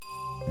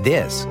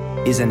This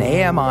is an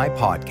AMI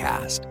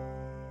podcast.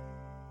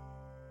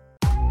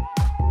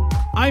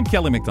 I'm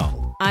Kelly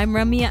McDonald. I'm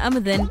Ramya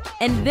Amadin,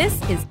 and this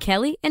is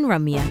Kelly and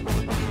Ramya.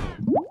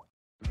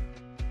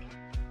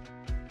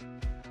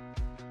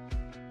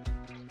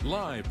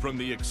 Live from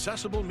the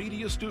Accessible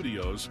Media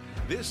Studios,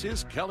 this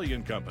is Kelly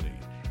and Company.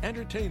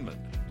 Entertainment,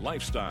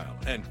 lifestyle,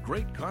 and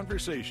great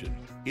conversation.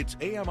 It's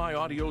AMI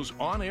Audio's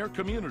on-air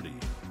community,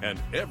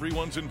 and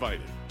everyone's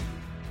invited.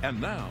 And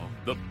now,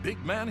 the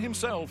big man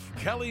himself,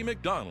 Kelly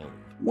McDonald.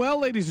 Well,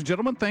 ladies and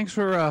gentlemen, thanks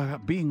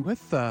for being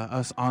with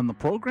us on the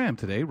program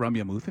today.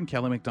 Ramya Muth and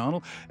Kelly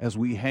McDonald, as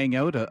we hang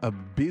out a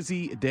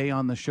busy day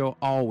on the show.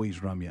 Always,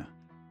 Ramya.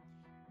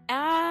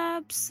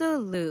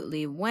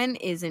 Absolutely. When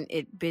isn't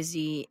it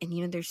busy?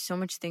 And, there's so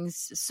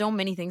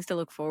many things to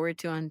look forward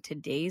to on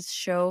today's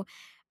show.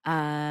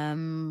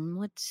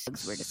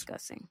 What's we're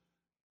discussing?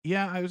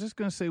 Yeah, I was just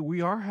going to say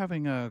we are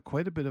having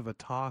quite a bit of a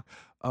talk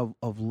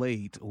of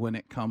late when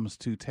it comes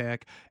to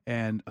tech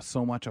and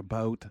so much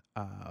about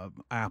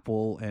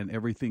Apple and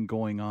everything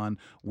going on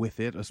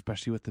with it,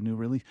 especially with the new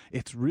release.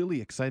 It's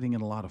really exciting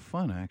and a lot of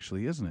fun,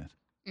 actually, isn't it?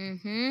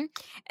 Mm-hmm.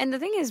 And the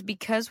thing is,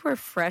 because we're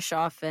fresh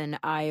off an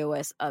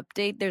iOS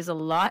update, there's a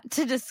lot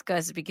to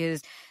discuss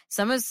because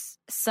some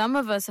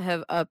of us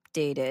have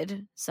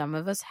updated, some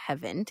of us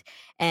haven't,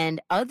 and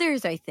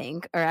others, I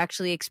think, are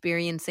actually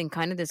experiencing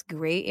kind of this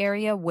gray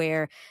area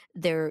where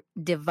their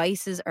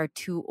devices are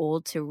too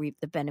old to reap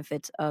the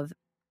benefits of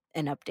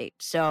an update.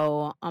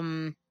 So,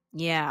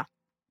 yeah,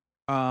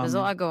 there's a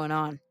lot going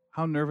on.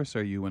 How nervous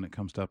are you when it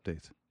comes to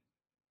updates?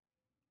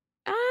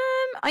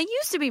 I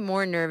used to be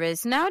more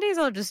nervous. Nowadays,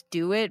 I'll just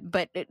do it,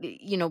 but,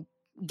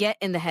 get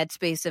in the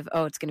headspace of,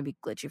 it's going to be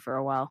glitchy for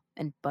a while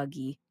and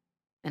buggy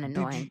and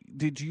annoying.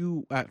 Did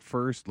you at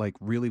first,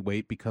 really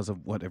wait because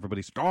of what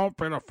everybody's, don't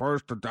be the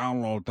first to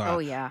download that? Oh,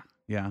 yeah.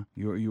 Yeah,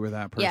 you were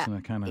that person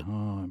that kind of,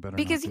 I better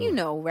because not do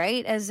it.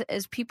 right, as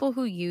people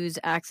who use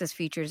access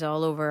features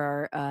all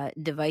over our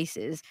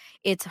devices,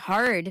 it's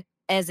hard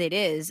as it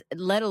is,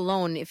 let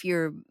alone if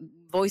your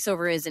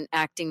voiceover isn't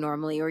acting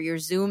normally or your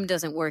Zoom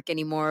doesn't work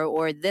anymore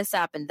or this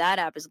app and that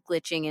app is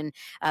glitching and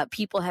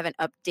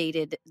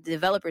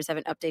developers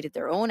haven't updated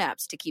their own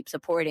apps to keep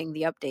supporting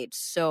the updates.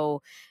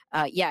 So,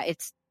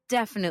 it's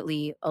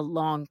definitely a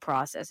long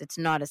process. It's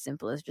not as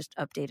simple as just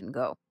update and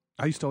go.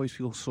 I used to always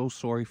feel so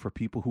sorry for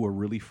people who are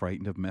really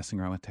frightened of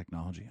messing around with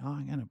technology. Oh,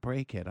 I'm going to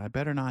break it. I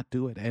better not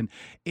do it. And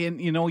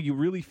you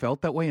really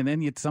felt that way. And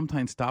then you'd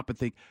sometimes stop and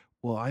think,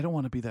 well, I don't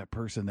want to be that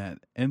person that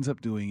ends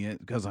up doing it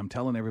because I'm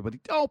telling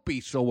everybody, don't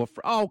be so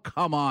afraid. Oh,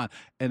 come on.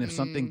 And if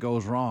something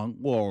goes wrong,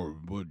 well,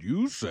 what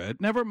you said,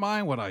 never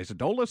mind what I said.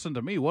 Don't listen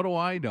to me. What do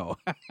I know?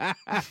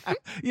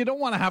 You don't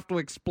want to have to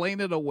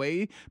explain it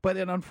away, but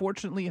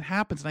unfortunately it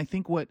happens. And I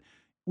think what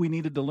we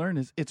needed to learn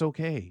is it's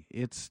okay.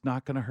 It's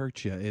not going to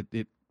hurt you.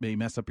 It may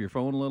mess up your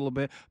phone a little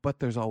bit, but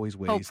there's always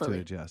ways to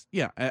adjust.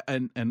 Yeah,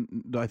 and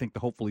I think the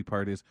hopefully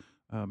part is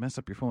mess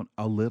up your phone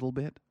a little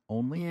bit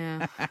only.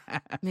 Yeah,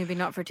 maybe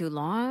not for too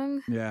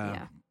long.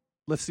 Yeah.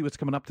 Let's see what's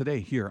coming up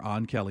today here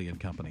on Kelly and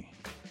Company.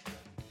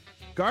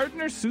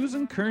 Gardener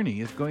Susan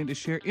Kearney is going to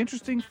share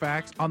interesting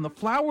facts on the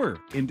flower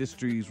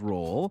industry's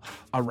role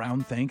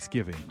around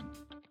Thanksgiving.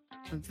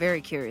 I'm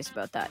very curious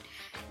about that.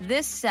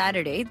 This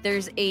Saturday,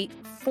 there's a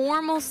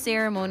formal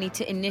ceremony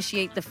to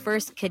initiate the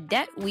first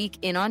Cadet Week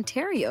in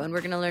Ontario, and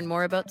we're going to learn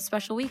more about the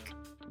special week.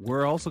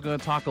 We're also going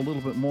to talk a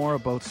little bit more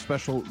about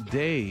Special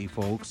Day,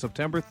 folks.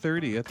 September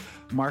 30th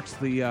marks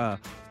the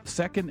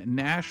second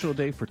National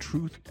Day for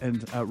Truth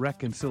and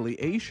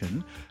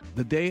Reconciliation.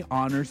 The day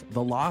honors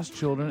the lost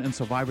children and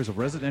survivors of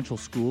residential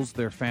schools,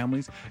 their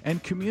families,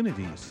 and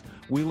communities.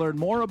 We learn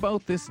more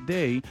about this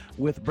day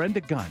with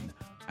Brenda Gunn,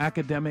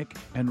 Academic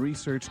and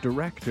Research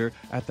Director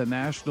at the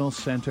National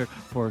Center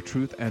for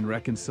Truth and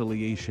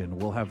Reconciliation.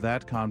 We'll have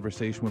that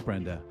conversation with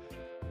Brenda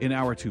in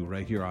hour 2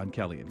 right here on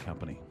Kelly and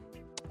Company.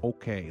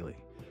 Okay.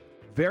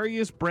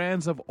 Various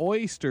brands of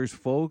oysters,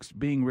 folks,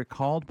 being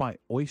recalled by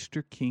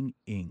Oyster King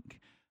Inc.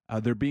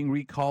 They're being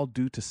recalled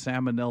due to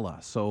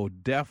salmonella. So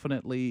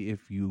definitely,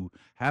 if you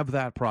have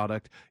that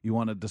product, you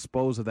want to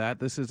dispose of that.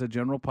 This is a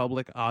general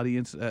public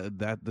audience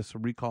that this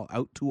recall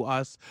out to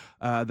us.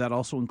 That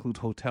also includes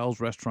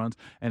hotels, restaurants,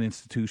 and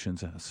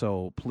institutions.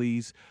 So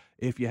please,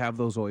 if you have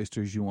those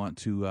oysters, you want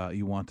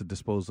to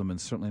dispose them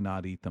and certainly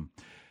not eat them.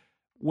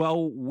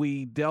 Well,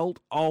 we dealt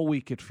all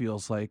week, it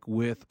feels like,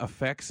 with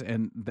effects,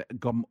 and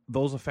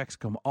those effects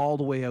come all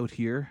the way out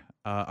here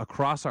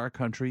across our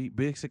country,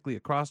 basically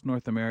across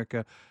North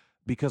America,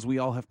 because we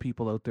all have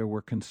people out there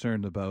we're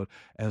concerned about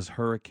as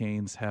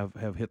hurricanes have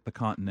hit the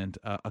continent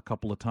a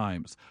couple of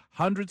times.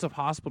 Hundreds of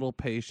hospital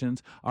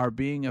patients are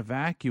being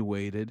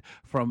evacuated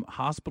from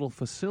hospital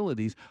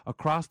facilities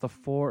across the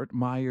Fort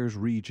Myers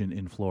region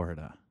in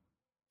Florida.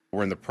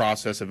 We're in the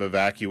process of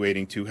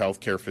evacuating 2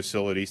 healthcare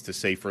facilities to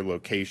safer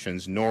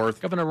locations north.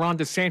 Governor Ron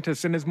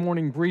DeSantis in his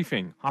morning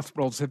briefing.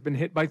 Hospitals have been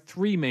hit by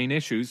 3 main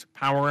issues: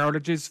 power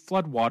outages,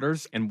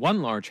 floodwaters, and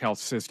one large health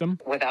system.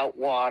 Without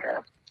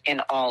water,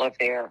 in all of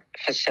their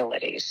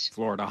facilities.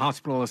 Florida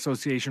Hospital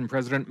Association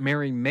President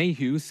Mary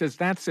Mayhew says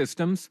that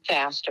system's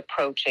fast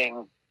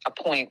approaching a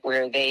point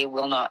where they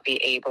will not be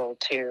able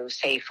to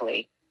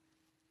safely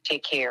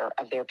take care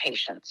of their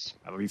patients.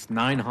 At least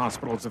 9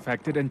 hospitals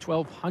affected and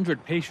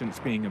 1,200 patients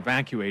being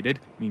evacuated.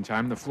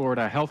 Meantime, the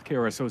Florida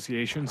Healthcare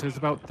Association says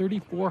about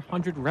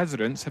 3,400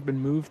 residents have been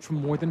moved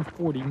from more than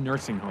 40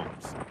 nursing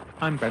homes.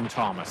 I'm Ben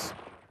Thomas.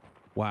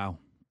 Wow.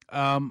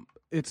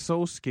 It's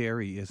so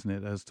scary, isn't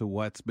it, as to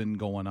what's been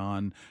going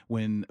on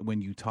when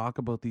you talk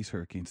about these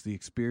hurricanes, the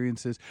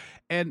experiences.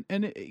 And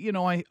you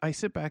know, I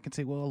sit back and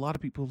say, well, a lot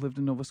of people who lived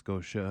in Nova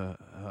Scotia,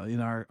 in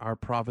our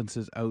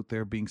provinces out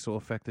there being so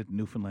affected,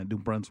 Newfoundland, New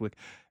Brunswick,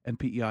 and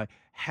PEI,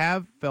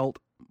 have felt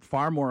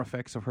far more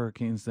effects of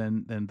hurricanes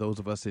than those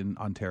of us in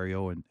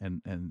Ontario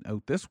and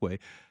out this way.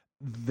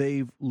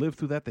 They've lived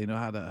through that. They know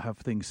how to have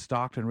things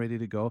stocked and ready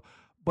to go.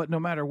 But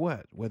no matter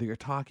what, whether you're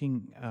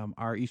talking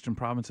our eastern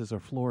provinces or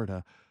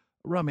Florida,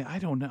 Rummy, I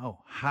don't know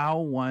how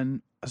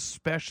one,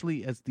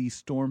 especially as these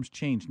storms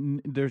change,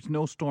 there's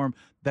no storm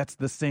that's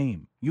the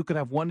same. You could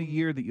have one a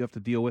year that you have to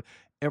deal with.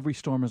 Every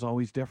storm is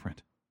always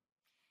different.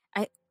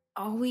 I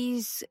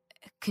always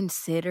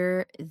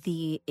consider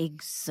the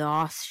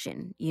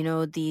exhaustion,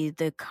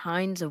 the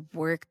kinds of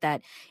work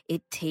that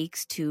it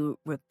takes to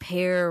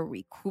repair,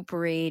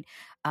 recuperate,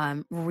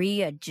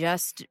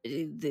 readjust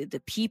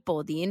the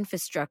people, the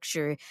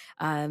infrastructure,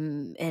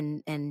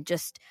 and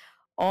just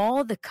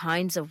all the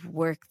kinds of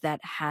work that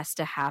has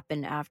to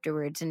happen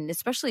afterwards. And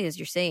especially, as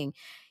you're saying,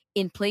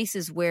 in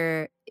places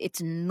where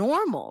it's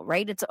normal,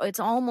 right? It's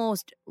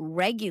almost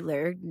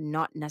regular,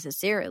 not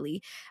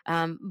necessarily,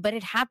 but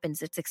it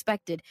happens. It's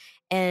expected,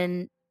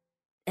 and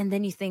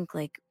then you think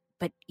like,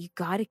 but you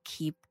got to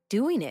keep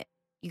doing it.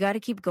 You got to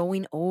keep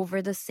going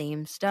over the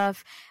same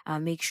stuff.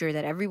 Make sure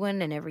that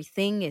everyone and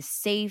everything is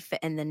safe,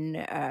 and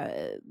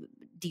then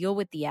deal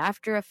with the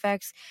after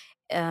effects.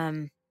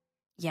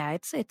 Yeah,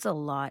 it's a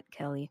lot,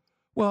 Kelly.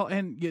 Well,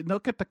 and you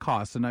look at the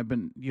costs, and I've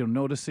been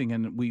noticing,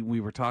 and we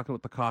were talking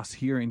about the costs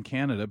here in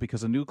Canada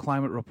because a new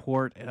climate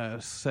report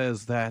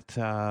says that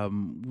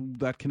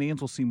that Canadians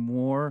will see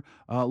more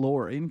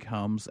lower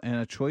incomes and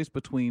a choice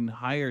between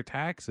higher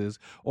taxes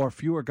or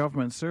fewer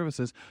government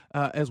services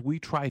as we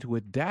try to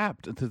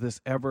adapt to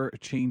this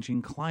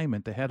ever-changing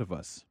climate ahead of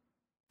us.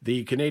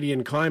 The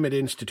Canadian Climate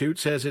Institute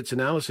says its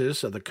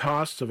analysis of the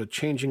costs of a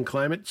changing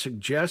climate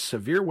suggests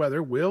severe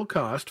weather will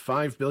cost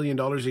 $5 billion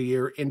a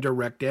year in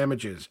direct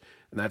damages,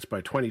 and that's by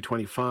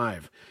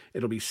 2025.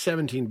 It'll be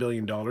 $17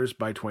 billion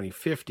by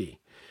 2050.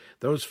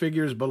 Those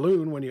figures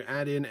balloon when you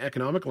add in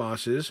economic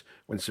losses,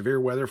 when severe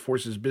weather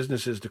forces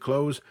businesses to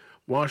close,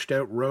 washed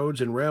out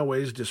roads and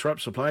railways disrupt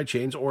supply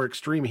chains, or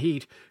extreme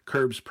heat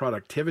curbs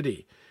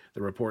productivity.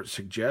 The report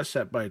suggests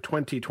that by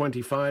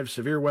 2025,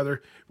 severe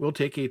weather will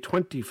take a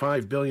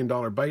 $25 billion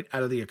bite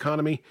out of the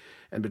economy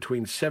and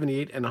between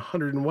 $78 and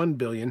 $101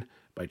 billion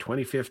by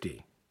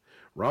 2050.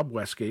 Rob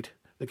Westgate,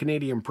 The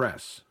Canadian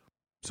Press.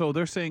 So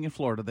they're saying in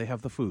Florida they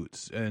have the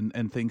foods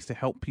and things to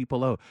help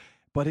people out.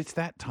 But it's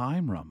that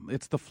time, Rum.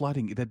 It's the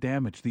flooding, the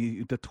damage,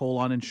 the toll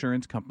on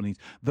insurance companies,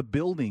 the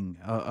building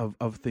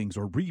of things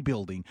or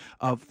rebuilding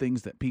of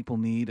things that people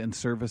need and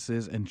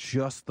services, and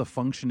just the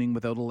functioning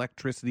without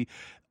electricity.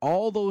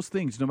 All those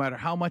things, no matter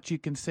how much you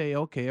can say,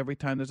 okay, every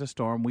time there's a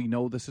storm, we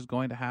know this is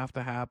going to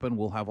happen.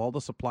 We'll have all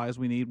the supplies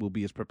we need. We'll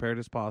be as prepared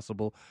as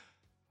possible.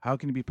 How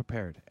can you be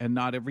prepared? And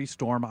not every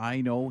storm, I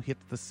know,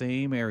 hits the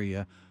same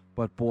area,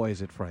 but boy,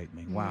 is it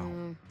frightening.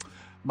 Wow.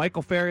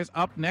 Michael Fair is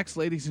up next,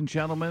 ladies and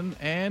gentlemen,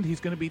 and he's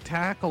going to be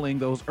tackling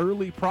those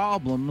early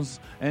problems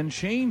and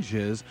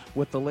changes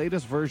with the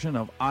latest version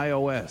of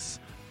iOS.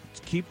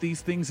 Keep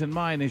these things in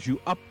mind as you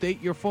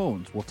update your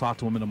phones. We'll talk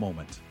to him in a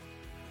moment.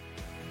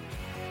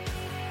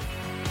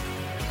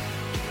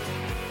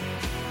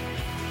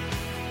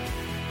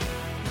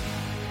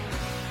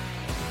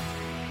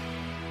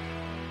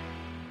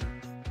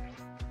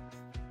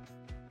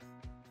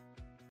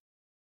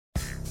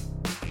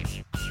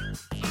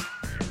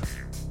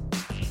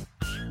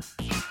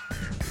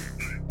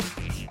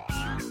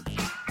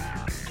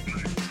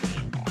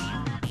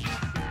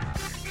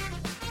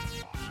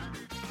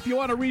 If you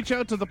want to reach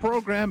out to the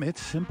program,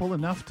 it's simple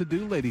enough to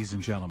do, ladies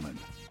and gentlemen.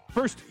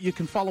 First, you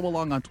can follow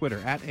along on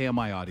Twitter at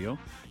AMI Audio.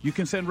 You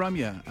can send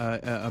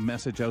Ramya a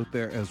message out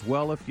there as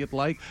well if you'd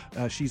like.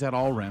 She's at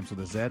All Rams with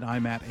a Z.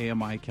 I'm at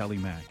AMI Kelly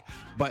Mac.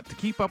 But to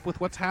keep up with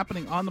what's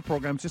happening on the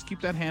program, just keep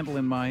that handle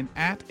in mind,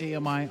 at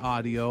AMI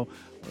Audio.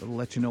 It'll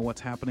let you know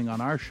what's happening on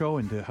our show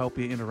and to help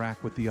you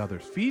interact with the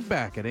others.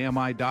 Feedback at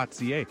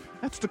AMI.ca.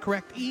 That's the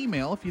correct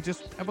email if you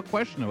just have a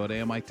question about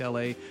AMI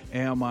Tele,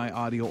 AMI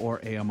Audio, or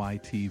AMI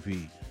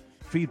TV.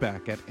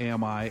 Feedback at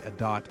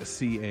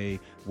AMI.ca,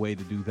 way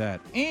to do that.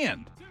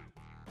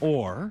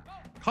 Or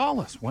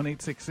call us,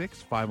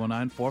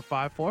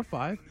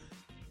 1-866-509-4545.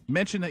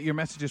 Mention that your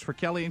message is for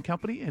Kelly and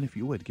Company, and if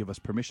you would, give us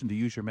permission to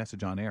use your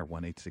message on air.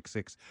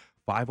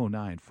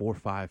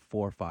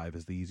 1-866-509-4545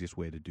 is the easiest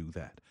way to do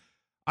that.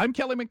 I'm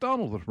Kelly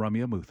McDonald with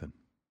Ramya Muthan.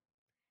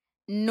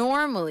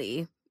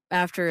 Normally,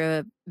 after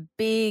a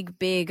big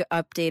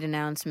update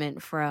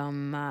announcement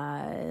from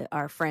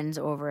our friends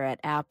over at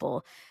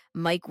Apple,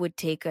 Michael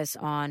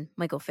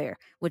Fair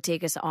would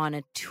take us on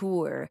a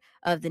tour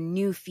of the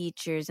new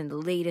features and the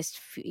latest,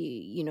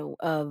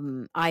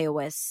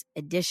 iOS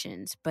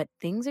editions. But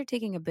things are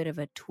taking a bit of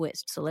a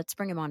twist. So let's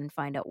bring him on and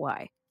find out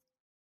why.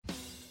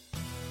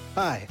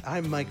 Hi,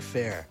 I'm Mike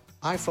Fair.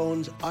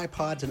 iPhones,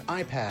 iPods, and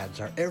iPads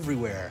are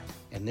everywhere,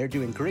 and they're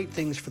doing great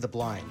things for the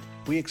blind.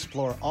 We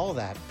explore all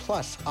that,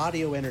 plus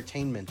audio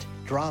entertainment,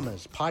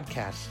 dramas,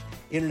 podcasts,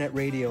 internet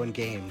radio, and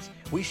games.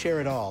 We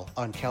share it all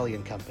on Kelly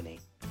 & Company.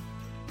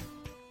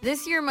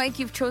 This year, Mike,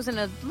 you've chosen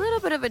a little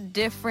bit of a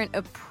different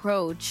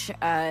approach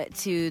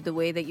to the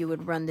way that you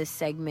would run this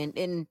segment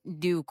in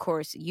due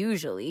course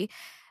usually.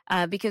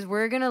 Because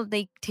we're going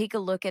to take a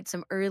look at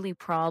some early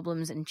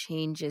problems and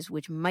changes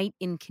which might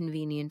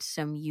inconvenience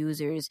some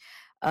users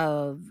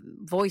of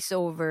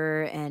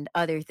VoiceOver and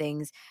other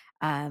things.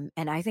 And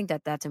I think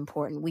that that's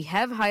important. We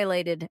have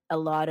highlighted a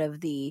lot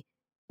of the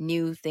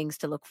new things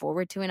to look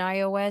forward to in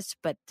iOS,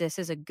 but this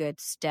is a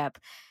good step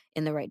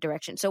in the right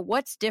direction. So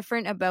what's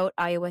different about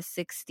iOS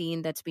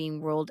 16 that's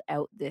being rolled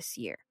out this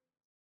year?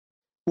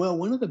 Well,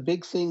 one of the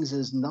big things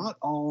is not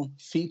all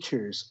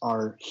features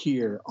are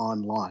here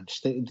on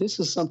launch. This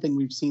is something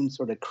we've seen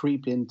sort of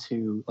creep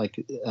into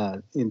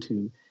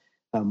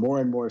more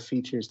and more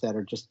features that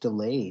are just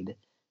delayed,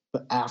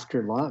 but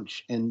after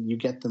launch, and you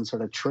get them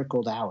sort of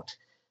trickled out.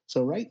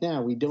 So right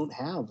now, we don't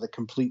have the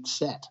complete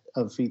set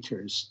of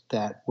features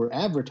that were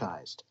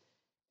advertised.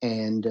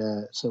 And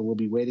so we'll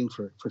be waiting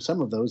for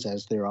some of those,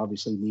 as they're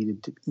obviously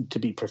needed to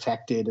be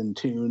perfected and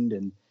tuned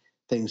and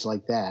things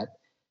like that.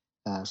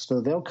 So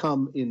they'll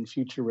come in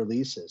future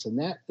releases. And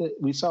that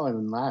we saw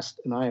in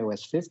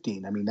iOS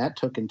 15. I mean, that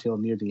took until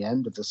near the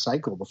end of the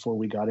cycle before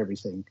we got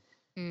everything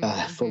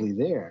fully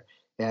there.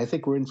 And I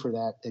think we're in for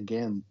that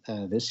again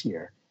this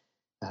year.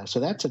 So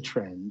that's a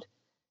trend.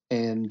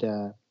 And,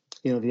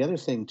 the other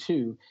thing,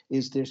 too,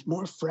 is there's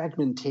more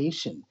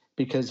fragmentation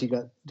because you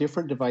got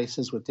different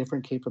devices with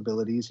different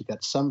capabilities. You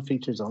got some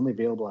features only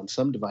available on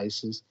some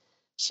devices.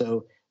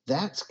 So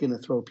that's going to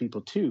throw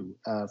people, too.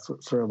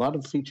 For a lot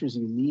of features,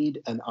 you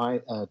need an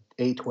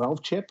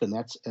A12 chip, and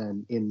that's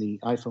in the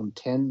iPhone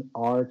XR,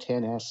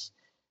 XS,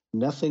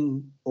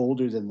 nothing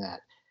older than that.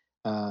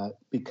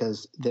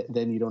 Because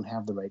then you don't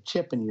have the right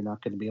chip and you're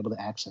not going to be able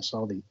to access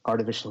all the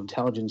artificial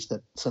intelligence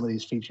that some of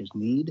these features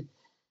need.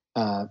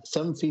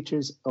 Some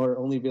features are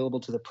only available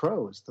to the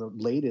Pros, the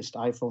latest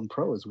iPhone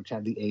Pros, which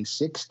have the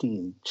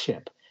A16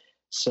 chip.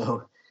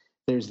 So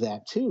there's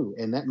that too.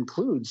 And that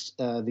includes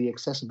the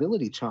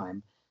accessibility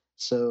chime.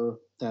 So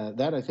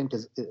that I think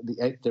is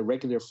the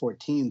regular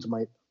 14s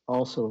might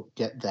also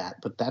get that,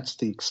 but that's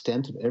the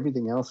extent of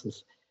everything else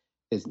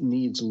is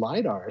needs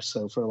LiDAR.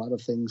 So for a lot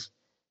of things,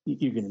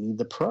 you're going to need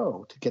the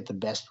Pro to get the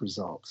best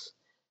results.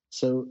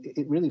 So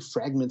it really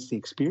fragments the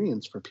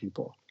experience for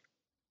people.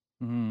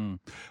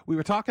 We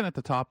were talking at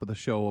the top of the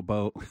show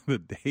about the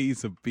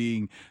days of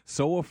being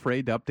so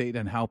afraid to update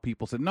and how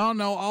people said,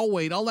 no, I'll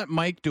wait. I'll let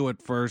Mike do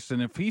it first.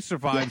 And if he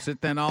survives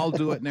it, then I'll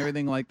do it and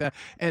everything like that.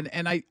 And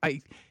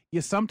you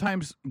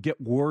sometimes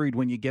get worried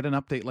when you get an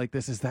update like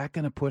this. Is that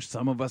going to push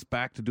some of us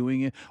back to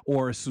doing it?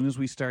 Or as soon as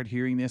we start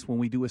hearing this, when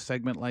we do a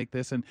segment like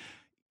this, and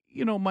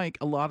Mike,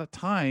 a lot of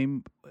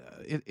time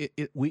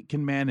we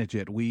can manage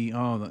it.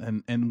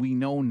 And we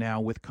know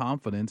now with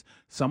confidence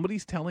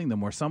somebody's telling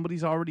them or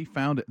somebody's already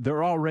found it.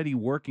 They're already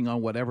working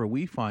on whatever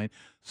we find.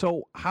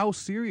 So how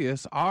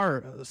serious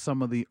are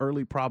some of the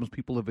early problems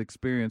people have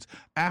experienced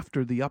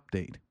after the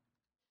update?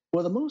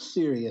 Well, the most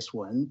serious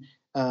one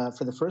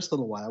for the first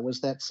little while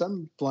was that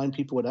some blind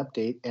people would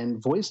update and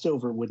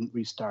VoiceOver wouldn't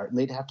restart, and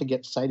they'd have to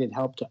get sighted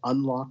help to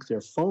unlock their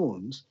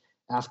phones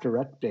after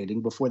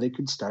updating before they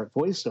could start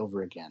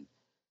VoiceOver again.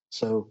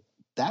 So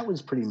that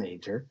was pretty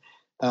major.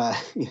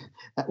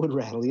 That would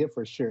rattle you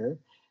for sure.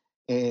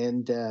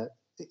 And,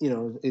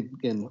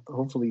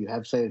 hopefully you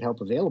have sighted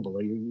help available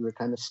or you were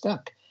kind of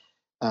stuck.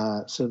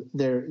 So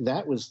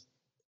that was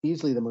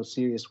easily the most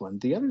serious one.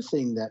 The other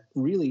thing that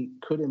really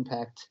could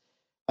impact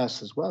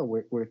us as well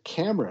were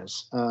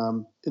cameras.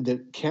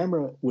 The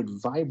camera would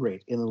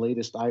vibrate in the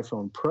latest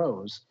iPhone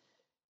Pros.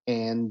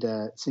 And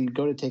so you'd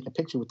go to take a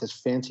picture with this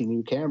fancy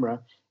new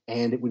camera,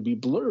 and it would be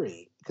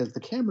blurry because the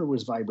camera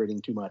was vibrating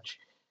too much.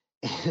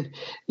 And,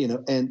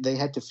 and they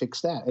had to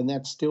fix that. And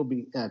that's still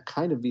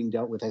kind of being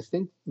dealt with. I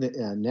think that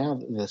now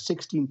the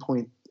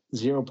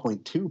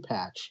 16.0.2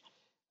 patch,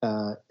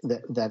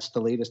 that's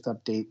the latest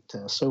update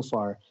so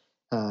far.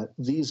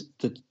 These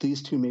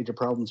two major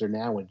problems are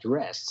now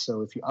addressed.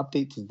 So if you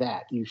update to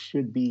that, you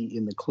should be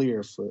in the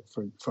clear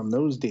from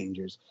those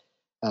dangers.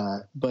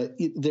 But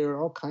there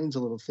are all kinds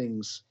of little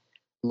things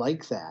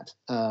like that.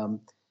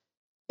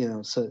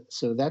 So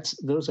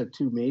those are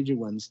two major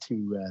ones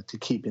to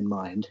keep in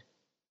mind.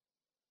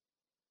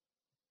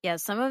 Yeah,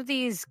 some of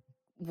these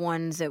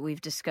ones that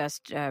we've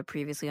discussed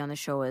previously on the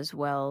show as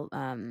well,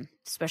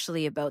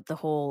 especially about the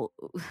whole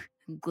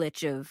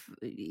glitch of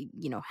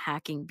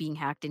being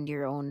hacked into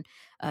your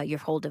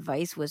whole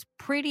device, was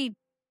pretty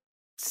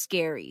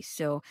scary.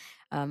 So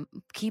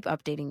keep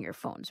updating your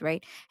phones,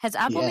 right? Has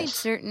Apple made Yes.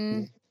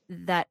 certain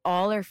that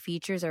all our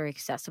features are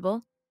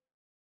accessible?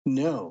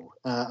 No,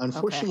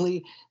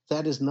 unfortunately,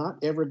 that is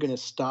not ever going to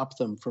stop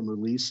them from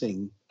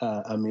releasing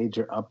a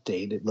major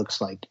update. It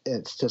looks like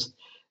it's just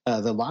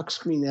the lock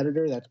screen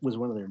editor. That was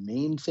one of their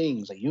main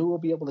things. Like, you will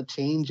be able to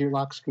change your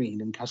lock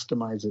screen and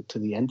customize it to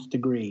the nth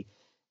degree,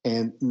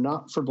 and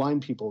not for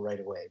blind people right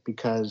away,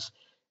 because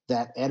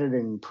that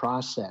editing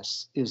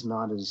process is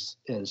not as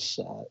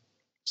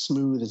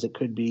smooth as it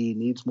could be.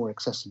 Needs more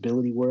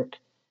accessibility work.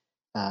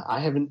 I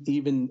haven't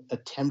even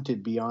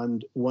attempted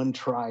beyond one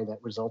try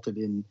that resulted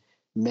in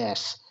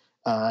mess.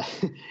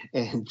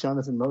 And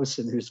Jonathan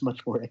Mosen, who's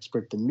much more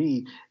expert than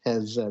me,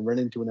 has run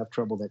into enough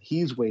trouble that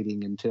he's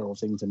waiting until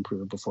things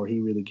improve before he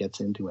really gets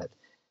into it.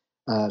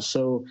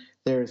 So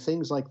there are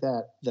things like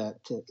that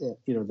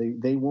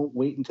they won't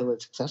wait until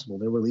it's accessible.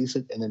 They'll release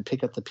it and then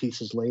pick up the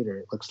pieces later,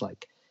 it looks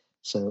like.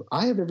 So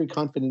I have every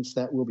confidence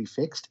that will be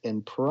fixed,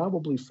 and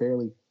probably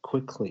fairly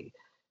quickly.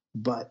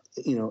 But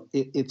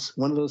it's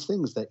one of those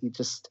things that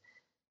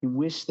you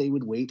wish they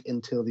would wait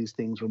until these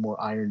things were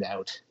more ironed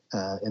out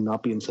and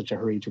not be in such a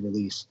hurry to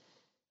release.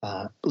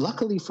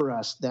 Luckily for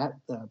us, that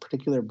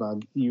particular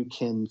bug, you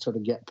can sort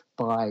of get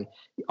by.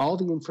 All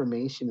the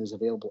information is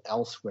available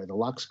elsewhere. The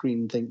lock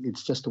screen thing,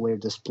 it's just a way of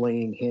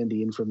displaying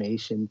handy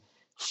information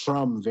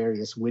from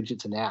various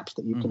widgets and apps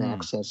that you can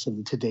access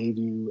in Today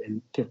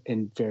View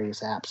and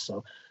various apps.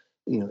 So,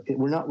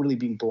 we're not really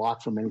being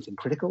blocked from anything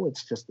critical.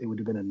 It's just, it would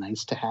have been a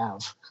nice to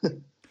have.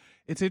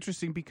 It's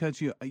interesting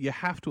because you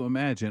have to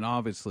imagine,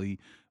 obviously,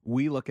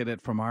 we look at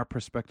it from our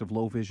perspective,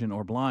 low vision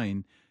or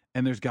blind,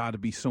 and there's got to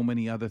be so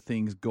many other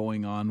things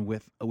going on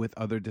with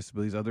other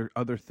disabilities,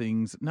 other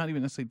things, not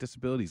even necessarily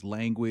disabilities,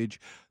 language,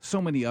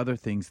 so many other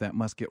things that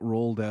must get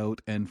rolled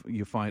out, and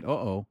you find,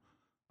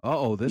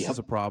 this is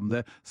a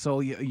problem.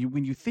 So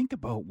when you think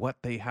about what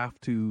they have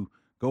to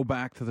go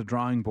back to the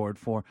drawing board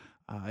for,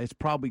 it's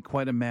probably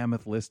quite a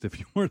mammoth list if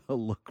you were to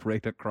look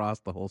right across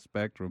the whole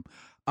spectrum.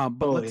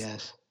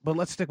 But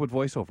let's stick with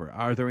voiceover.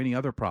 Are there any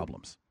other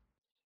problems?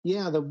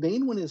 Yeah, the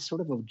main one is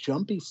sort of a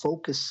jumpy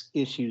focus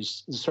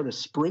issues sort of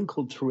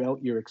sprinkled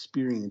throughout your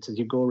experience as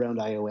you go around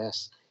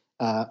iOS.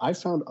 I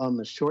found on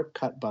the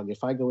shortcut bug,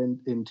 if I go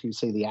into,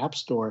 say, the App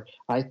Store,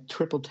 I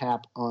triple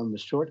tap on the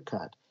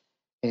shortcut,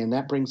 and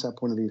that brings up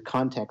one of these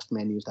context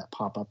menus that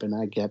pop up, and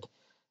I get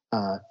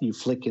you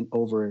flick it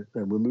over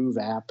remove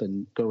app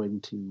and go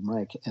into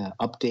my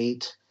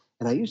update.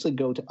 And I usually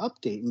go to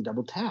update and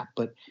double tap,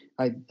 but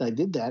I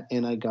did that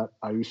and I got,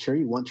 are you sure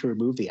you want to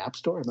remove the App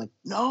Store? I'm like,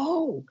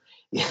 no,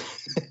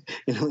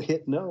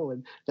 hit no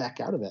and back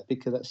out of it,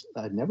 because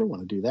I never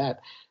want to do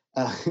that.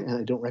 And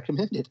I don't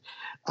recommend it.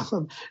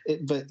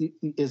 But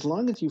as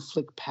long as you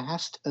flick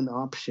past an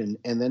option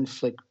and then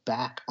flick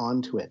back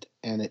onto it,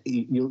 and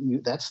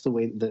that's the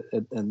way that,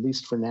 at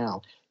least for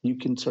now, you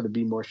can sort of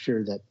be more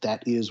sure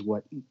that is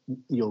what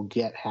you'll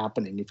get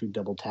happening if you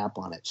double tap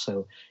on it.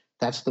 So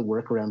that's the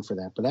workaround for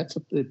that. But that's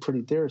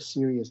there are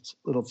serious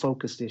little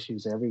focused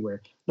issues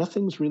everywhere.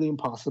 Nothing's really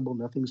impossible.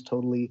 Nothing's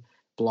totally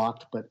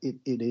blocked, but it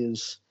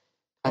is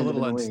a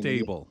little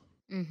unstable.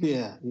 Mm-hmm.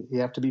 Yeah, you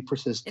have to be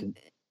persistent.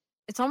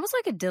 It's almost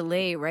like a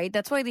delay, right?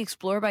 That's why the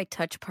Explore by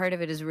Touch part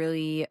of it is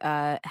really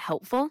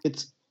helpful.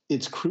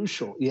 It's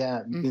crucial.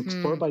 Yeah,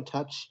 Explore by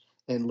Touch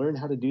and learn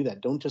how to do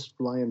that. Don't just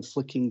rely on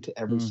flicking to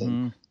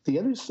everything. The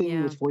other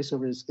thing with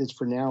VoiceOver is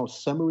for now,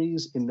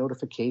 summaries in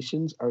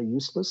notifications are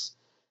useless.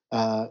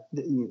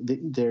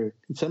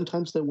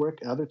 Sometimes they work.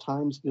 Other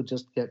times you'll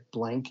just get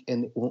blank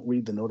and it won't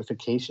read the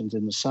notifications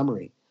in the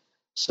summary.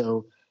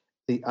 So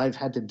I've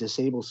had to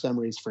disable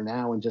summaries for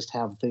now and just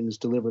have things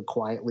delivered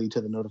quietly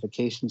to the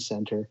notification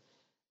center,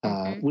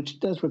 which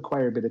does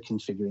require a bit of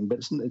configuring, but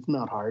it's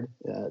not hard.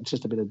 It's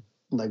just a bit of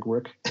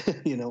legwork,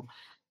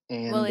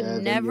 And, well,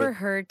 it never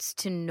hurts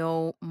to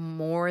know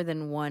more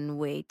than one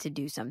way to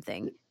do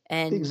something.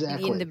 And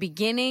in the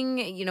beginning,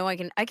 I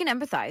can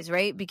empathize,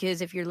 right?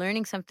 Because if you're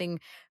learning something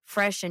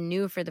fresh and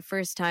new for the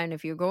first time,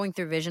 if you're going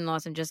through vision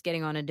loss and just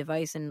getting on a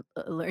device and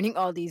learning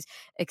all these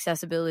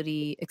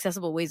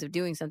accessible ways of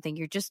doing something,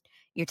 you're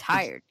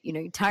tired.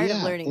 You're tired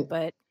of learning,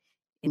 but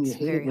it's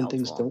very helpful.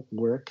 Things don't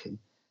work.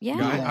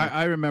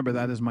 I remember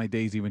that as my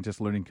days, even just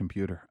learning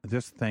computer.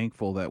 Just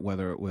thankful that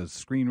whether it was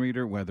screen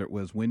reader, whether it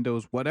was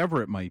Windows,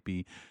 whatever it might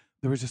be,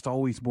 there was just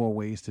always more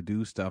ways to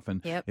do stuff.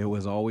 And it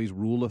was always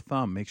rule of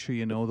thumb. Make sure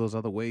you know those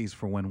other ways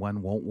for when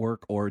one won't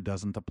work or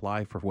doesn't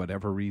apply for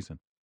whatever reason.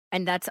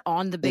 And that's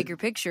on the bigger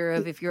picture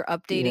of if you're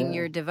updating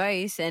your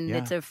device and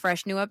it's a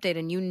fresh new update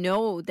and you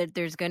know that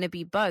there's going to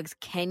be bugs,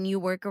 can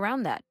you work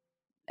around that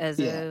as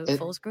a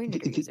full screen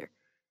reader user?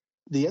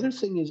 The other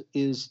thing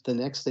is the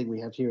next thing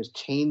we have here is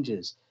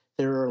changes.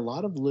 There are a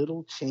lot of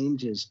little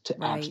changes to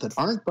apps that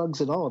aren't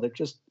bugs at all. They're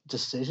just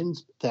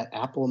decisions that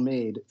Apple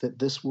made that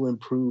this will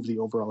improve the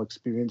overall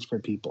experience for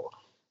people.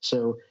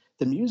 So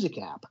the music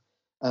app,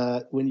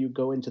 when you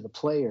go into the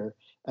player,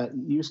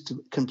 used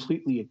to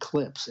completely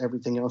eclipse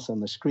everything else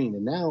on the screen.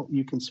 And now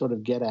you can sort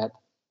of get at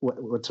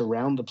what's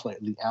around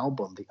the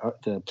album,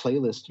 the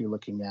playlist you're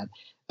looking at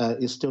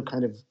is still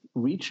kind of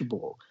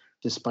reachable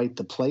despite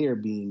the player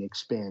being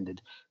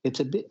expanded. It's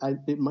a bit,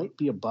 it might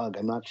be a bug.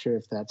 I'm not sure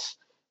if that's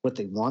what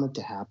they wanted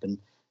to happen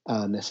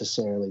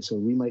necessarily. So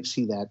we might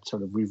see that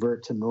sort of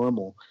revert to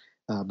normal.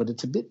 But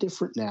it's a bit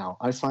different now.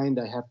 I find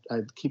I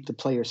keep the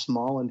player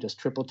small and just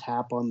triple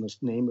tap on the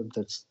name of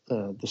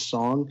the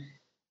song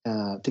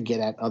to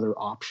get at other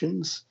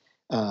options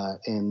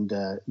and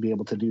be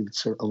able to do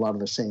a lot of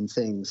the same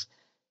things.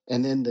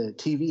 And then the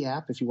TV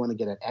app, if you want to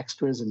get at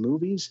extras and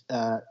movies,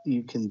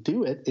 you can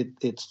do it.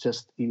 It's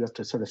just you have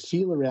to sort of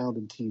feel around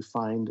until you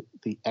find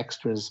the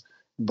extras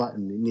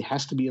button, and it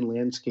has to be in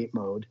landscape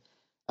mode.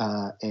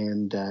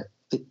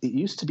 It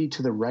used to be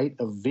to the right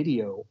of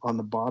video on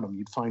the bottom.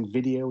 You'd find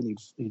video and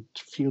you'd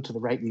feel to the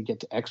right and you get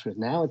to extras.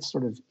 Now it's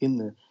sort of in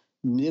the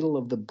middle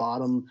of the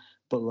bottom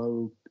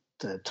below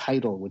the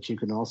title, which you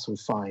can also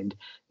find.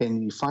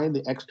 And you find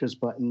the extras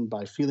button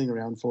by feeling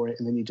around for it,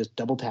 and then you just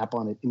double tap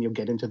on it and you'll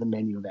get into the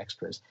menu of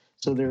extras.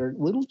 So there are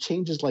little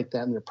changes like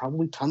that, and there are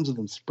probably tons of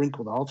them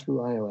sprinkled all through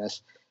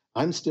iOS.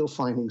 I'm still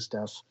finding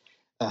stuff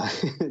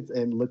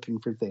and looking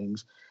for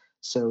things.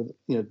 So,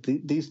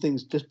 these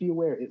things, just be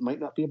aware. It might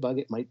not be a bug.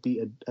 It might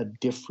be a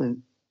different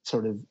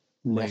sort of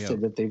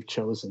method that they've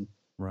chosen.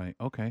 Right.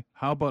 Okay.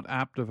 How about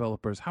app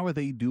developers? How are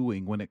they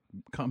doing when it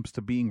comes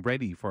to being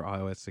ready for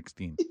iOS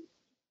 16?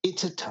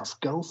 It's a tough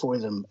go for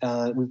them.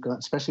 We've got,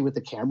 especially with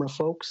the camera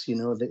folks,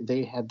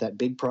 they had that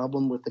big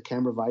problem with the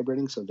camera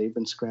vibrating, so they've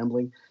been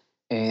scrambling.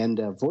 And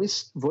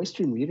Voice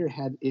Dream Reader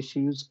had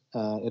issues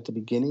at the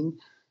beginning.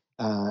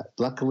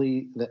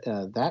 Luckily,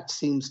 that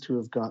seems to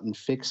have gotten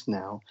fixed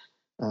now.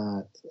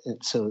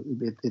 So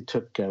it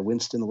took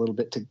Winston a little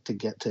bit to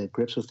get to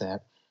grips with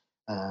that.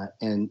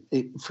 And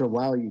for a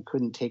while, you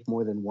couldn't take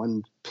more than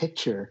one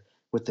picture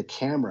with the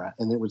camera,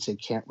 and it would say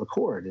can't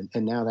record.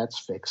 And now that's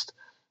fixed.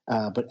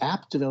 But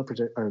app developers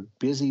are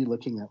busy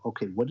looking at,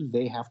 okay, what do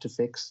they have to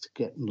fix to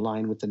get in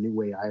line with the new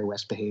way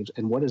iOS behaves?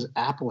 And what does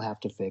Apple have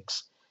to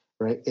fix,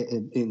 right?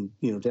 And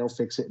they'll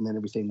fix it and then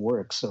everything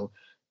works. So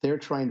they're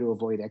trying to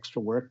avoid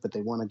extra work, but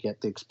they want to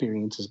get the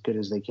experience as good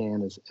as they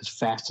can, as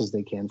fast as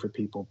they can for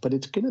people. But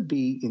it's going to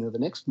be, the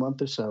next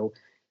month or so,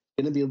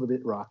 going to be a little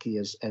bit rocky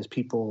as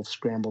people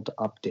scramble to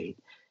update.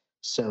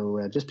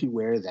 So just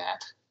beware of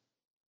that.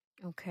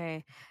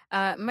 Okay.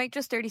 Mike,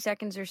 just 30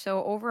 seconds or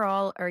so.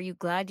 Overall, are you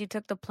glad you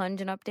took the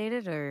plunge and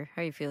updated, or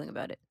how are you feeling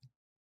about it?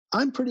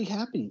 I'm pretty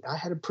happy. I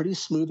had a pretty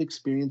smooth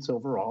experience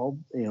overall.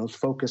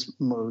 Focus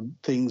mode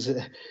things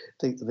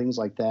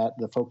like that.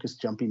 The focus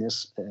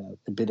jumpiness,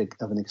 a bit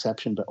of an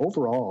exception, but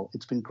overall,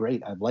 it's been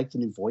great. I like the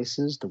new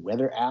voices. The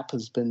weather app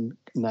has been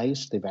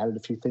nice. They've added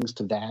a few things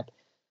to that.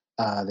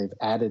 They've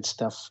added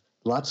stuff,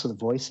 lots of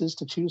voices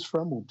to choose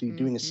from. We'll be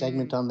doing a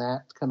segment on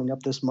that coming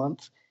up this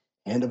month,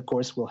 and of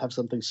course, we'll have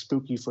something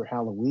spooky for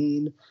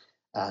Halloween.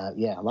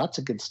 Lots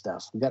of good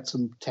stuff. We got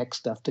some tech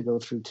stuff to go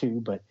through too,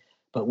 but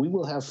we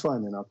will have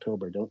fun in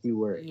October. Don't you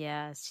worry.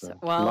 Yes. So,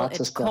 well,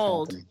 it's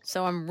cold,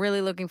 so I'm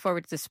really looking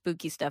forward to the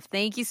spooky stuff.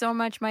 Thank you so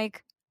much,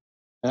 Mike.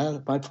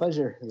 My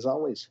pleasure, as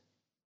always.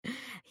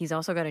 He's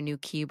also got a new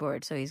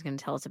keyboard, so he's going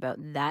to tell us about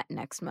that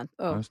next month.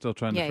 Oh, I'm still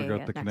trying to figure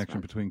out the connection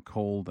between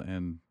cold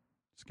and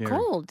scary.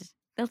 Cold.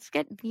 Let's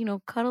get,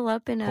 cuddle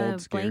up in a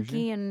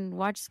blankie and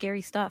watch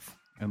scary stuff.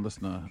 And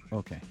listen to,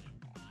 okay.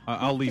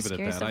 I'll leave it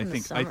at that.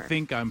 I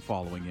think I'm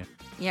following you.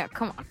 Yeah,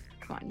 come on.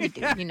 You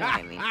do. You know what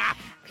I mean.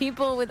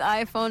 People with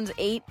iPhones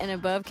 8 and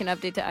above can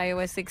update to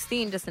iOS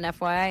 16. Just an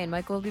FYI, and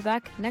Michael will be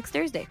back next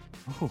Thursday.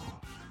 Oh,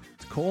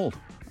 it's cold.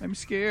 I'm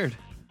scared.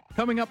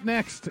 Coming up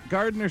next,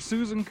 gardener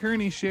Susan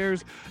Kearney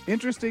shares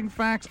interesting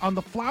facts on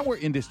the flower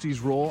industry's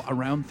role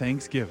around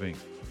Thanksgiving.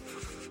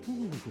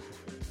 Ooh.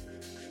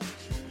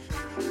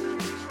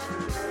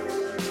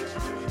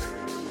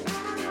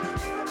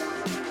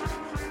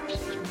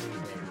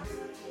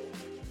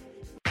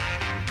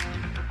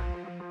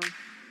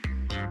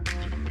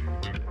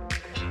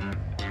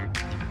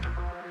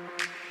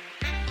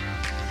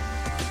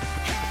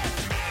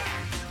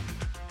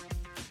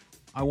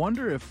 I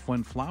wonder if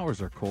when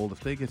flowers are cold,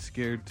 if they get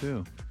scared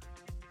too.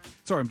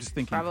 Sorry, I'm just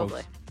thinking.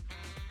 Probably. Folks.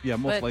 Yeah,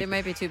 most likely. They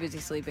might be too busy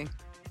sleeping.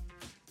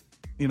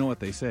 You know what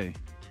they say?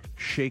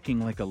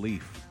 Shaking like a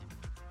leaf.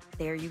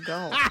 There you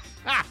go.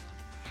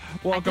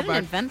 Welcome back. I didn't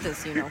invent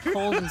this,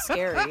 cold and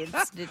scary.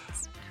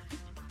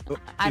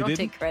 I don't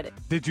take credit.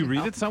 Did you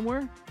read it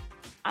somewhere?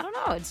 I don't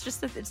know. It's just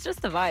the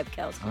vibe,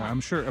 Kels.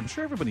 I'm sure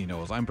everybody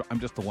knows. I'm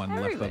just the one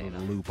left out of the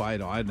loop.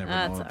 I'd never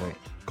known about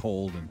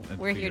cold and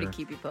We're fear. here to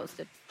keep you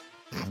posted.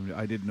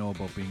 I didn't know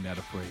about being that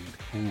afraid.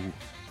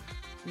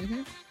 Ooh.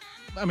 Mm-hmm.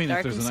 I mean,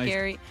 dark if there's a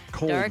nice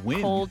cold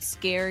wind. Cold,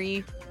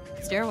 scary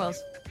stairwells.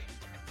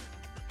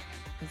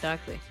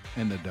 Exactly.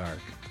 In the dark.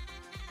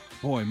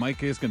 Boy,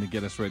 Mike is going to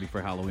get us ready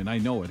for Halloween. I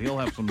know it. He'll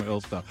have some real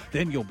stuff.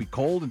 Then you'll be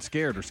cold and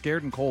scared, or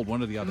scared and cold,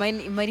 one or the other.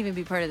 It might even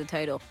be part of the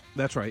title.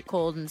 That's right.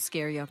 Cold and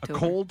scary October. A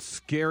cold,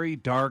 scary,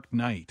 dark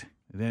night.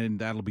 Then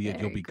that'll be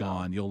it. You'll be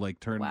gone. You'll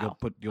turn. Wow.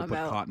 You'll put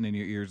cotton in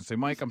your ears and say,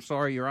 "Mike, I'm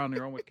sorry. You're on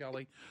your own with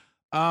Kelly."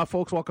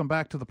 Folks, welcome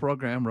back to the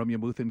program. Ramya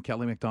Muthan,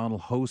 Kelly McDonald,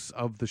 hosts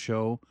of the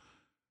show.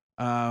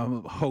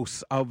 And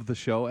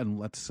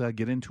let's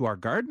get into our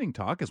gardening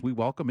talk as we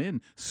welcome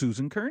in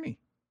Susan Kearney.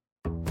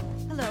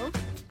 Hello,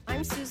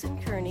 I'm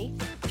Susan Kearney.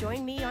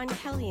 Join me on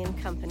Kelly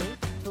 & Company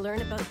to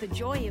learn about the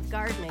joy of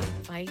gardening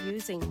by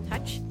using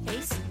touch,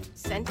 taste,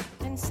 scent,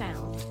 and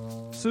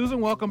sound. Susan,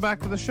 welcome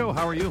back to the show.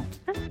 How are you?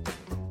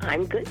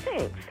 I'm good,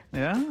 thanks.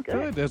 Yeah,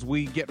 good. As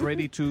we get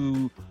ready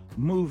to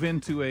move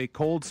into a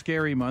cold,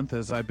 scary month,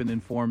 as I've been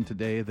informed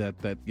today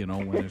that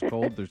when there's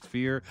cold, there's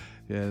fear.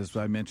 As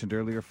I mentioned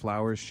earlier,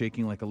 flowers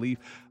shaking like a leaf.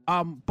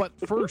 But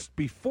first,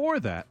 before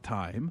that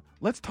time,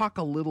 let's talk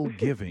a little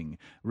giving,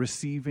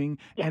 receiving,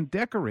 and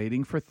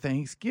decorating for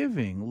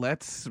Thanksgiving.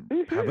 Let's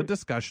have a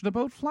discussion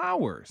about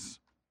flowers.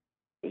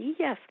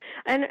 Yes,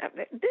 and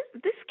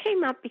this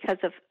came up because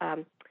of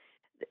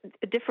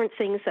different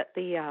things that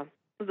the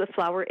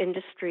flower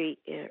industry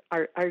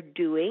are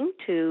doing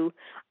to,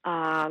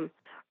 I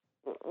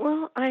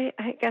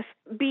guess,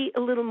 be a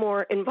little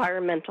more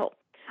environmental,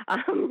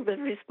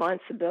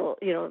 responsible.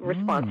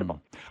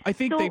 I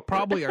think they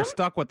probably are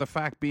stuck with the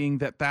fact being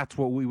that that's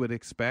what we would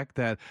expect,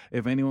 that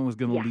if anyone was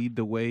going to lead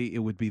the way, it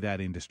would be that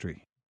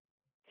industry.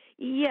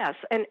 Yes,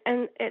 and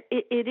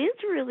it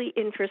is really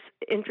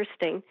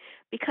interesting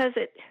because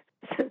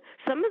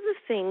some of the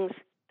things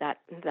that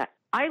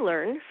I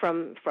learned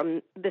from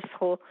this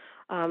whole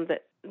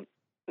that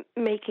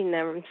making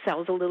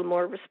themselves a little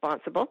more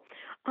responsible,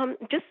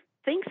 just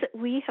things that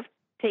we have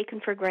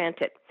taken for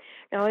granted.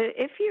 Now,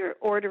 if you're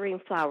ordering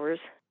flowers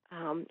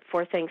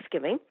for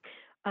Thanksgiving,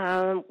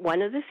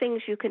 one of the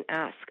things you can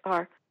ask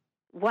are,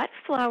 what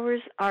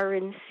flowers are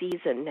in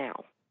season now?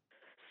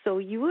 So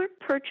you are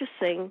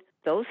purchasing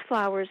those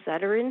flowers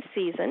that are in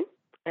season,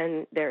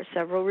 and there are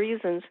several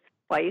reasons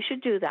why you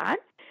should do that,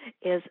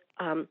 is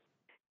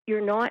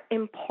you're not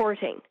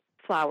importing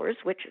flowers,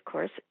 which, of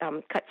course,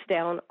 cuts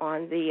down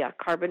on the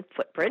carbon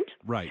footprint.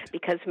 Right.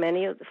 Because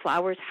many of the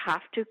flowers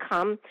have to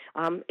come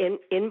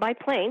in by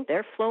plane.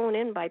 They're flown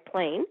in by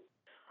plane.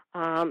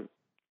 And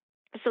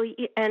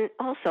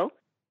also,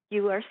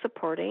 you are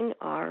supporting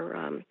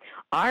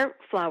our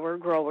flower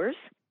growers.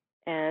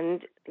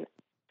 And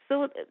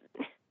so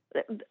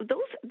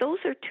those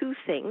are two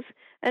things.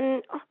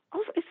 And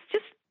also, it's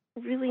just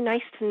really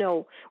nice to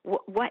know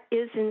what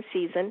is in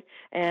season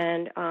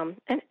and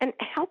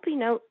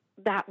helping out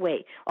that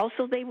way.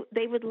 Also,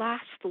 they would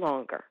last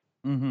longer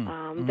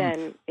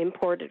than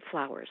imported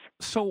flowers.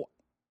 So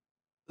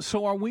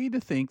are we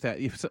to think that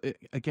if,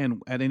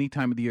 again, at any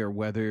time of the year,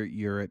 whether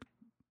you're at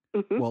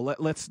well,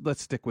 let's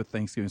stick with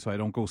Thanksgiving so I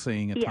don't go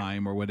saying a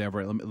time or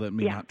whatever. Let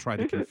me not try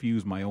to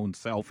confuse my own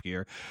self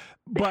here.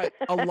 But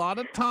a lot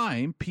of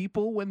time,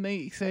 people, when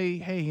they say,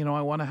 hey,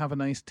 I want to have a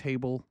nice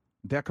table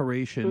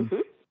decoration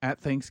at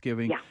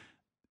Thanksgiving,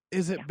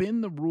 is it been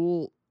the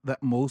rule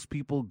that most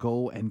people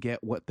go and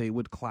get what they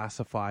would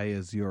classify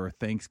as your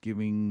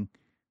Thanksgiving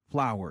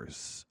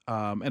flowers?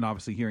 And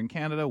obviously here in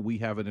Canada, we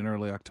have it in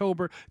early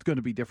October. It's going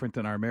to be different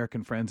than our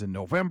American friends in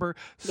November.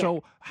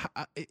 So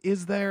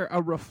is there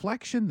a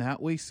reflection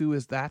that way, Sue,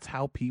 as that's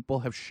how people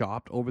have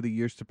shopped over the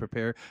years to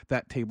prepare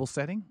that table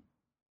setting?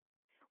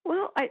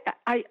 Well,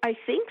 I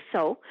think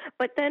so.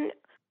 But then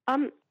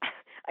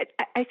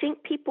I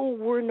think people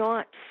were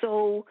not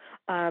so...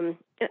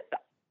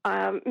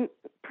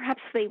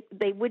 perhaps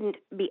they wouldn't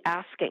be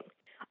asking.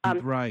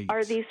 Right.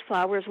 Are these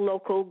flowers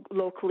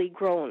locally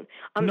grown?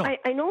 No,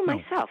 I know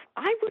myself.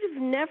 I would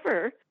have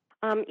never,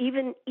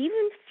 even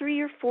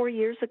 3 or 4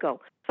 years ago,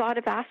 thought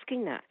of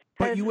asking that.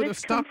 But you would have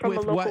stuck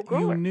with what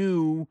you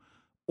knew,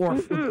 or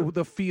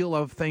the feel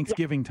of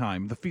Thanksgiving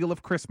time, the feel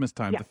of Christmas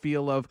time, the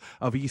feel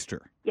of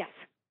Easter. Yes.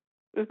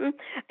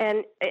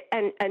 And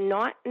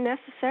not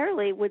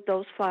necessarily would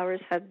those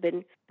flowers have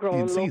been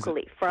grown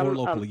locally from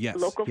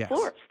local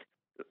florists.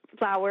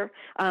 Flower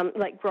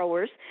like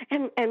growers,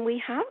 and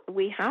we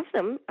have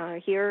them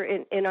here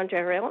in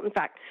Ontario. In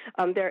fact,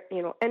 they're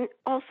and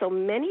also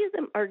many of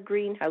them are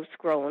greenhouse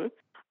grown.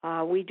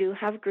 We do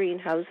have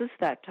greenhouses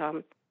that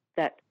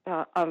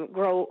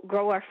grow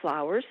our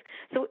flowers.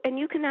 So, and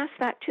you can ask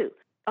that too.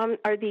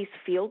 Are these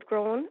field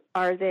grown?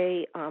 Are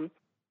they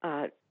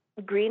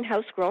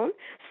greenhouse grown?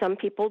 Some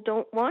people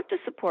don't want to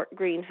support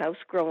greenhouse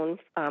grown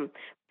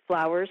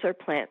flowers or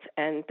plants,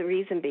 and the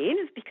reason being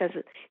is because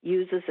it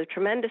uses a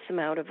tremendous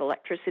amount of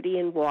electricity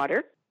and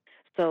water.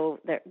 So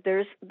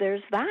there's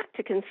that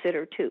to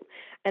consider too,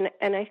 and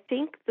I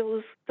think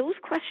those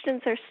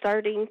questions are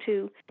starting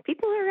to,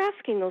 people are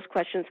asking those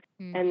questions,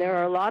 and there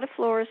are a lot of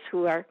florists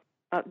who are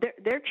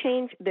they're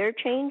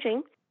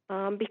changing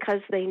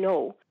because they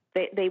know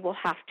they will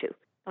have to,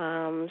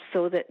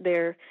 so that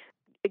they're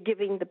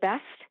giving the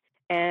best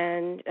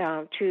and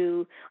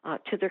to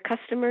their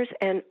customers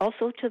and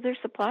also to their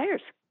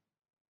suppliers.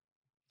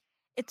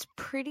 It's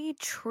pretty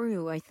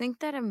true. I think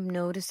that I'm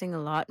noticing a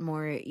lot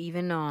more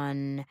even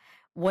on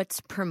what's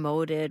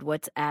promoted,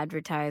 what's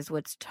advertised,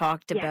 what's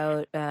talked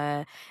about,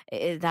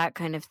 that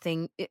kind of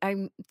thing.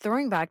 I'm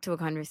throwing back to a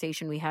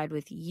conversation we had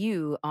with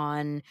you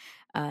on,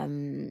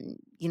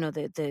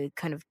 the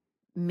kind of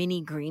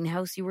mini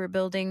greenhouse you were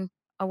building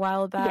a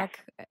while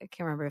back. Yes. I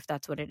can't remember if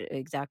that's what it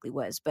exactly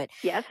was, but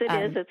yes, it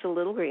is. It's a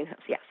little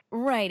greenhouse. Yes.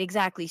 Right,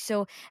 exactly.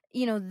 So,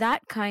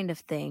 that kind of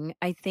thing,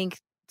 I think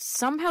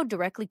somehow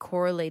directly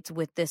correlates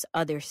with this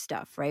other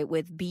stuff, right?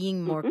 With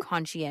being more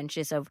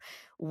conscientious of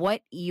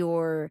what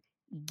you're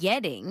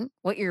getting,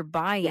 what you're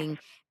buying,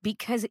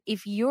 because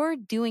if you're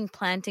doing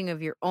planting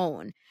of your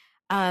own,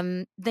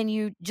 then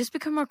you just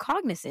become more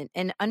cognizant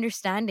and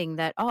understanding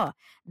that,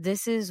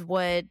 this is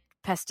what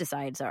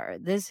pesticides are.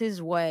 This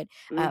is what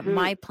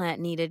my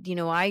plant needed.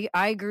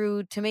 I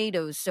grew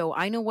tomatoes, so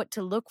I know what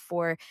to look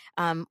for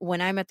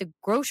when I'm at the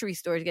grocery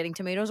stores getting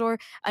tomatoes, or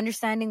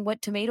understanding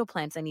what tomato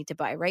plants I need to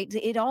buy, right?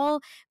 It all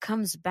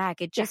comes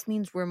back. It just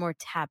means we're more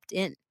tapped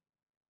in.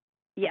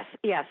 Yes,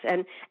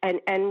 and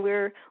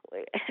we're,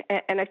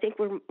 and I think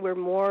we're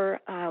more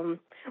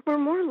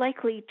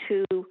likely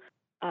to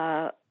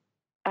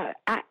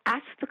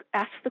ask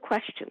the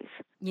questions.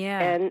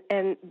 Yeah,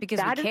 and because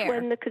that is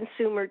when the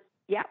consumer.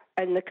 Yeah,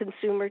 and the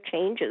consumer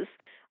changes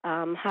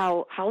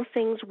how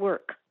things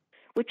work,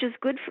 which is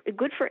good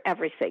for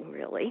everything,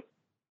 really.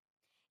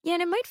 Yeah,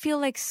 and it might feel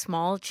like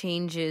small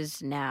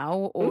changes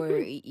now, or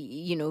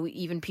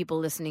even people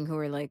listening who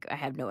are like, I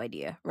have no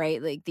idea,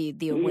 right? Like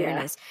the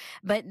awareness,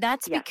 but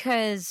that's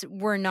because if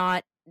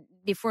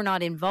we're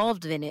not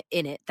involved in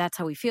it, that's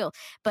how we feel.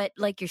 But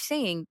like you're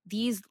saying,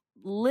 these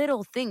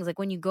little things, like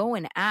when you go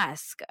and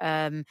ask,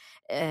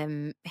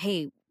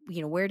 hey,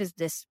 where does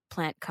this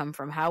plant come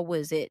from? How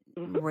was it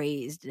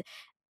raised?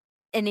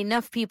 And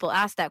enough people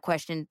ask that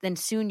question, then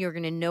soon you're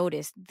going to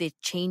notice the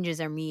changes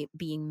are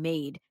being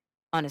made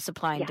on a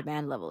supply and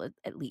demand level,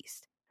 at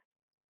least.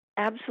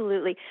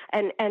 Absolutely.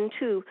 And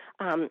too,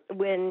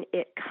 when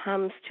it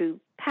comes to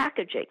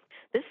packaging,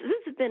 this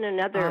has been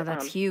another... Oh,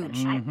 that's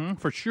huge.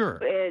 For sure.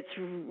 It's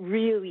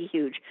really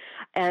huge.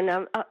 And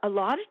a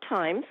lot of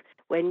times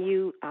when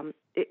you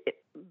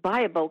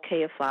buy a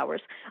bouquet of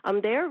flowers,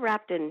 they're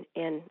wrapped in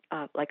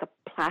like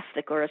a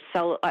plastic or a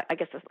cello, I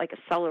guess it's like a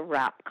cello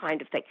wrap kind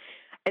of thing.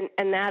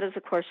 And that is,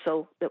 of course,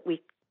 so that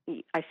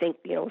I think,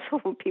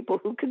 so people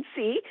who can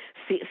see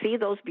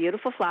those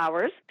beautiful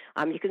flowers,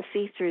 you can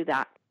see through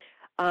that.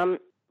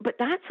 But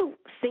that's a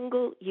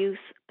single-use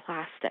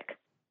plastic.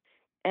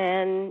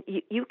 And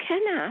you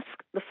can ask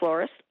the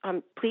florist,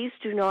 please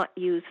do not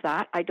use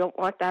that. I don't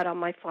want that on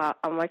my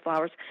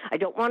flowers. I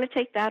don't want to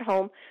take that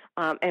home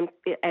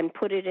and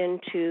put it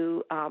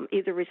into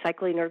either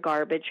recycling or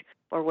garbage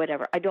or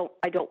whatever. I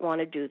don't want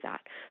to do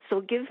that.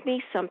 So give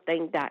me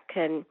something that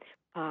can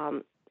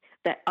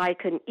that I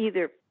can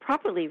either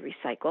properly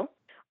recycle.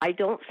 I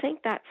don't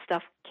think that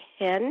stuff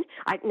can.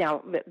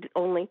 Now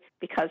only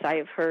because I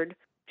have heard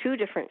two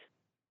different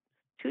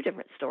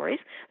stories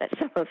that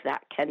some of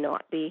that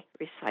cannot be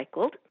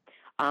recycled.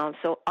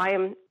 So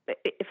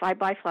if I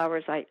buy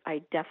flowers,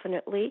 I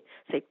definitely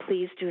say,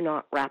 please do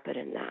not wrap it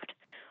in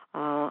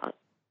that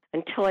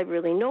until I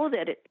really know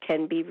that it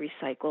can be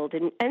recycled.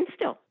 And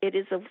still, it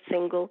is a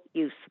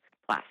single-use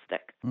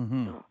plastic.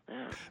 So,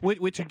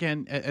 which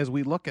again, as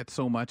we look at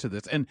so much of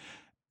this, and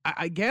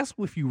I guess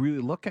if you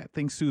really look at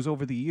things, Suze,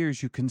 over the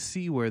years, you can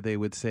see where they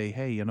would say,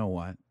 hey, you know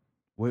what?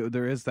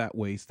 There is that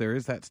waste. There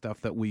is that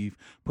stuff that we've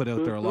put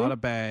out there. A lot of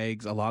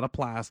bags, a lot of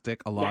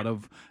plastic, a lot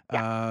of,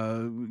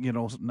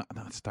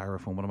 not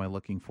styrofoam. What am I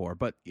looking for?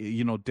 But,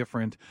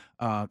 different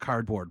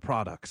cardboard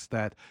products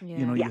that,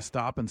 you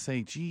stop and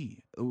say,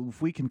 gee,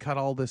 if we can cut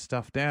all this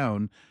stuff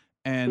down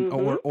and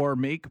or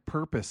make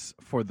purpose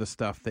for the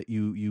stuff that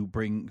you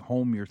bring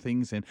home your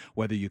things in,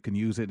 whether you can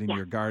use it in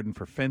your garden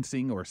for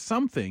fencing or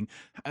something,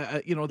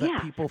 that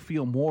people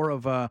feel more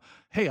of a,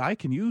 hey, I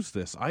can use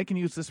this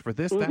for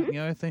this, that, and the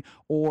other thing,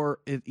 or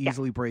it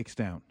easily breaks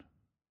down.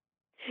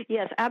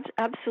 Yes,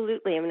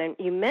 absolutely. I mean,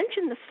 you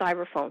mentioned the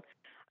styrofoam,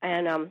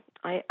 and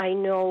I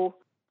know,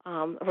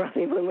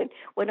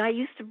 when I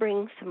used to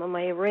bring some of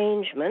my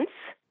arrangements,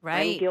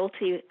 I'm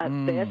guilty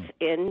of this,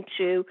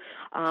 into,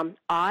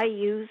 I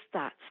used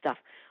that stuff.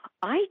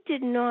 I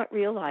did not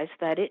realize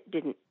that it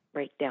didn't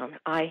break down.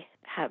 I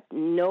have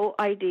no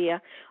idea.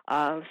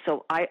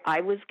 So I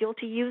was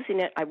guilty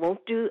using it. I won't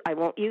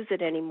use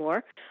it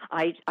anymore.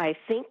 I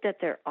think that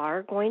there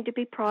are going to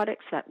be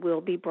products that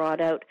will be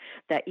brought out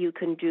that you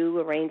can do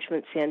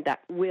arrangements in that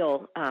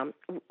will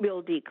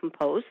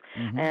decompose,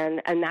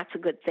 and that's a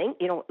good thing.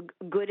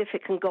 Good if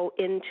it can go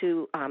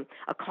into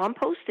a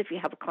compost, if you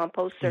have a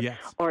composter,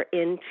 or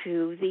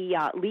into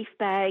the leaf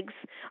bags,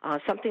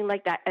 something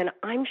like that. And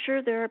I'm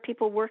sure there are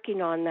people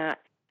working on that.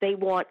 They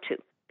want to,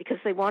 because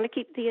they want to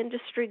keep the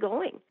industry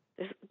going.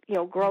 There's,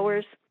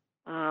 growers,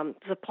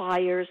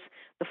 suppliers,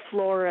 the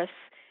florists,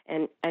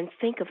 and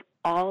think of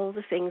all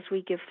the things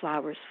we give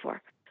flowers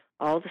for,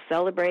 all the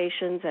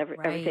celebrations,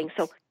 everything.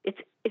 So it's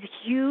a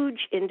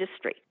huge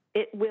industry.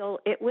 It will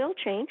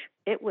change.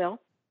 It will.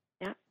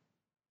 Yeah.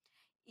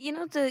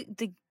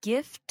 The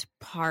gift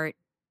part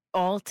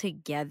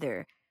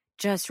altogether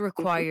just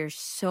requires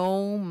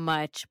so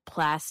much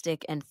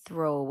plastic and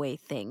throwaway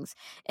things.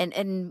 And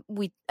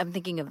I'm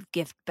thinking of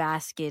gift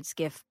baskets,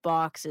 gift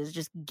boxes,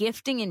 just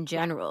gifting in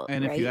general.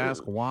 And right? if you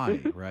ask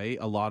why, right?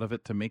 A lot of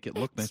it to make it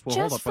look nice. Well,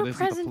 hold just up, but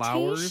for isn't the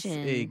flowers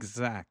presentation.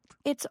 exact?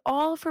 It's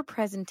all for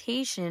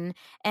presentation,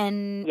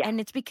 and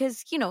it's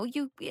because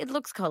it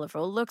looks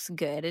colorful, it looks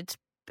good, it's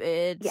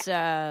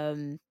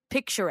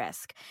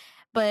picturesque,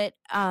 but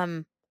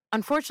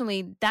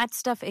unfortunately, that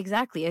stuff,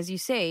 exactly as you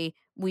say,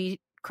 we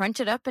crunch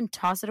it up and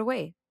toss it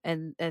away,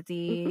 and at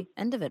the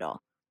end of it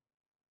all.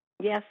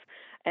 Yes,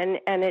 and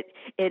it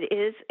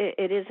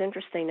is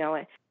interesting now,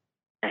 and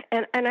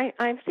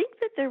I think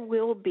that there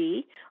will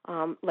be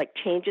like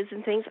changes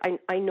and things.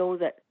 I know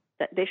that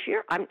this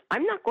year I'm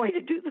not going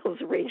to do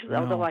those arrangements,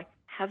 although I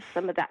have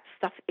some of that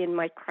stuff in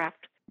my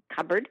craft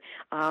cupboard.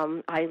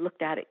 I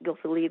looked at it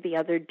guiltily the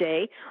other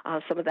day,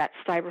 some of that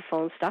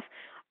styrofoam stuff.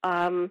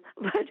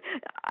 But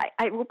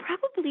I will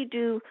probably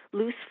do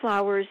loose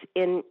flowers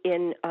in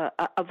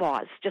a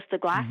vase, just a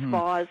glass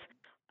vase.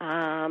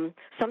 Something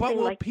but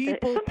will like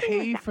people pay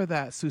like that. for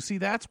that, Susie?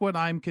 That's what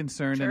I'm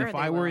concerned. Sure, and if they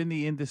I were will. in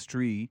the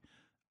industry,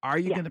 are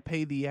you going to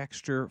pay the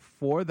extra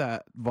for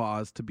that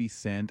vase to be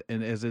sent?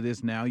 And as it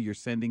is now, you're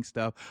sending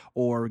stuff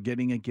or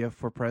getting a gift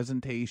for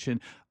presentation.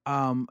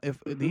 If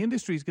the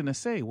industry is going to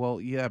say, well,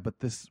 yeah,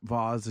 but this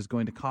vase is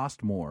going to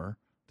cost more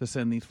to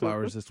send these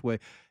flowers this way.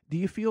 Do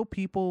you feel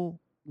people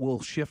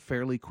will shift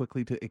fairly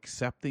quickly to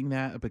accepting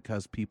that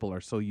because people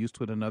are so used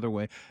to it another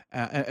way?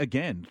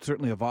 Again,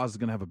 certainly a vase is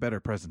going to have a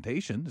better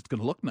presentation. It's going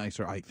to look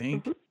nicer, I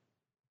think.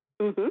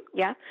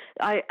 Yeah,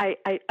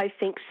 I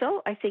think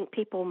so. I think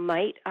people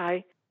might.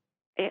 I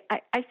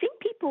think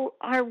people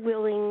are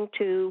willing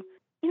to,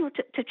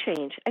 to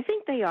change. I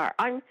think they are.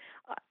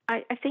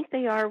 I think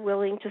they are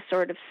willing to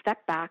sort of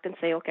step back and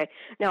say, okay,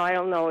 now I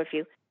don't know if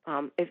you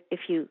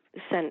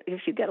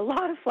get a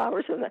lot of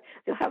flowers,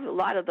 you'll have a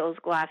lot of those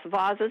glass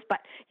vases, but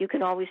you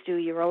can always do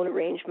your own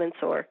arrangements,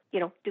 or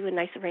do a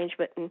nice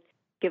arrangement and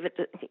give it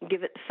to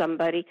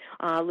somebody.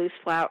 Loose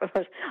flowers.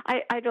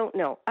 I don't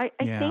know. I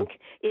think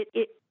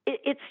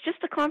it's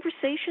just a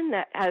conversation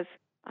that has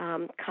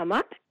come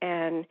up,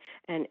 and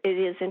it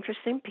is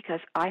interesting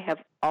because I have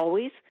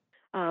always,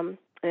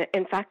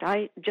 in fact,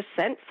 I just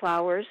sent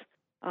flowers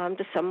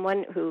to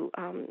someone who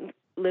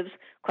lives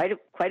quite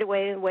a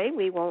way away.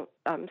 We won't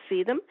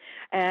see them,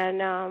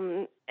 and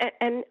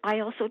I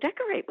also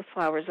decorate with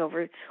flowers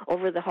over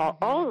the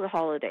all of the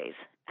holidays,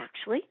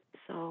 actually.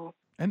 So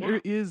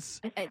there is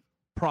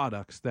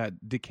products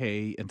that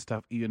decay and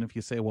stuff, even if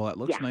you say, well, it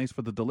looks nice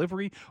for the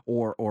delivery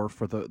or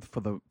for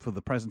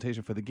the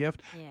presentation for the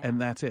gift, and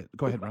that's it.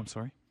 Go ahead, Ron.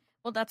 Sorry.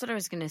 Well, that's what I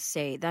was going to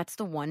say. That's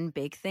the one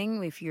big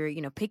thing. If you're,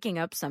 picking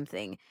up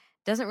something,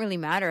 doesn't really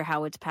matter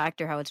how it's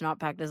packed or how it's not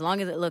packed, as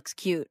long as it looks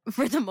cute.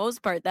 For the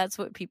most part, that's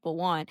what people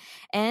want.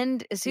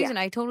 And Susan,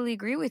 I totally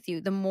agree with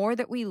you. The more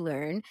that we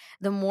learn,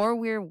 the more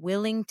we're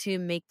willing to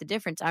make the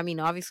difference. I mean,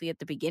 obviously at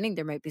the beginning,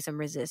 there might be some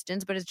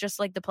resistance, but it's just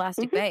like the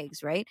plastic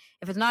bags, right?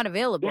 If it's not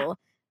available,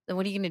 then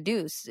what are you going to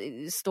do?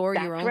 Store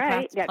your own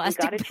plastic you got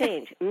to bag?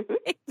 change.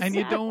 And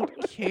you don't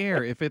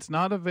care if it's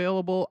not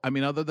available. I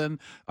mean, other than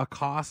a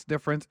cost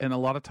difference, and a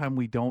lot of time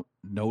we don't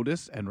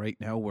notice. And right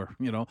now we're,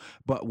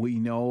 but we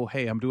know,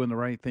 hey, I'm doing the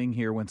right thing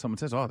here. When someone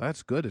says, "Oh,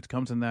 that's good," it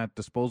comes in that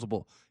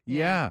disposable.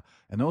 Yeah,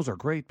 and those are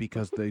great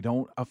because they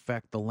don't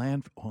affect the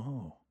landfill.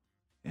 Oh,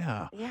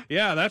 yeah,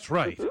 that's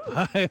right.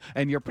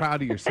 And you're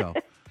proud of yourself.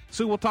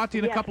 Sue, we'll talk to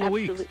you in a couple of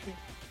weeks.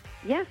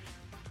 Yes,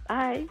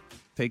 bye.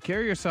 Take care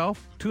of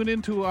yourself. Tune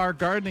into our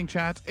gardening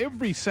chats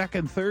every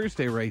second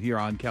Thursday right here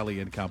on Kelly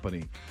and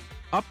Company.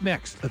 Up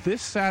next,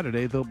 this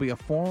Saturday, there'll be a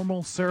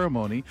formal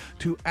ceremony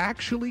to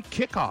actually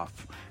kick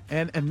off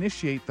and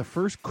initiate the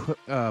first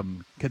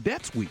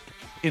Cadets Week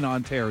in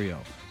Ontario.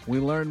 We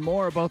learn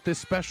more about this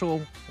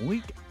special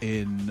week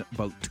in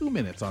about 2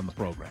 minutes on the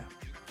program.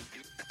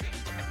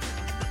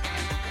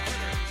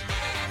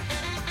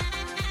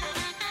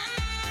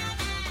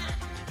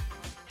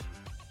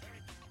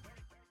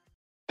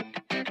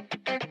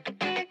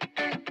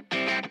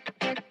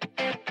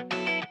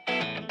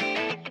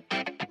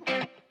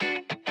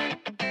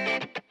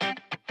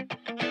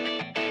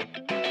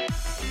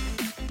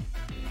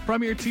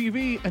 From your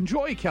TV,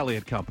 enjoy Kelly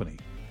and Company.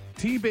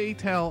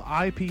 T-Baytel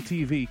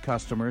IPTV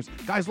customers,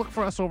 guys, look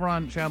for us over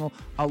on channel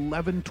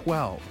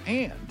 1112.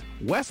 And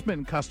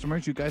Westman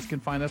customers, you guys can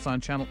find us on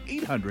channel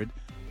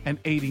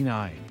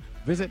 889.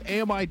 Visit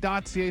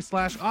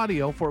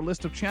ami.ca/audio for a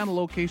list of channel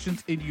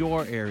locations in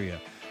your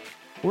area.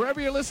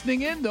 Wherever you're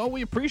listening in, though,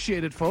 we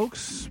appreciate it,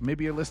 folks.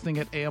 Maybe you're listening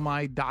at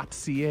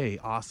ami.ca.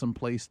 Awesome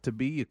place to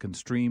be. You can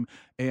stream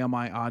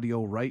AMI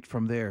audio right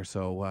from there.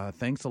 So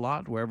thanks a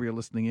lot, wherever you're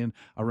listening in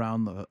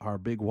around our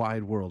big,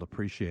 wide world.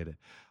 Appreciate it.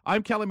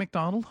 I'm Kelly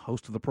McDonald,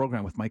 host of the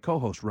program with my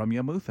co-host,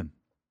 Ramya Muthan.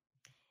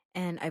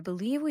 And I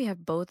believe we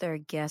have both our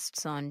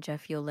guests on.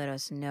 Jeff, you'll let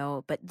us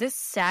know. But this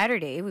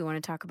Saturday, we want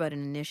to talk about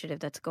an initiative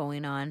that's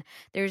going on.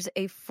 There's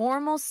a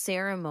formal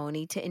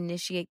ceremony to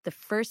initiate the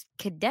first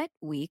Cadet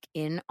Week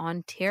in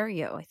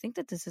Ontario. I think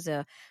that this is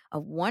a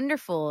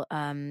wonderful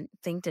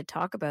thing to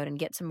talk about and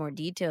get some more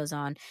details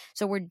on.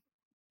 So we're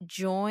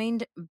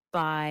joined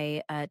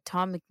by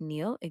Tom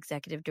McNeil,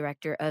 Executive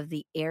Director of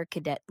the Air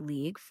Cadet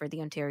League for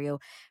the Ontario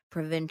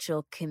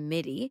Provincial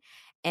Committee.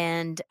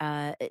 And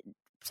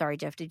sorry,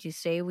 Jeff, did you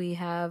say we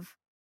have...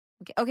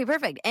 Okay,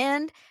 perfect.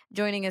 And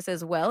joining us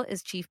as well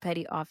is Chief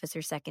Petty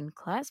Officer Second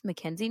Class,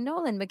 Mackenzie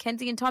Nolan.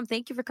 Mackenzie and Tom,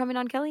 thank you for coming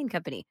on Kelly and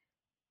Company.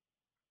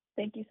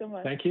 Thank you so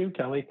much. Thank you,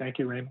 Kelly. Thank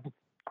you, Raymond.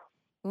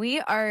 We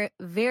are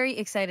very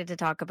excited to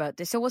talk about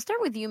this. So we'll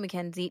start with you,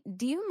 Mackenzie.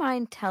 Do you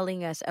mind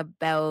telling us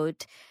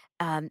about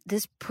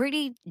this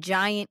pretty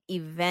giant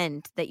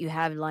event that you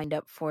have lined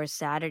up for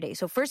Saturday?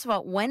 So first of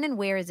all, when and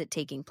where is it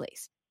taking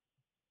place?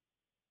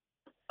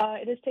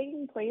 It is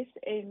taking place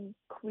in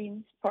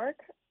Queen's Park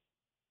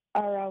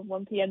around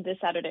 1 p.m. this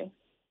Saturday.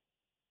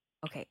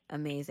 Okay,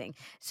 amazing.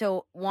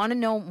 So want to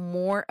know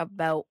more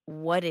about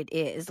what it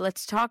is.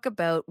 Let's talk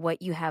about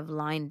what you have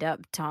lined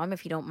up. Tom,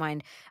 if you don't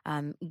mind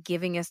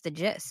giving us the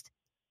gist.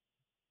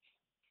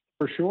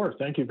 For sure.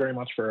 Thank you very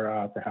much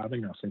for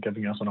having us and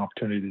giving us an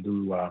opportunity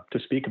to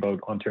speak about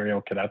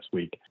Ontario Cadets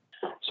Week.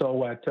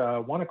 So at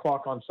 1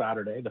 o'clock on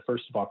Saturday, the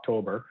 1st of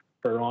October,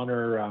 Her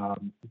Honor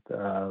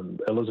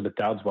Elizabeth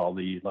Dowdeswell,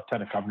 the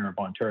Lieutenant Governor of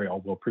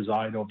Ontario, will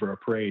preside over a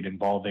parade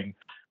involving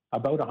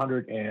about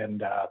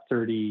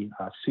 130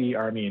 Sea,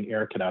 Army, and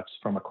Air Cadets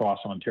from across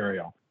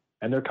Ontario.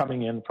 And they're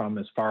coming in from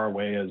as far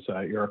away as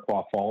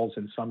Iroquois Falls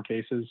in some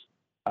cases.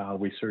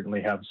 We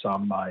certainly have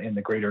some in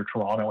the Greater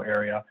Toronto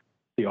area,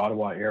 the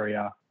Ottawa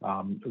area,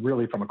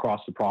 really from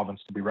across the province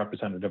to be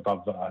representative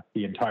of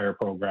the entire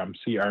program,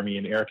 Sea, Army,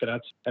 and Air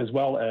Cadets, as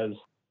well as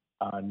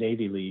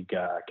Navy League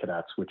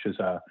Cadets, which is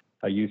a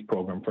youth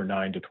program for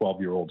 9 to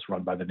 12-year-olds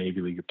run by the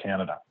Navy League of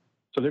Canada.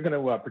 So they're going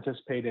to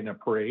participate in a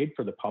parade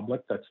for the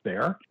public that's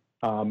there,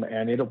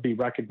 and it'll be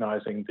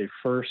recognizing the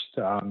first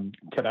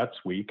Cadets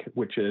Week,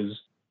 which is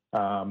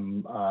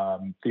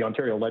the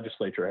Ontario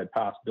Legislature had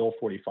passed Bill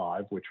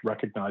 45, which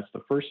recognized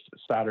the first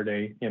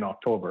Saturday in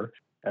October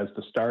as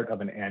the start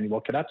of an annual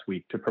Cadets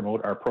Week to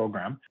promote our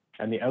program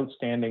and the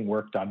outstanding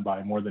work done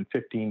by more than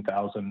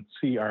 15,000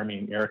 Sea, Army,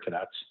 and Air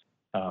Cadets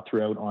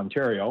throughout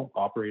Ontario,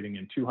 operating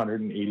in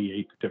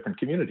 288 different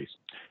communities.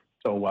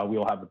 So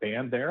we'll have a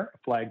band there, a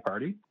flag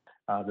party.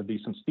 There'll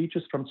be some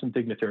speeches from some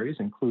dignitaries,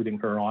 including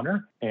Her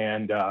Honor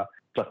and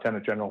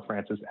Lieutenant General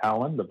Francis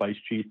Allen, the Vice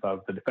Chief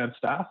of the Defense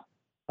Staff,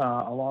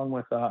 along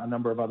with a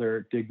number of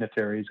other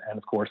dignitaries and,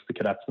 of course, the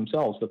cadets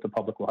themselves that the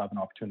public will have an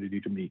opportunity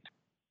to meet.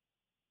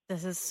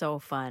 This is so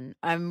fun.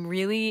 I'm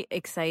really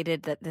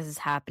excited that this is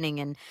happening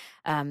and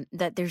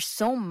that there's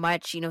so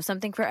much,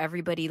 something for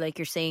everybody. Like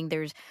you're saying,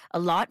 there's a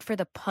lot for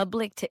the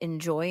public to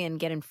enjoy and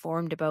get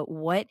informed about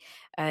what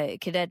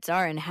cadets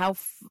are and how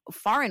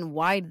far and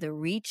wide the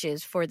reach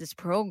is for this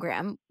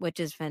program, which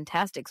is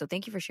fantastic. So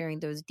thank you for sharing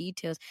those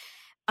details.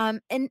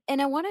 And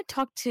I want to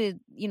talk to,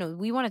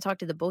 we want to talk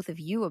to the both of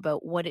you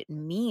about what it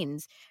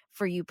means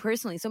for you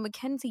personally. So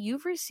Mackenzie,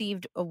 you've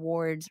received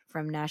awards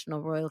from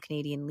National Royal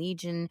Canadian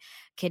Legion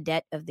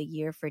Cadet of the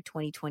Year for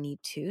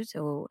 2022.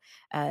 So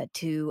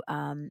to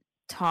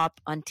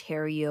Top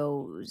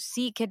Ontario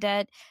Sea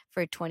Cadet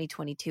for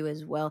 2022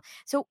 as well.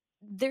 So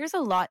there's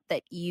a lot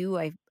that you,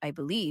 I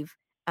believe,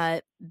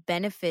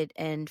 benefit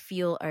and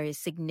feel are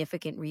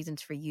significant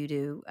reasons for you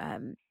to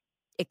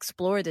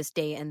explore this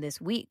day and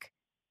this week.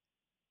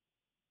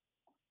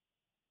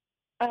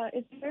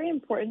 It's very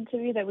important to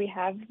me that we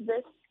have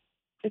this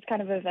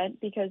kind of event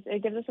because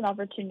it gives us an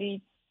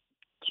opportunity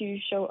to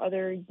show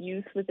other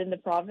youth within the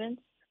province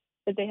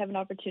that they have an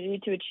opportunity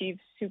to achieve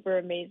super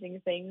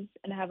amazing things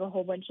and have a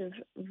whole bunch of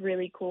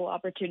really cool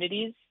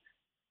opportunities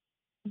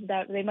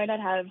that they might not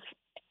have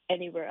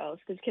anywhere else,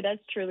 because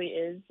cadets truly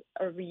is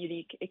a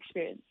unique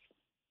experience.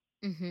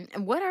 Mm-hmm.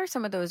 And what are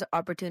some of those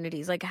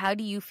opportunities? Like, how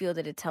do you feel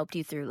that it's helped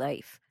you through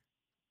life?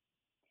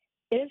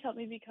 It has helped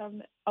me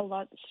become a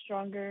lot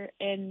stronger,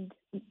 and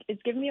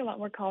it's given me a lot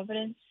more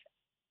confidence,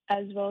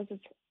 as well as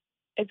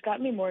it's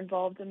gotten me more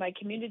involved in my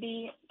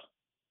community,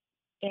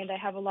 and I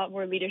have a lot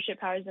more leadership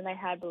powers than I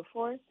had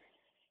before.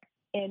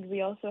 And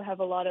we also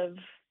have a lot of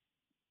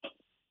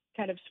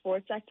kind of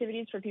sports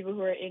activities for people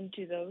who are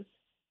into those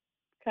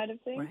kind of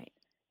things. Right.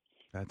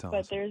 That's awesome.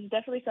 But there's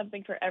definitely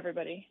something for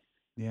everybody.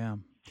 Yeah.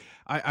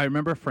 I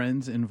remember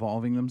friends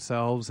involving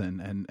themselves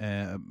and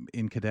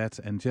in cadets,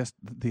 and just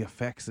the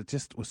effects, it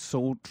just was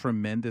so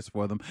tremendous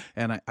for them.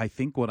 And I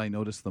think what I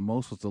noticed the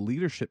most was the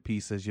leadership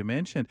piece, as you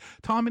mentioned.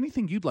 Tom,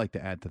 anything you'd like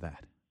to add to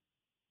that?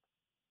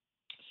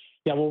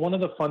 Yeah, well, one of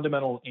the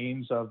fundamental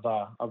aims of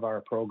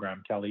our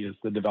program, Kelly, is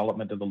the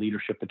development of the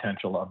leadership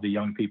potential of the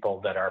young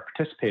people that are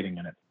participating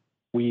in it.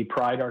 We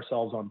pride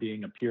ourselves on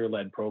being a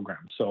peer-led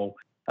program. So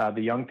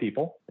the young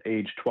people,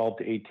 age 12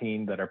 to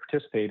 18, that are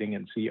participating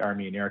in Sea,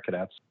 Army, and Air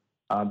Cadets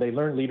They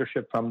learn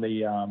leadership from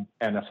and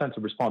a sense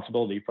of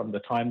responsibility from the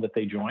time that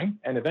they join.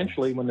 And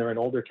eventually, when they're an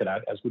older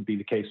cadet, as would be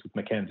the case with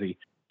Mackenzie,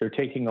 they're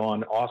taking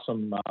on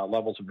awesome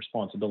levels of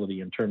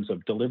responsibility in terms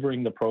of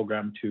delivering the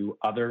program to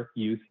other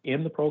youth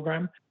in the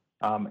program,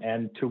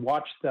 and to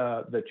watch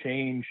the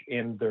change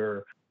in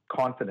their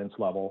confidence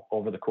level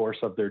over the course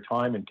of their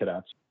time in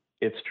cadets.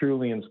 It's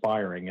truly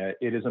inspiring. It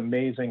is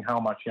amazing how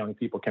much young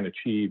people can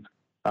achieve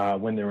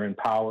when they're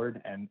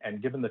empowered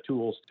and given the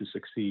tools to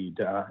succeed.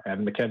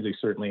 And Mackenzie's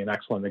certainly an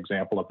excellent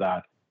example of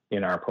that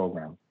in our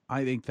program.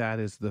 I think that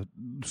is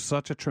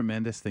such a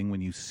tremendous thing when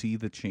you see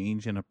the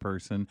change in a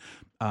person.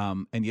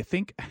 And you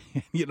think,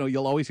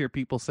 you'll always hear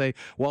people say,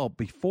 well,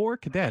 before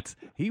cadets,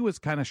 he was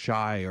kind of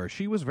shy, or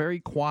she was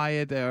very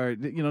quiet, or,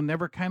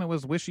 never kind of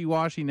was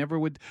wishy-washy, never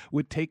would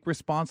take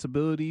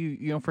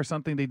responsibility, for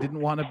something. They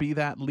didn't want to be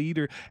that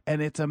leader. And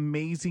it's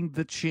amazing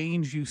the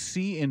change you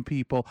see in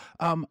people.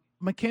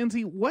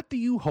 Mackenzie, what do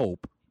you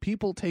hope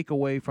people take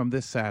away from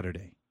this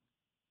Saturday?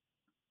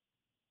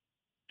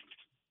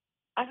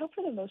 I hope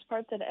for the most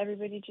part that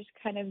everybody just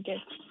kind of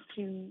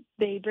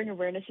they bring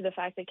awareness to the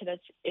fact that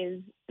cadets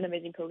is an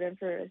amazing program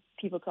for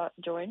people to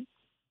join.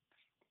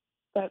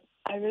 But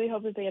I really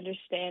hope that they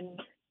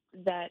understand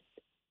that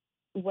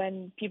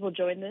when people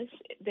join this,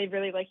 they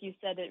really, like you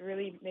said, it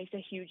really makes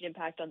a huge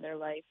impact on their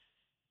life.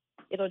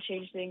 It'll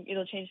change things.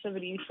 It'll change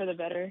somebody for the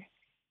better.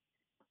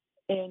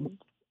 And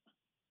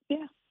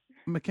yeah.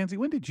 Mackenzie,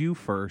 when did you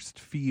first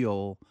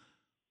feel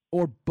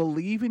or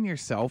believe in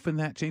yourself in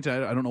that change? I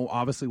don't know,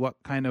 obviously, what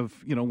kind of,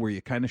 were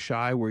you kind of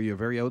shy? Were you a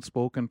very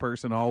outspoken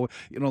person,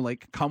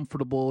 like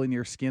comfortable in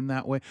your skin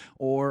that way?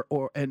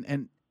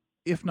 And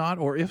if not,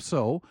 or if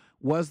so,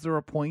 was there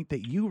a point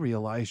that you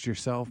realized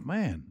yourself,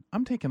 man,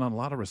 I'm taking on a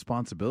lot of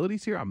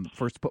responsibilities here. I'm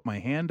first to put my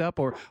hand up,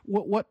 or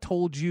what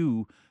told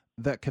you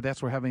that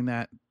cadets were having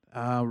that,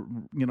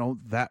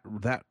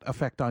 that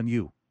effect on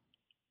you?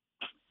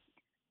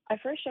 I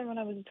first joined when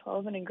I was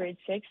 12 and in grade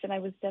 6, and I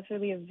was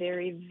definitely a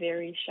very,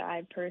 very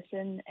shy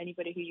person.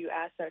 Anybody who you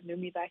asked that knew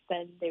me back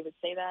then, they would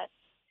say that.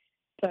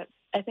 But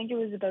I think it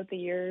was about the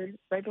year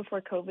right before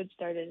COVID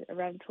started,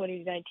 around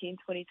 2019,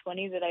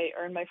 2020, that I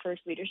earned my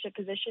first leadership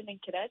position in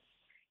cadets.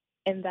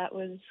 And that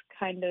was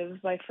kind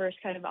of my first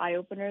kind of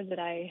eye-opener that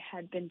I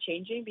had been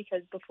changing,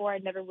 because before I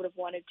never would have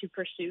wanted to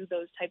pursue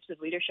those types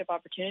of leadership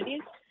opportunities.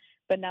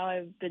 But now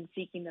I've been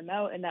seeking them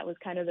out, and that was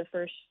kind of the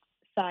first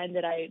sign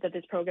that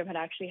this program had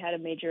actually had a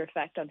major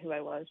effect on who I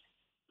was.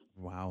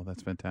 Wow,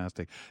 that's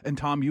fantastic. And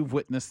Tom, you've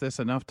witnessed this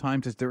enough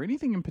times. Is there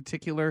anything in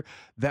particular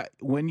that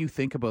when you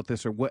think about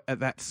this, or what at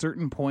that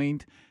certain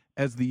point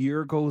as the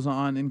year goes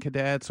on in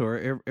cadets,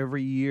 or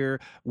every year,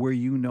 where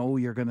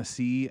you're going to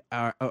see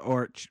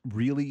or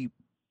really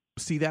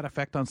see that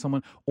effect on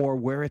someone, or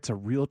where it's a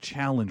real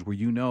challenge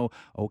where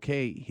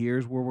okay,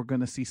 here's where we're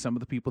going to see some of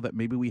the people that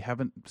maybe we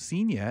haven't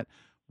seen yet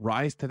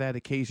rise to that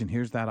occasion?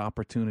 Here's that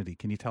opportunity.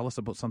 Can you tell us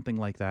about something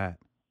like that?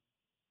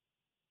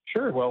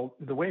 Sure. Well,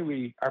 the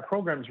way our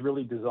program is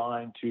really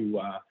designed to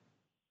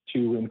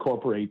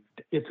incorporate,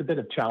 it's a bit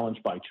of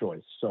challenge by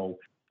choice. So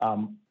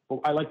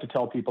I like to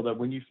tell people that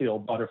when you feel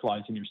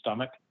butterflies in your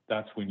stomach,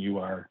 that's when you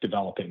are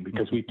developing,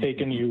 because we've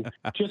taken you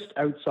just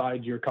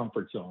outside your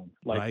comfort zone,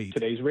 like right.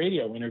 Today's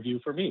radio interview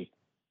for me.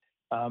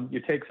 You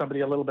take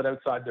somebody a little bit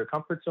outside their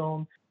comfort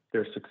zone,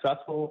 they're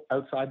successful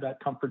outside that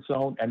comfort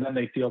zone, and then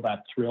they feel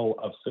that thrill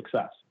of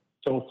success.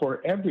 So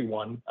for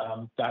everyone,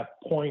 that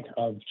point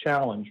of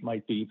challenge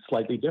might be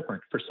slightly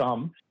different. For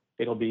some,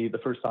 it'll be the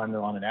first time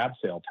they're on an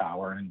abseil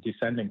tower and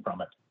descending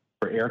from it.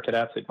 For air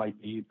cadets, it might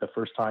be the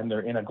first time they're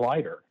in a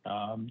glider,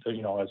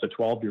 as a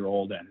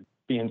 12-year-old and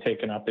being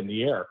taken up in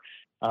the air.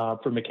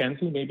 For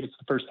Mackenzie, maybe it's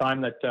the first time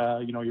that,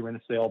 you're in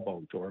a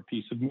sailboat, or a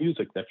piece of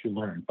music that you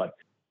learned. But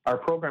our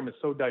program is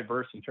so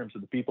diverse in terms of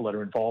the people that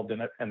are involved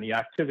in it and the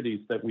activities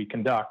that we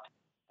conduct.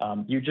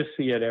 You just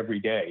see it every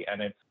day,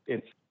 and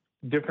it's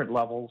different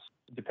levels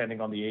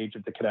depending on the age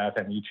of the cadet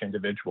and each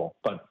individual.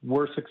 But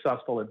we're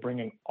successful at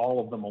bringing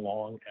all of them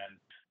along, and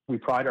we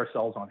pride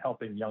ourselves on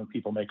helping young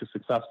people make a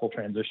successful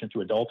transition to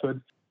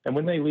adulthood. And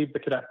when they leave the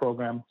cadet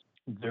program,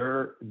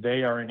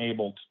 they are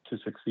enabled to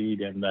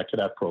succeed in the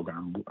cadet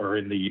program or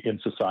in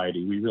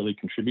society. We really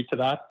contribute to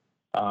that.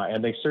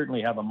 And they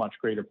certainly have a much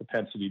greater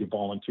propensity to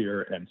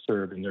volunteer and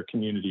serve in their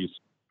communities.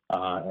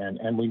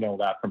 And we know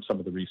that from some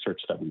of the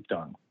research that we've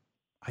done.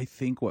 I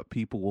think what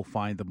people will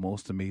find the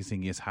most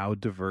amazing is how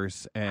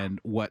diverse, and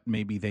what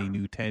maybe they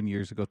knew 10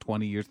 years ago,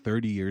 20 years,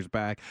 30 years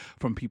back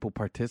from people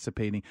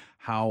participating,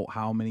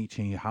 how many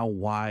change, how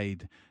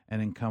wide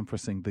and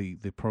encompassing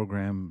the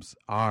programs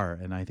are.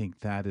 And I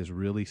think that is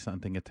really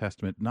something, a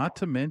testament, not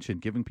to mention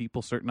giving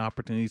people certain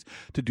opportunities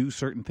to do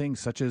certain things,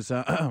 such as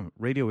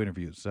radio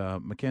interviews.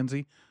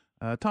 Mackenzie,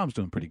 Tom's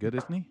doing pretty good,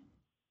 isn't he?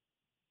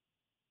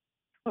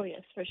 Oh,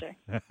 yes, for sure.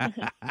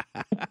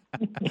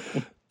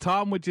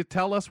 Tom, would you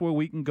tell us where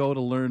we can go to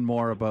learn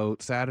more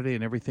about Saturday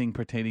and everything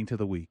pertaining to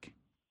the week?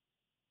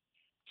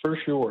 For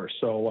sure.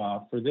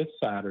 So for this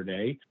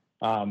Saturday,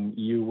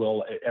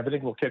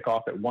 everything will kick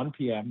off at 1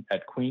 p.m.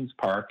 at Queen's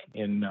Park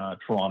in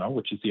Toronto,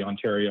 which is the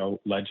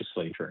Ontario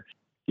Legislature.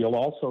 You'll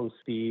also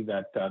see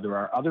that there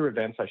are other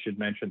events I should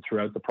mention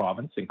throughout the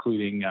province,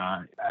 including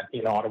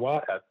in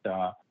Ottawa.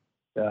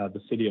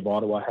 The City of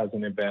Ottawa has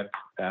an event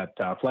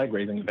flag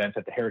raising event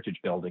at the Heritage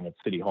Building at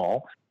City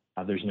Hall.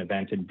 There's an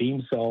event in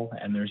Beamsville,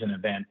 and there's an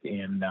event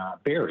in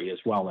Barrie as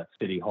well at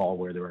City Hall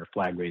where there are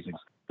flag raisings.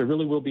 There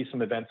really will be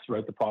some events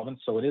throughout the province,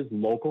 so it is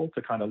local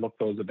to kind of look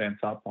those events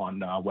up on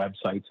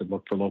websites and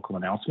look for local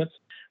announcements.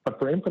 But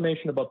for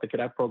information about the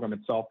cadet program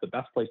itself, the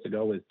best place to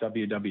go is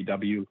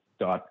www.cadets.ca.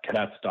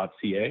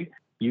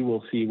 You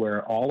will see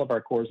where all of our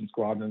corps and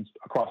squadrons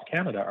across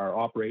Canada are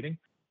operating,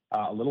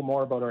 a little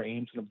more about our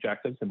aims and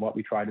objectives and what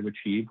we try to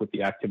achieve with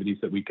the activities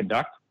that we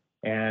conduct,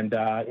 and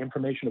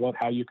information about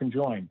how you can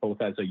join,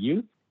 both as a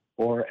youth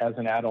or as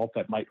an adult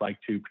that might like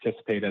to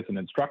participate as an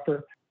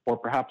instructor, or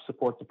perhaps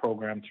support the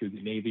program through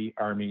the Navy,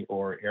 Army,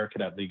 or Air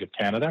Cadet League of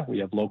Canada. We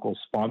have local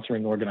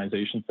sponsoring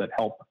organizations that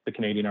help the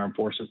Canadian Armed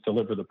Forces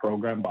deliver the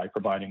program by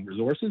providing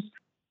resources.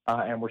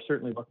 And we're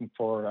certainly looking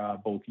for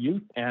both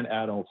youth and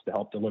adults to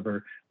help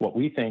deliver what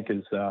we think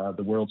is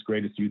the world's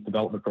greatest youth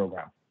development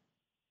program.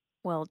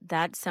 Well,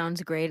 that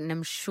sounds great, and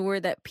I'm sure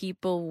that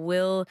people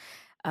will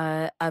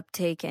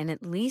uptake and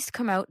at least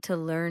come out to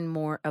learn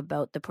more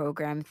about the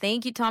program.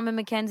 Thank you, Tom and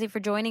Mackenzie,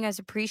 for joining us.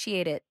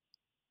 Appreciate it.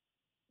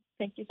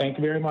 Thank you. Thank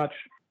you very much.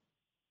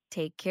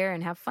 Take care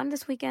and have fun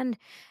this weekend.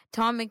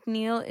 Tom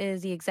McNeil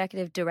is the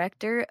Executive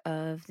Director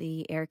of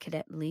the Air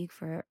Cadet League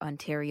for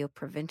Ontario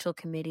Provincial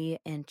Committee,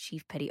 and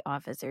Chief Petty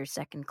Officer,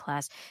 Second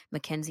Class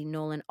Mackenzie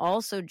Nolan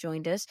also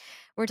joined us.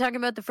 We're talking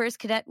about the first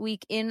Cadet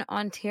Week in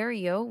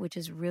Ontario, which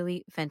is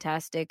really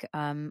fantastic,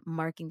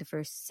 marking the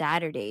first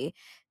Saturday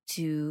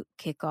to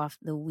kick off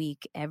the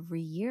week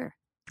every year.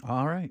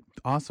 All right.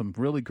 Awesome.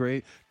 Really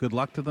great. Good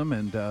luck to them,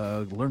 and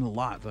learn a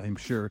lot. I'm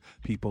sure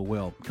people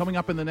will. Coming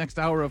up in the next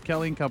hour of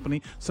Kelly and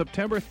Company,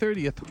 September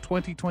 30th,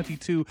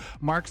 2022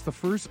 marks the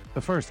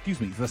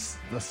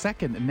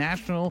second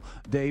National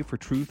Day for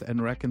Truth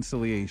and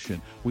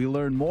Reconciliation. We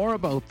learn more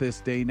about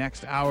this day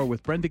next hour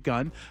with Brenda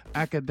Gunn,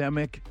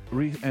 Academic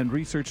and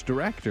Research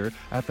Director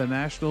at the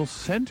National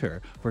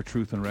Center for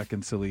Truth and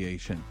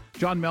Reconciliation.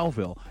 John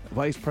Melville,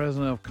 Vice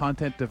President of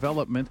Content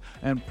Development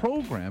and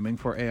Programming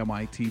for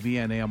AMI TV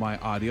and AMI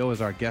Audio,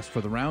 is our guest for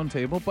the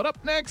roundtable. But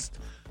up next,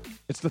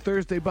 it's the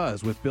Thursday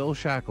Buzz with Bill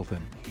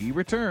Shackleton. He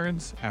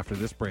returns after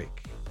this break.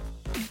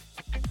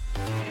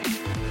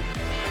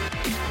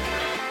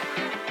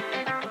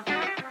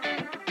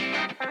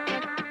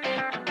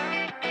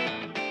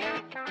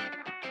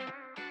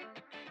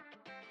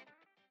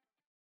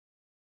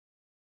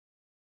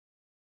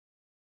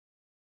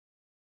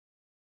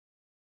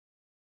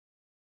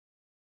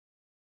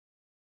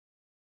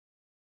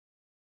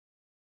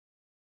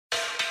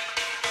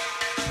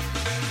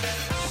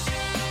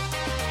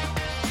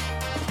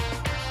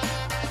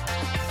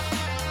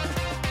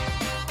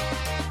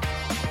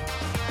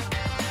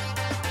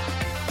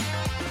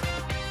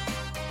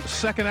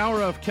 Second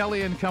hour of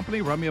Kelly and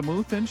Company. Ramya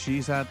Muthan,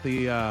 she's at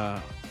the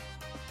are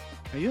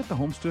you at the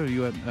home studio, or are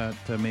you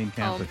at main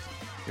campus?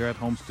 You're at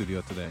home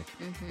studio today.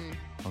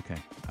 Okay.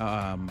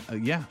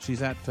 Yeah,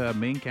 she's at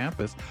main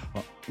campus.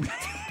 Well,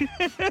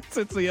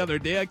 since the other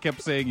day I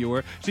kept saying you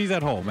were. She's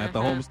at home at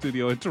the home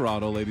studio in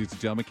Toronto, ladies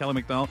and gentlemen. Kelly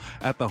McDonald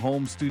at the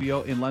home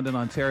studio in London,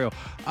 Ontario.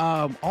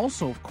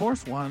 Also, of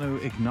course, want to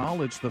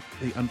acknowledge the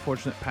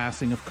unfortunate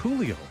passing of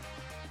Coolio.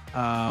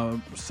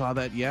 Saw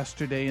that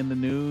yesterday in the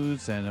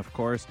news, and of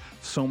course,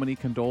 so many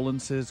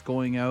condolences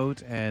going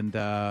out, and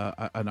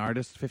an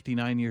artist,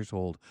 59 years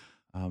old,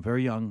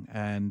 very young,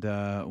 and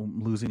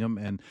losing him,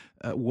 and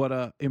what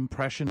a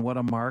impression, what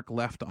a mark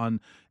left on,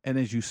 and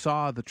as you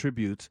saw the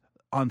tributes,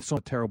 on so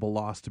terrible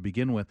loss to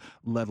begin with,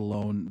 let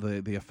alone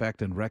the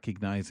effect and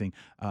recognizing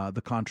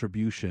the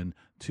contribution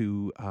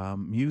to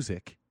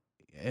music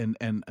and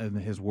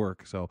his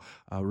work. So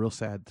real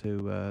sad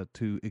to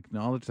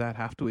acknowledge that,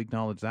 have to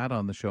acknowledge that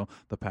on the show,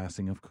 the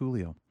passing of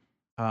Coolio.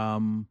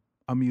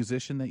 A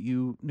musician that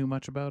you knew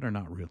much about, or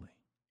not really?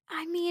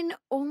 I mean,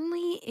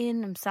 only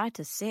in, I'm sad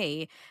to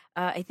say,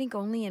 I think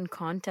only in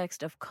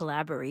context of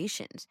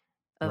collaborations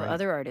of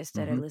other artists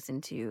that I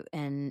listened to,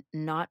 and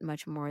not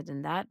much more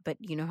than that. But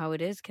you know how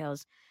it is,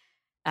 Kels.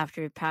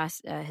 After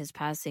his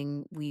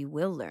passing, we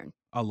will learn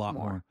a lot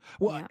more.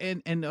 Well, yeah.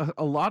 and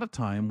a lot of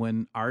time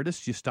when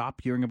artists, you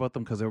stop hearing about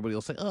them because everybody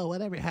will say, oh,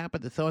 whatever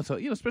happened to so-and-so,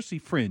 you know, especially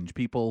fringe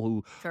people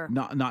who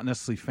not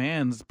necessarily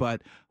fans,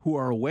 but who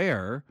are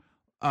aware.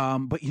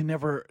 But you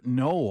never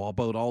know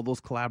about all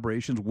those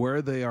collaborations,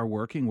 where they are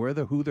working,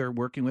 who they're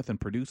working with and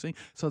producing.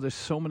 So there's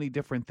so many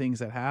different things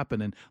that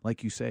happen, and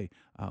like you say,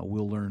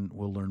 we'll learn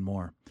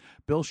more.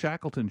 Bill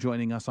Shackleton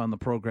joining us on the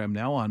program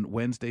now on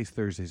Wednesdays,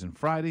 Thursdays, and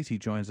Fridays. He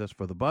joins us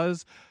for the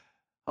Buzz.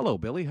 Hello,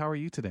 Billy. How are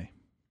you today?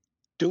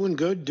 Doing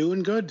good.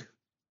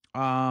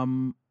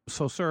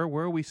 So, sir,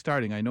 where are we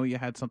starting? I know you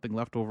had something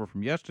left over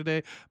from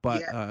yesterday,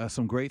 but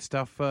some great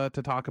stuff to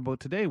talk about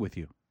today with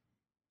you.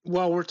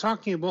 Well, we're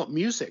talking about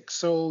music,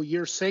 so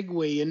your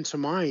segue into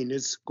mine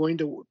is going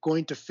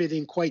to fit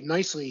in quite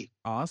nicely.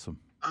 Awesome.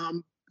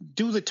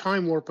 Do the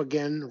time warp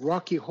again.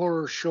 Rocky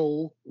Horror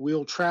Show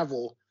Will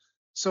Travel.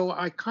 So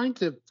I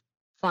kind of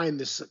find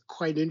this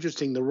quite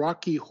interesting. The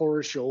Rocky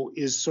Horror Show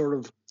is sort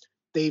of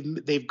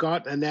they've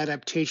got an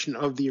adaptation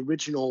of the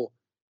original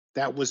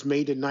that was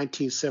made in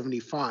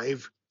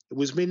 1975. It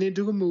was made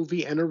into a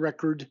movie and a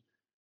record,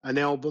 an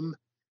album,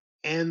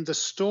 and the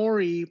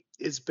story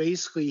is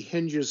basically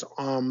hinges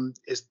on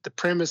the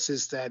premise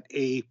is that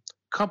a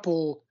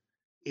couple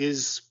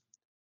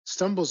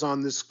stumbles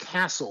on this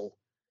castle,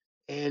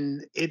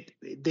 and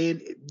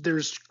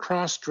there's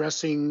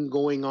cross-dressing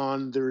going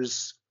on.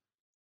 There's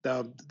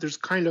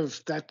kind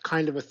of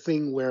a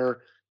thing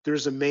where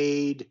there's a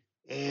maid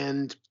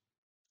and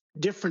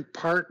different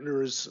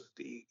partners.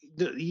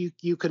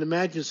 You can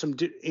imagine some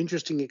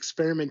interesting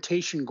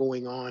experimentation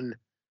going on,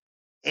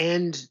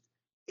 and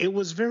it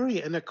was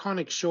an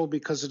iconic show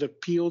because it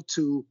appealed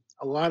to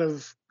a lot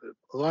of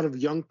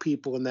young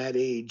people in that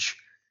age.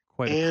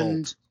 Quite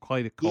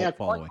a cult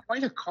following.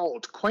 Quite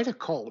a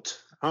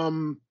cult.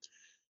 And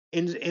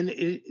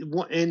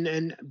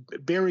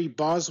Barry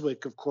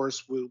Bostwick, of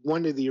course,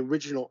 one of the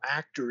original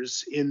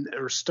actors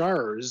or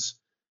stars,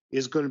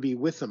 is going to be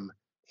with them.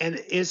 And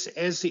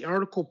as the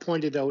article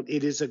pointed out,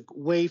 it is a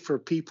way for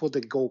people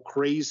to go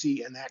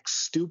crazy and act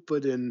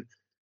stupid, and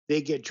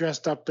they get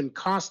dressed up in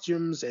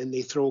costumes and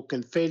they throw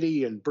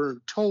confetti and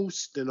burn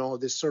toast and all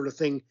this sort of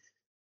thing.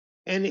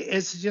 And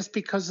it's just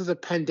because of the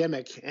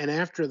pandemic. And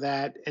after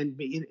that, and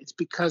it's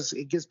because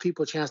it gives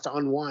people a chance to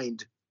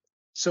unwind.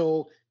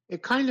 So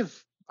it kind of,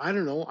 I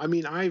don't know. I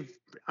mean, I've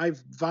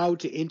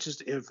vowed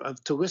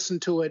to listen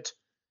to it,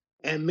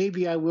 and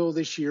maybe I will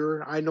this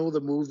year. I know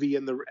the movie,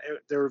 and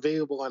they're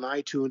available on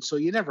iTunes, so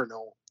you never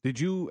know. Did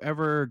you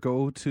ever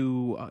go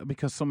to,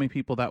 because so many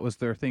people, that was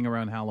their thing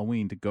around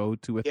Halloween, to go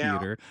to a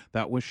theater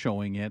that was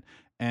showing it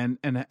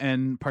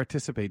and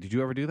participate? Did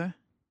you ever do that?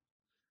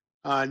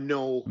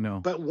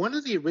 No. But one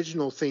of the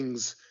original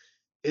things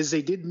is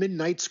they did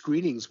midnight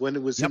screenings when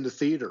it was in the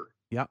theater.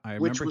 Yeah, I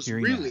remember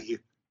hearing that. Which was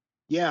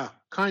really,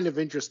 kind of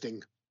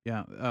interesting.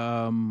 Yeah,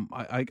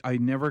 I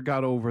never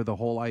got over the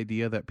whole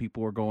idea that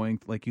people were going,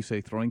 like you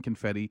say, throwing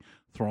confetti,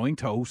 throwing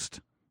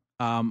toast.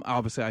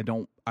 Obviously,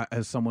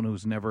 as someone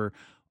who's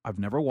I've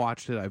never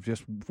watched it. I've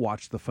just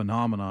watched the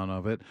phenomenon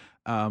of it.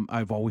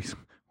 I've always,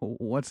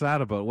 what's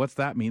that about? What's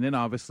that mean? And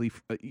obviously,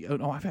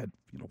 I've had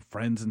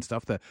friends and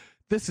stuff that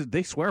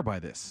they swear by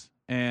this,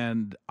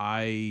 and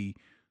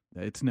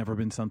it's never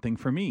been something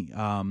for me.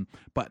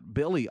 But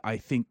Billy, I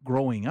think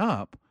growing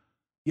up,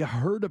 you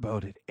heard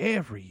about it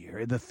every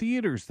year. The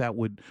theaters that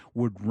would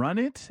run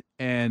it,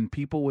 and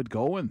people would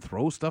go and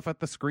throw stuff at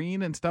the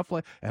screen and stuff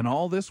and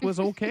all this was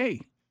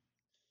okay.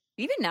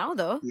 Even now,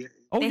 though,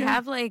 they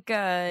have I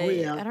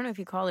don't know if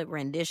you call it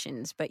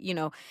renditions, but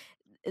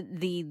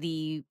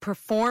the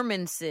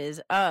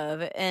performances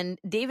of, and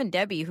Dave and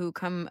Debbie, who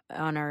come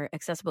on our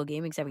Accessible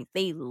Gaming segment,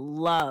 they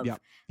love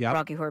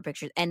Rocky Horror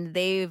Pictures, and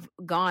they've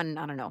gone,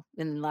 I don't know,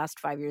 in the last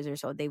 5 years or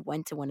so, they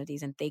went to one of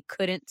these and they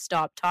couldn't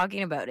stop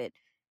talking about it.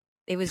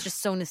 It was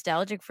just so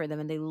nostalgic for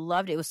them, and they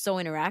loved it. It was so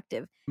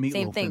interactive. Meatloaf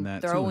Same thing,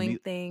 throwing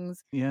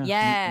things.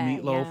 Yeah,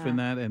 Meatloaf in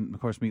that, and of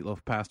course,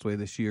 Meatloaf passed away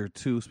this year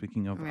too.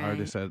 Speaking of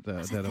artists that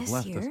have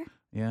left us,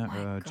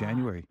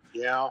 January.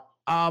 Yeah.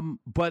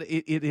 But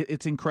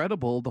it's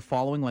incredible, the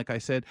following, like I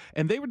said,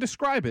 and they would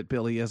describe it,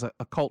 Billy, as a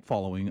cult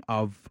following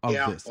of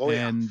this,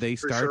 and they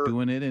start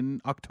doing it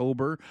in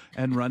October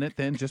and run it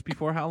then just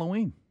before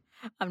Halloween.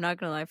 I'm not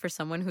gonna lie, for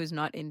someone who's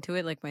not into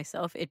it like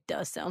myself, it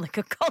does sound like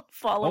a cult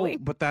following.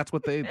 Oh, but that's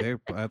what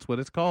that's what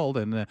it's called,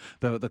 and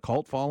the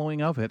cult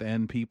following of it,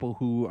 and people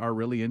who are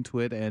really into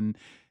it and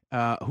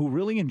who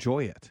really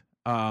enjoy it.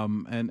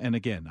 And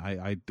again,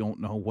 I don't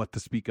know what to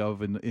speak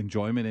of in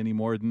enjoyment any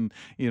more than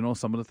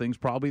some of the things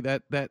probably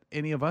that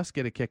any of us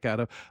get a kick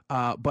out of.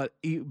 But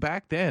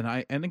back then,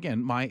 and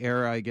again, my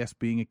era, I guess,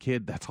 being a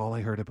kid, that's all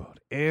I heard about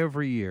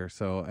every year.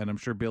 So, and I'm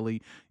sure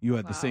Billy, you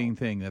had the same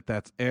thing.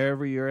 That's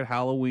every year at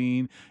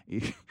Halloween.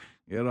 It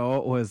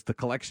was the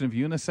collection of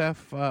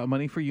UNICEF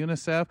money for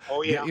UNICEF.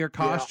 Get your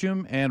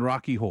costume and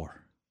Rocky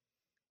Horror.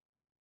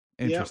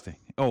 Interesting.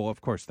 Oh, of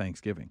course,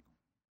 Thanksgiving.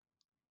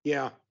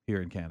 Yeah.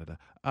 Here in Canada.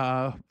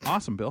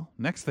 Awesome, Bill.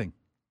 Next thing.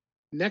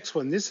 Next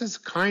one. This is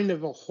kind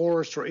of a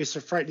horror story. It's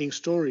a frightening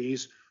story.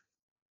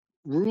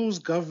 Rules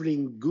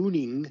governing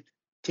gooning,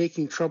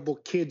 taking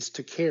troubled kids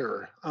to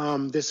care.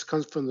 This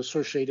comes from the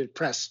Associated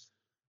Press.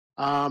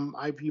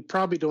 You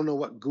probably don't know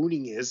what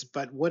gooning is,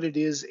 but what it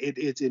is,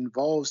 it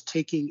involves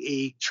taking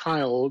a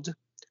child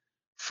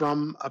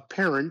from a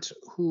parent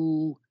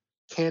who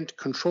can't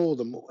control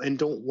them and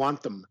don't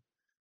want them.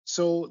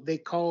 So they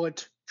call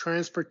it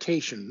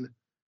transportation.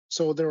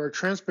 So there are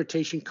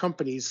transportation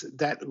companies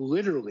that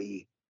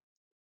literally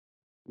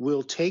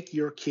will take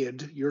your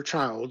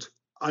child,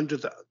 under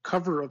the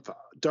cover of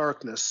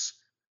darkness,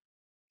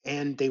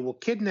 and they will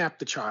kidnap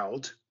the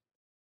child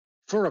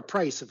for a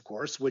price, of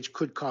course, which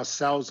could cost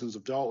thousands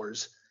of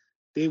dollars.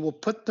 They will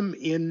put them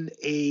in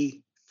a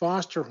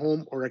foster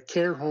home or a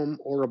care home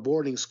or a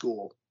boarding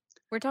school.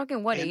 We're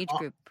talking what age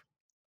group,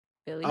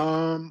 Billy?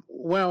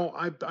 Well,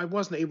 I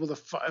wasn't able to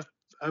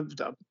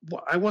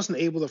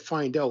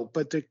find out,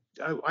 but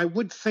I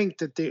would think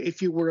that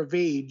if you were of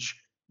age,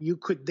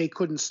 they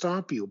couldn't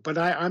stop you. But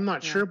I'm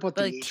not sure about But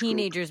the like age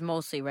teenagers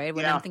mostly, right?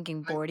 When Yeah, I'm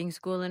thinking boarding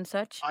school and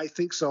such. I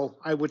think so.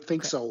 I would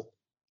think so.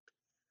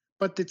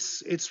 But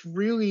it's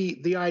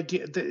really the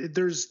idea that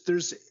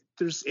there's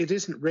it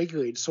isn't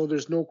regulated, so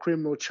there's no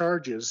criminal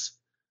charges.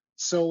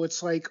 So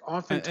it's like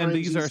oftentimes And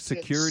these are kids-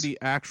 security,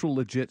 actual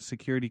legit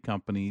security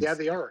companies. Yeah,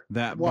 they are.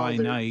 That Well, by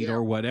they're- night yeah.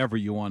 or whatever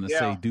you want to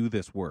Yeah. say, do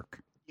this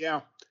work.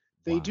 Yeah,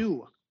 they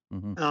do.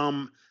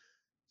 Mhm.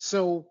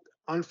 So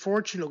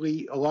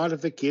unfortunately, a lot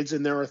of the kids,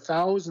 and there are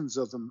thousands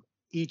of them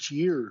each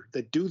year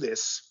that do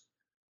this,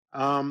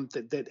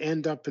 that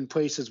end up in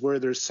places where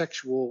there's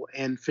sexual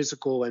and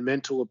physical and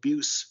mental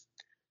abuse.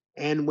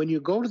 And when you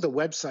go to the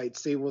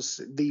websites,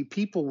 the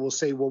people will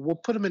say, well, we'll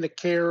put them in a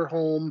care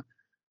home,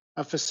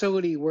 a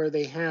facility where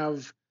they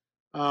have,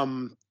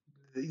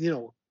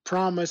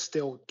 promise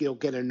they'll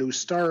get a new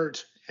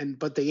start,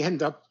 but they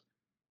end up,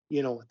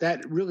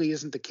 that really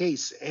isn't the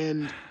case.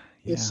 And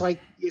it's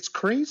like, it's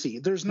crazy.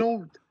 There's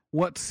no.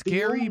 What's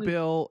scary,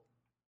 Bill,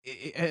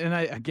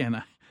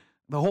 and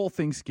the whole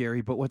thing's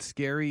scary, but what's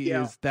scary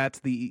is that's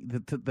the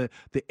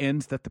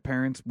ends that the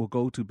parents will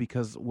go to,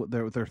 because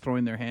they're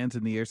throwing their hands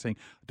in the air saying,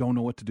 don't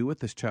know what to do with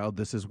this child.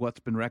 This is what's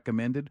been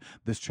recommended.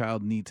 This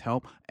child needs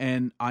help,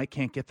 and I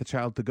can't get the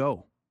child to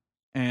go.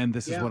 And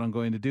this is what I'm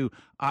going to do.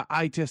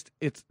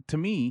 It's to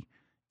me,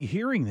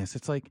 hearing this,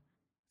 it's like,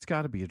 it's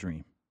got to be a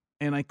dream.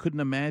 And I couldn't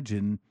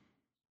imagine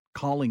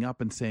calling up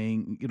and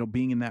saying,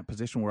 being in that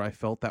position where I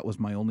felt that was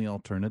my only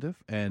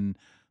alternative, and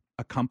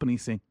a company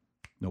saying,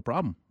 no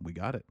problem, we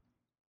got it.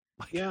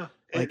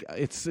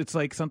 It's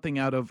like something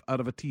out of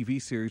a TV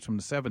series from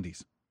the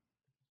 70s.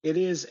 It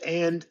is,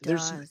 and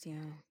there's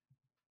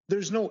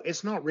no,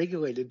 it's not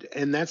regulated,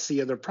 and that's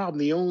the other problem.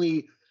 The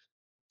only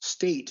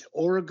state,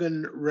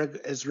 Oregon,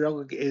 is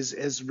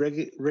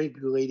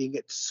regulating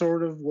it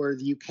sort of where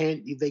they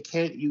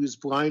can't use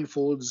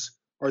blindfolds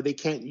or they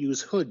can't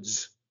use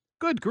hoods.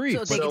 Good grief!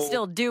 So they can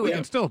still do it. They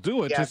can still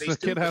do it. Yeah, Just the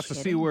kid has to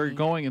see where you're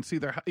going and see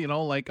their,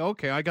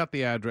 okay, I got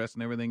the address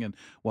and everything. And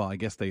well, I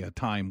guess they at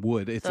time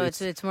would.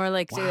 It's more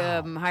like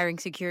hiring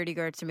security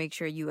guards to make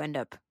sure you end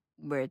up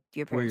where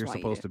your parents where you're want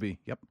you supposed to be.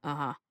 Yep.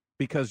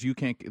 Because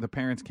the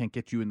parents can't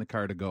get you in the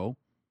car to go.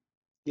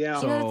 Yeah.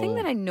 So the thing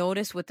that I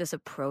noticed with this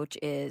approach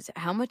is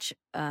how much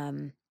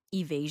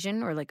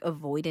evasion or like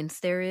avoidance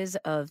there is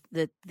of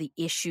the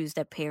issues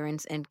that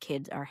parents and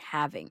kids are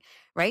having,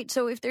 right?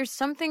 So if there's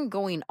something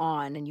going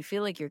on and you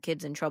feel like your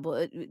kid's in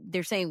trouble,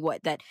 they're saying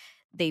that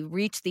they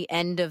reach the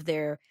end of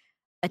their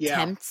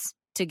attempts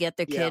to get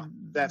their kid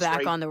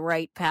back on the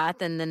right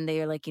path, and then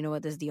they're like, you know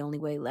what, this is the only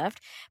way left.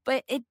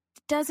 But it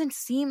doesn't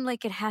seem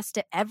like it has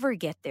to ever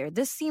get there.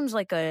 This seems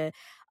like a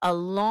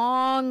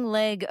long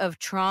leg of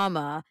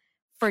trauma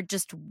for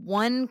just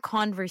one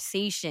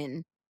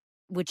conversation,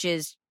 which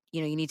is,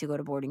 you need to go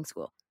to boarding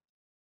school.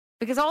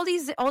 Because all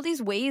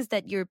these ways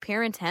that your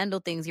parents handle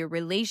things, your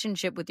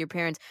relationship with your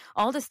parents,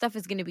 all this stuff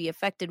is going to be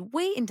affected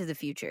way into the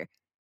future.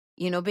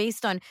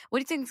 Based on, what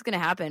do you think is going to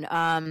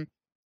happen?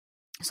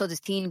 So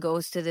this teen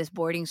goes to this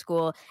boarding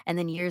school, and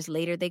then years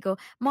later they go,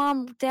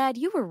 Mom, Dad,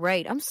 you were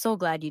right. I'm so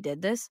glad you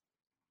did this.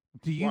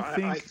 Do you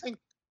think? I think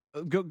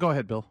go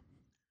ahead, Bill.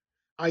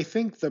 I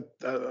think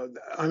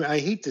I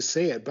hate to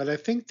say it, but I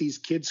think these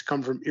kids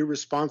come from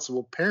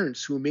irresponsible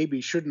parents who maybe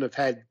shouldn't have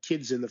had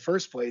kids in the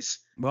first place.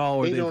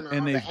 Well,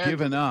 they've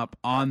given up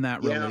on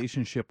that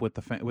relationship with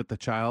the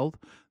child.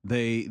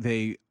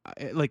 They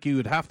like, you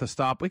would have to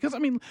stop, because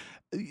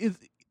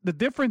the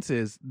difference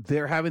is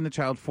they're having the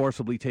child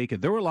forcibly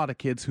taken. There were a lot of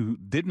kids who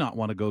did not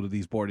want to go to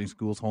these boarding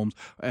schools, homes,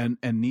 and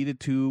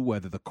needed to,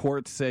 whether the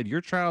court said your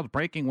child's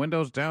breaking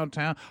windows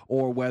downtown,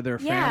 or whether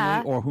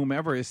family or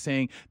whomever is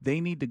saying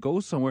they need to go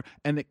somewhere,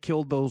 and it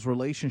killed those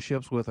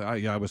relationships with,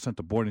 I was sent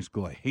to boarding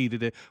school, I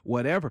hated it,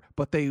 whatever.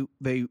 But they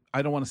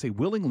I don't want to say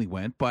willingly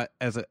went, but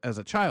as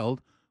a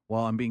child,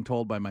 well, I'm being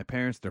told by my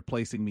parents they're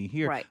placing me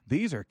here. Right.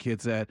 These are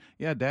kids that,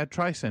 Dad,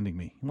 try sending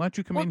me. Why don't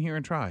you come in here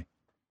and try?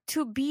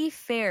 To be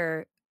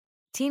fair,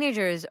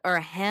 teenagers are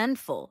a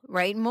handful,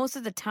 right? Most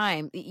of the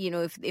time,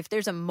 if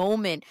there's a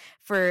moment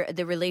for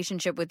the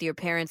relationship with your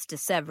parents to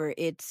sever,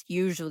 it's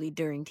usually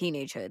during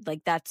teenagehood.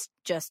 Like, that's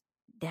just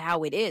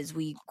how it is.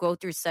 We go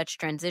through such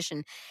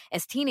transition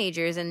as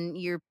teenagers, and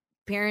your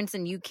parents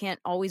and you can't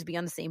always be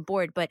on the same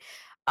board. But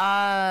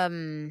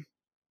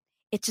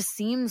it just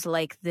seems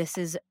like this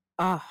is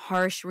a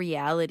harsh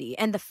reality.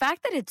 And the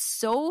fact that it's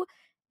so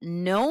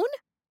known,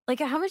 like,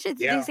 how much did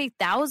they say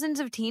thousands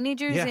of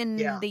teenagers in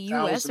the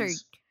U.S.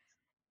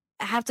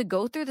 have to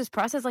go through this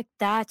process? Like,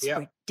 that's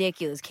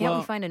ridiculous. Can't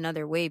we find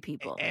another way,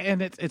 people?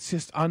 And it's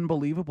just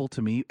unbelievable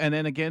to me. And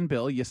then again,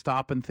 Bill, you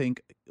stop and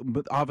think,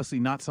 but obviously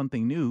not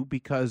something new,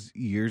 because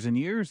years and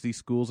years these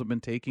schools have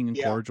been taking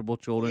incorrigible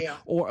children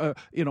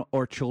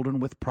or children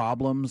with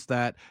problems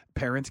that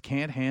parents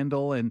can't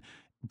handle.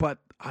 But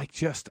I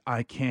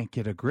can't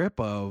get a grip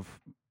of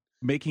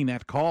making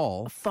that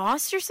call.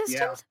 Foster systems?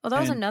 Yeah. Well, that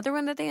was another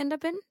one that they end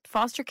up in?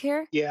 Foster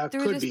care? Yeah,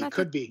 through could this be. method?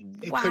 Could be.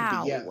 It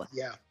Wow. could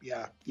be.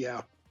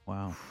 Yeah.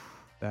 Wow.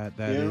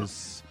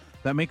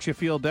 That makes you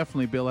feel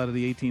definitely, Bill, out of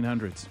the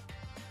 1800s.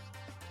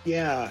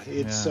 Yeah,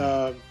 it's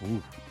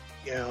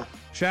yeah.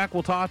 Shaq,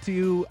 we'll talk to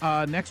you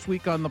next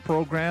week on the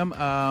program.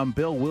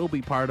 Bill will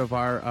be part of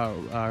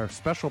our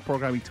special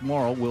programming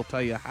tomorrow. We'll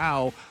tell you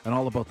how and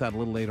all about that a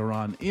little later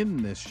on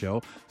in this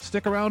show.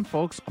 Stick around,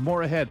 folks.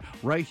 More ahead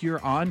right here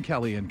on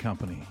Kelly and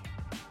Company.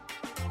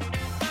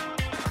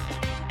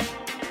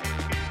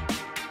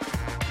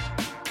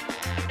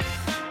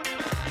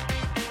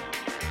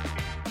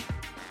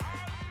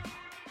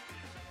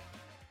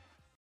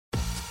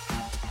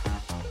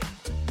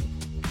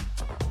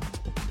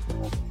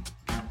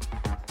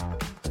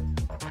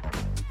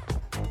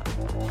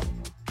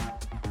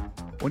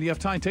 When you have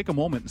time, take a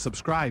moment and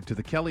subscribe to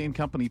the Kelly and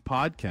Company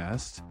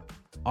podcast.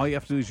 All you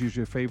have to do is use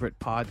your favorite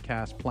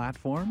podcast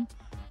platform.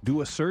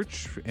 Do a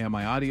search for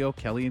AMI Audio,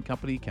 Kelly and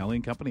Company,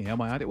 AMI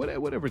Audio,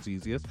 whatever's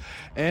easiest.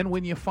 And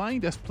when you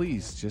find us,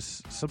 please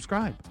just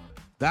subscribe.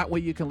 That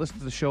way you can listen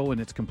to the show in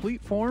its complete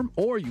form,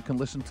 or you can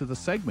listen to the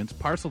segments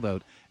parceled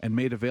out and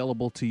made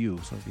available to you.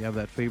 So if you have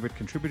that favorite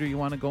contributor you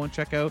want to go and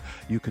check out,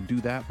 you can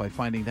do that by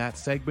finding that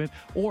segment,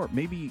 or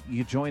maybe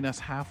you join us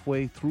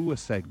halfway through a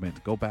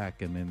segment. Go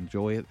back and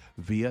enjoy it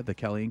via the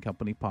Kelly and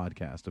Company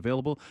podcast,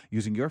 available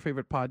using your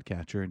favorite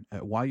podcatcher.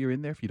 And while you're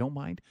in there, if you don't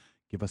mind,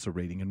 give us a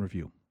rating and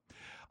review.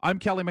 I'm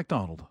Kelly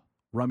McDonald.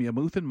 Ramya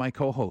Muthan, my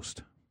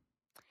co-host.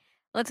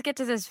 Let's get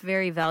to this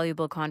very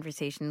valuable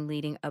conversation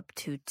leading up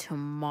to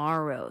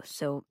tomorrow.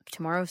 So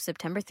tomorrow,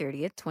 September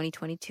 30th,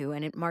 2022,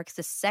 and it marks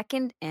the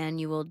second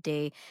annual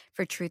Day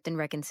for Truth and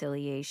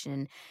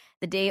Reconciliation.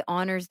 The day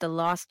honors the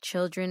lost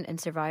children and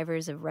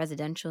survivors of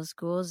residential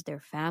schools, their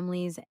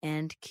families,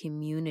 and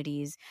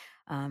communities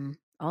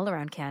all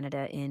around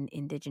Canada in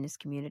Indigenous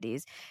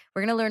communities.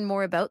 We're going to learn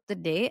more about the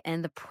day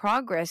and the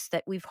progress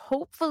that we've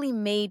hopefully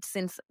made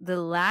since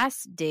the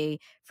last Day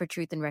for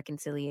Truth and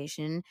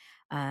Reconciliation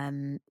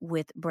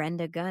with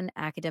Brenda Gunn,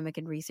 Academic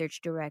and Research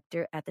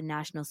Director at the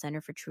National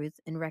Center for Truth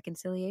and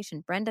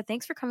Reconciliation. Brenda,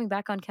 thanks for coming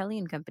back on Kelly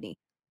and Company.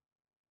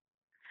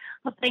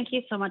 Well, thank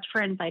you so much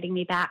for inviting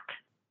me back.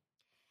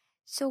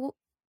 So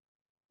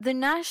the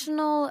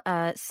National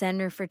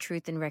Center for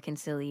Truth and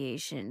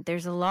Reconciliation,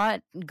 there's a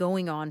lot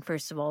going on,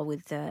 first of all,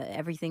 with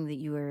everything that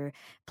you were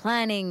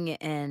planning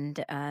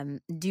and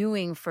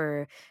doing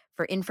for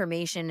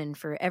information and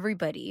for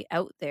everybody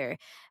out there.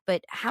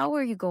 But how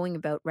are you going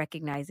about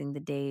recognizing the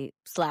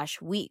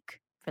day/week,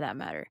 for that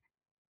matter?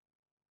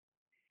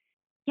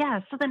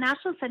 Yeah, so the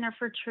National Center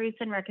for Truth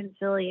and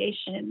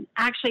Reconciliation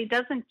actually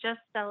doesn't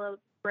just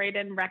celebrate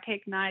and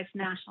recognize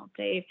National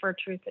Day for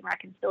Truth and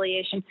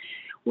Reconciliation.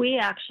 We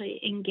actually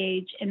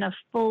engage in a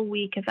full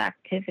week of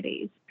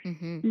activities.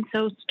 Mm-hmm. And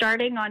so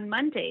starting on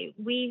Monday,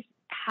 we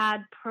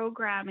had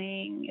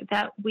programming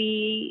that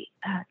we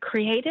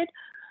created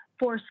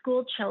for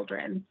school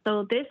children.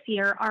 So this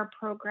year, our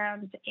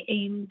programs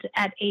aimed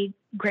at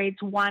grades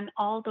 1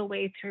 all the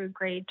way through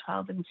grade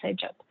 12 in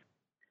CEGEP.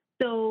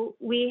 So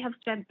we have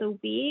spent the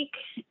week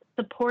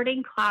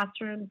supporting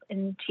classrooms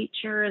and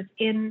teachers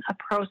in a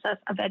process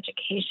of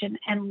education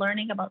and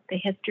learning about the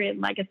history and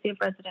legacy of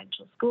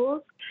residential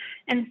schools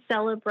and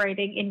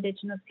celebrating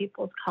Indigenous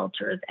peoples'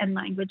 cultures and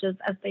languages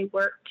as they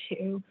work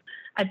to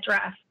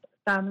address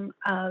some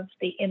of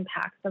the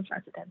impacts of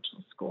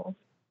residential schools.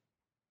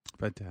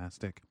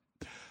 Fantastic.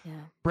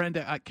 Yeah.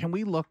 Brenda, can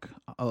we look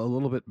a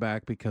little bit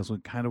back, because we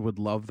kind of would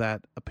love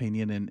that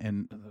opinion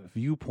and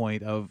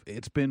viewpoint of,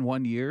 it's been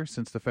 1 year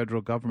since the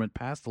federal government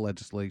passed the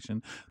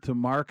legislation to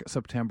mark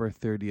September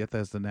 30th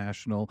as the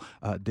National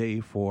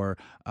Day for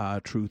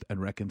Truth and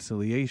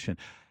Reconciliation.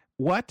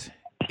 What,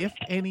 if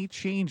any,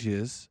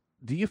 changes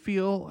do you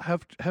feel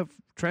have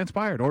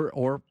transpired,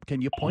 or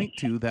can you point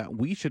to that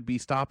we should be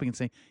stopping and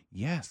saying,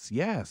 yes?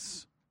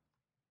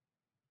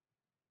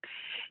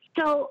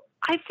 So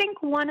I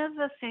think one of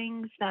the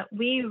things that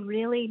we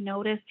really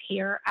notice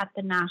here at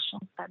the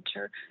National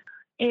Center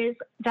is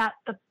that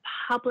the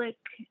public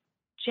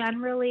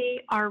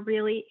generally are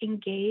really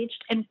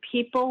engaged and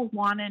people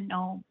want to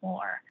know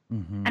more.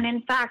 Mm-hmm. And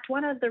in fact,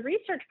 one of the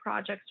research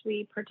projects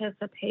we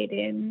participate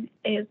in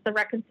is the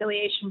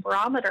Reconciliation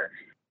Barometer.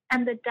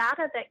 And the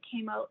data that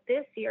came out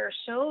this year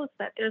shows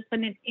that there's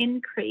been an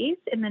increase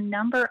in the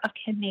number of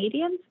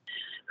Canadians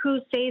who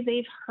say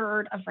they've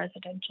heard of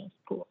residential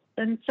schools.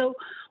 And so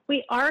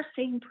we are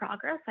seeing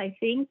progress, I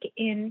think,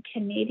 in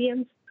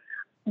Canadians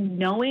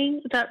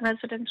knowing that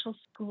residential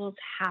schools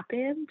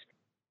happened.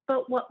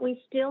 But what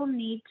we still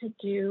need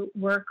to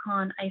work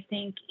on, I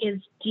think,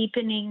 is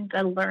deepening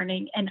the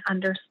learning and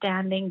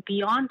understanding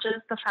beyond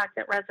just the fact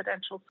that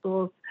residential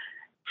schools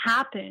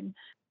happen,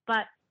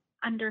 but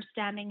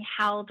understanding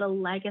how the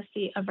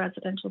legacy of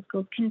residential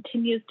schools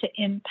continues to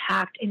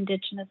impact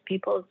Indigenous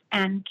peoples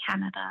and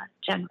Canada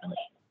generally.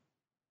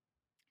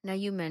 Now,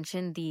 you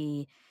mentioned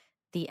the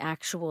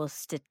actual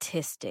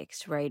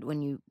statistics, right?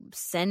 When you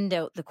send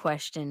out the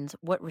questions,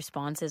 what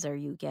responses are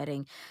you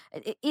getting?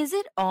 Is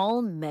it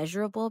all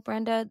measurable,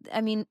 Brenda?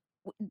 I mean,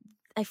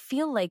 I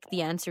feel like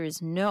the answer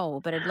is no,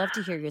 but I'd love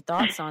to hear your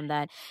thoughts on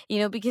that,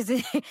 because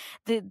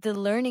the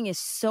learning is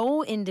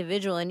so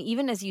individual. And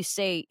even as you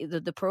say,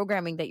 the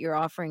programming that you're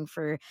offering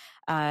for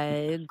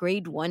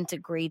grade 1 to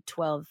grade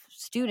 12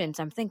 students,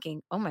 I'm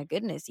thinking, oh my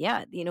goodness,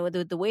 yeah,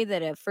 the way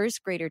that a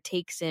first grader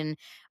takes in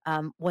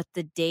what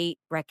the day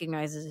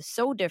recognizes is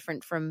so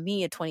different from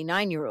me, a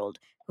 29-year-old,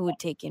 who would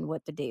take in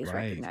what the day is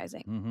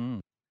recognizing. Mm-hmm.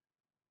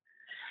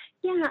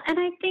 Yeah, and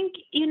I think,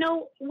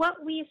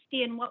 what we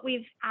see and what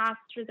we've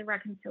asked through the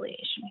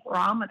Reconciliation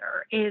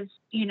Barometer is,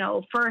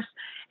 first,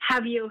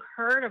 have you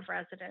heard of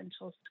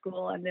residential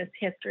school and this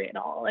history at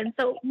all? And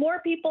so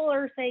more people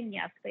are saying,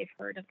 yes, they've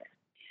heard of it.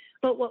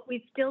 But what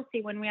we still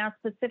see when we ask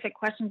specific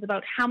questions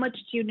about how much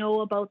do you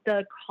know about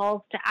the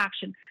calls to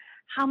action,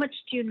 how much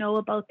do you know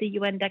about the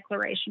UN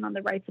Declaration on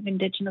the Rights of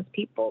Indigenous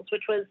Peoples,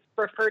 which was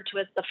referred to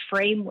as the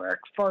framework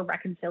for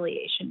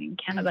reconciliation in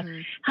Canada?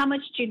 Mm-hmm. How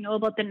much do you know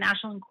about the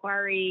National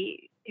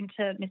Inquiry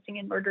into Missing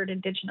and Murdered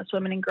Indigenous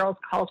Women and Girls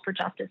Calls for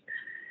Justice?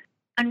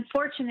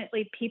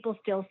 Unfortunately, people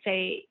still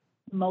say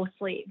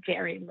mostly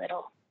very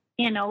little.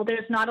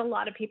 There's not a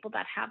lot of people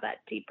that have that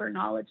deeper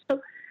knowledge.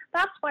 So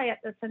that's why at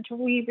the center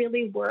we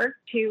really work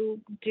to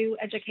do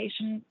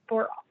education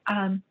for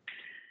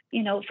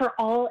for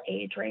all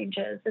age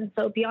ranges. And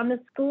so beyond the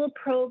school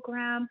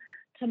program,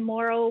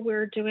 tomorrow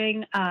we're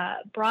doing a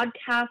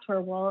broadcast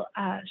where we'll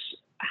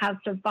have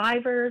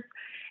survivors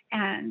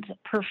and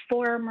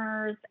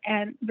performers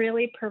and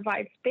really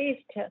provide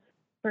space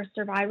for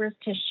survivors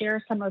to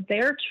share some of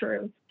their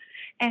truths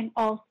and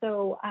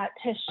also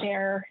to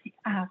share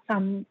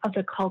some of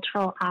the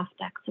cultural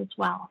aspects as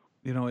well.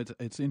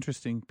 It's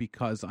interesting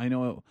because I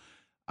know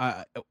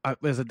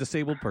as a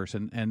disabled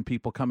person and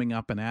people coming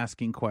up and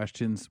asking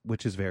questions,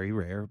 which is very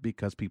rare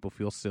because people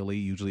feel silly.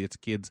 Usually it's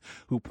kids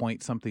who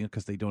point something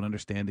because they don't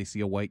understand. They see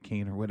a white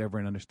cane or whatever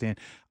and understand.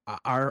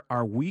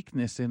 Our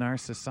weakness in our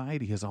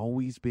society has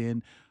always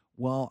been,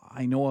 well,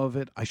 I know of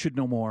it, I should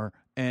know more.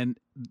 And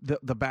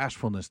the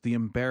bashfulness, the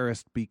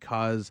embarrassed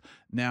because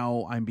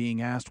now I'm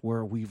being asked,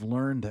 where we've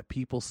learned that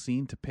people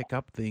seem to pick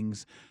up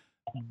things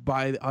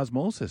by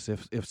osmosis.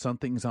 If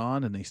something's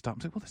on and they stop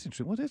and say, well, that's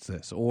interesting, what is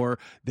this? Or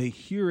they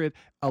hear it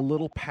a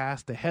little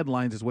past the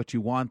headlines is what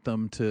you want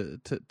them to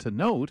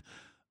note.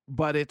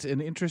 But it's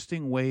an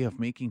interesting way of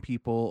making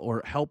people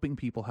or helping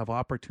people have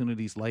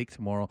opportunities like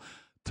tomorrow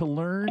to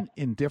learn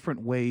in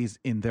different ways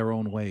in their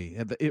own way.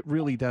 It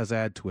really does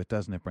add to it,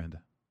 doesn't it,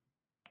 Brenda?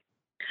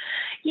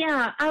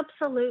 Yeah,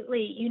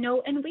 absolutely.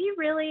 And we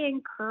really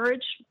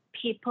encourage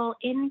people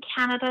in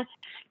Canada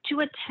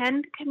to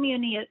attend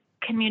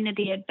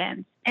community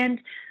events and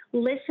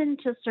listen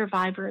to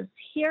survivors,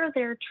 hear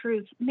their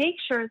truth, make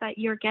sure that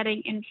you're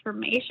getting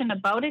information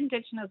about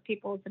Indigenous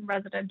peoples and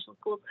residential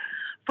schools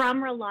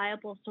from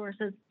reliable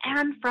sources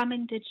and from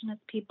Indigenous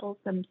peoples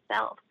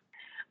themselves.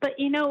 But,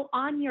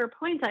 on your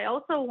point, I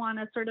also want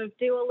to sort of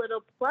do a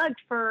little plug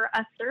for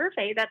a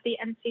survey that the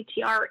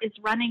NCTR is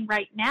running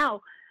right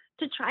now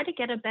to try to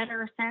get a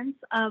better sense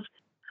of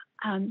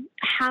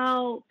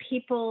how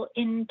people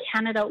in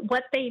Canada,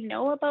 what they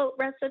know about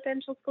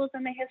residential schools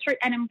and the history,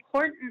 and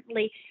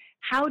importantly,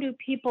 how do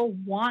people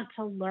want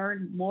to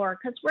learn more?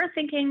 Because we're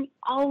thinking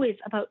always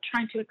about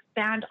trying to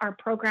expand our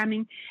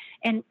programming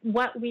and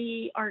what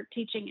we are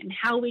teaching and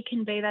how we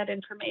convey that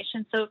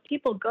information. So if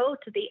people go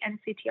to the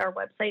NCTR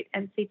website,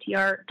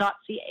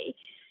 nctr.ca,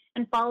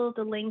 and follow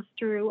the links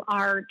through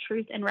our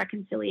Truth and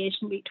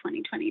Reconciliation Week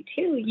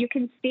 2022, you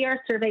can see our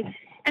survey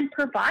and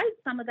provide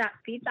some of that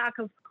feedback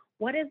of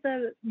what is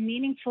a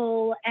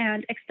meaningful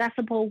and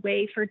accessible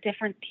way for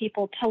different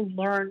people to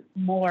learn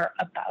more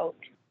about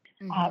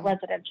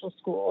residential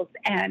schools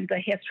and the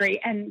history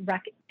and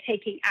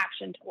taking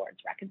action towards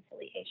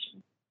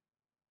reconciliation.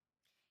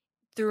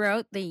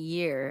 Throughout the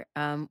year,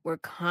 we're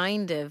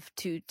kind of,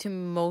 to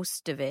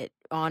most of it,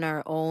 on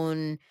our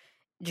own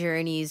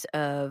journeys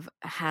of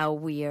how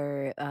we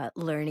are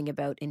learning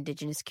about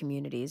Indigenous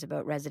communities,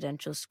 about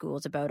residential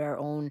schools, about our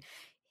own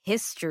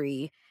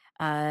history.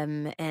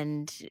 And,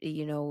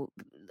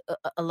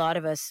 a lot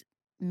of us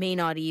may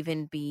not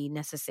even be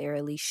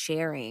necessarily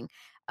sharing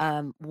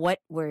what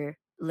we're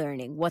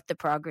learning, what the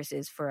progress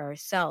is for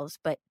ourselves.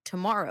 But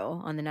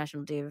tomorrow, on the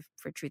National Day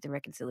for Truth and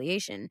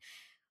Reconciliation,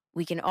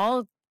 we can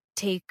all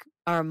take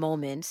our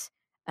moments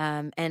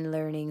and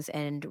learnings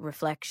and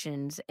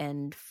reflections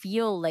and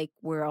feel like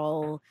we're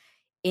all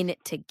in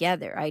it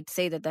together. I'd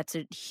say that that's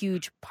a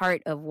huge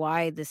part of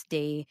why this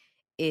day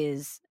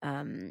is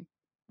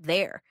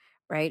there,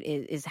 right,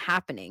 is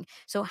happening.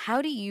 So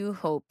how do you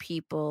hope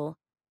people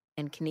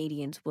and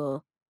Canadians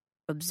will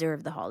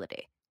observe the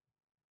holiday?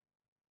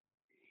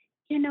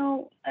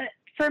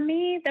 For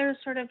me, there's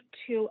sort of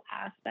two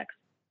aspects.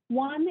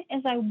 One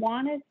is I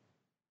want to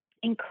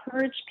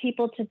encourage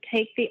people to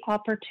take the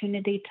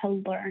opportunity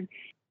to learn.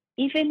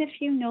 Even if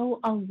you know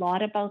a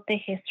lot about the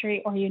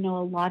history or you know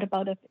a lot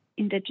about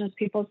Indigenous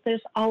peoples,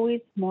 there's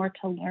always more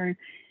to learn.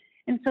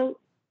 And so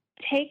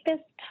take this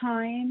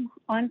time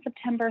on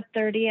September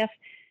 30th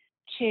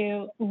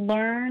to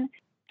learn,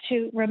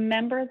 to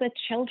remember the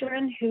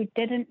children who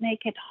didn't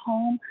make it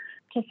home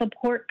to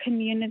support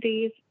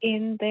communities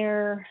in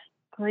their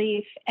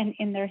grief and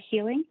in their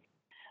healing,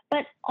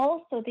 but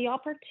also the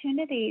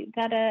opportunity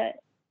that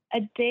a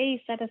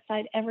day set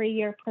aside every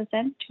year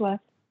presents to us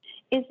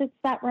is it's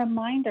that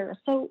reminder.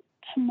 So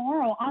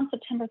tomorrow on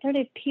September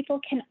 30th, people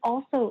can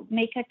also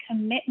make a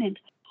commitment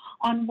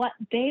on what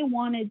they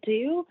want to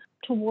do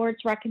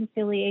towards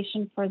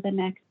reconciliation for the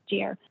next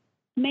year.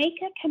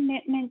 Make a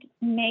commitment,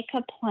 make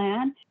a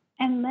plan,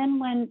 and then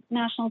when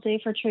National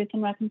Day for Truth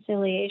and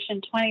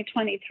Reconciliation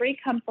 2023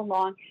 comes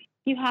along,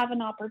 you have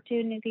an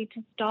opportunity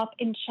to stop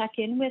and check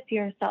in with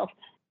yourself.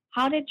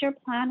 How did your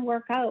plan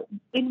work out?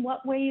 In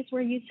what ways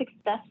were you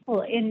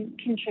successful in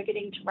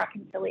contributing to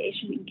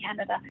reconciliation in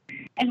Canada?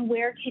 And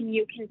where can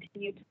you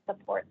continue to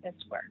support this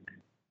work?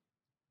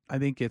 I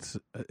think it's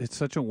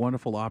such a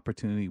wonderful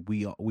opportunity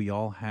we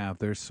all have.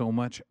 There's so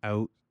much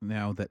out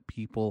now that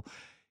people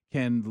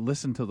can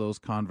listen to those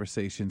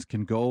conversations,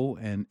 can go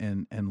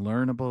and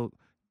learn about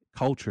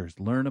cultures,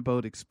 learn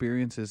about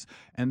experiences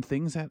and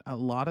things that a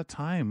lot of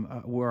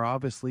time were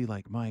obviously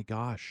like, my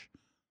gosh,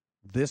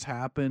 this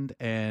happened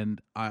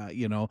and,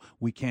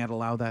 we can't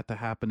allow that to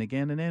happen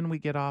again. And then we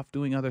get off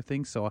doing other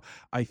things. So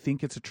I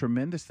think it's a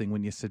tremendous thing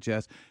when you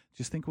suggest,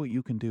 just think what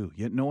you can do.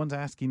 Yet no one's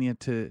asking you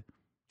to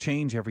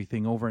change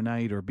everything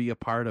overnight or be a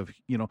part of,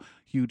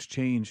 huge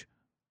change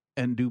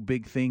and do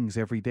big things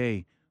every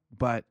day.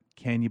 But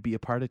can you be a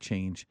part of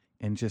change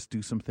and just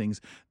do some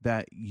things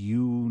that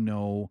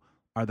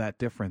are that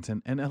difference?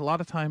 And a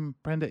lot of time,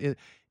 Brenda,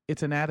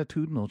 it's an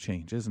attitudinal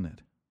change, isn't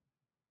it?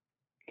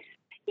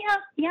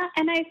 Yeah.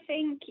 And I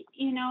think,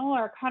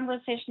 our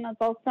conversation has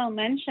also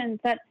mentioned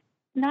that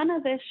none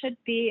of this should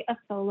be a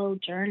solo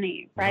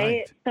journey,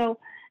 right? So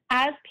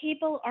as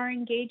people are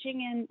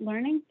engaging in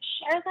learning,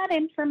 share that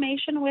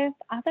information with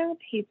other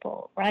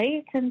people,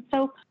 right? And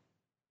so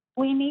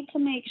we need to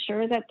make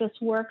sure that this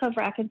work of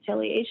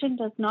reconciliation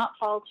does not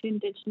fall to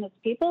Indigenous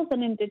peoples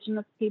and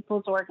Indigenous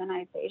peoples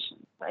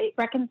organizations, right?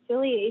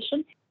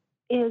 Reconciliation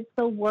is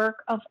the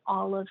work of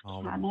all of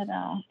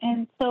Canada.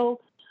 And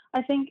so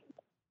I think,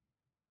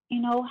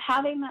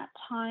 having that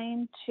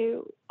time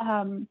to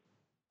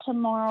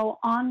tomorrow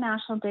on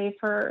National Day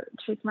for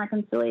Truth and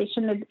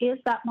Reconciliation is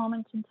that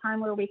moment in time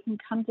where we can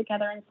come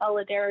together in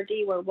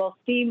solidarity, where we'll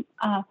see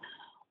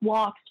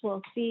walks,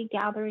 we'll see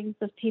gatherings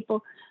of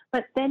people,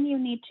 but then you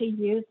need to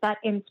use that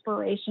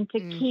inspiration to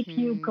keep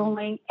you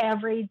going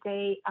every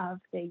day of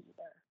the year.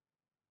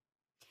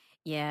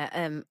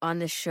 Yeah, on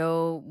the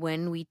show,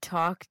 when we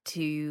talk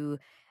to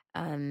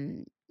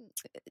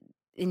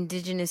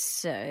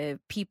Indigenous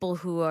people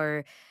who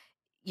are,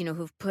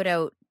 who've put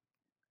out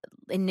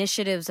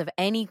initiatives of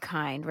any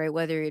kind, right?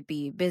 Whether it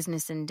be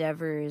business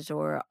endeavors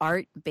or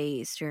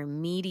art-based or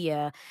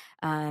media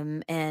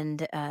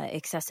and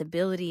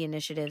accessibility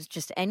initiatives,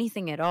 just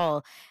anything at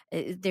all,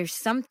 there's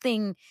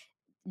something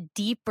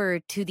deeper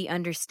to the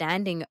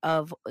understanding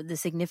of the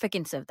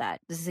significance of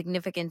that, the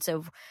significance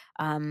of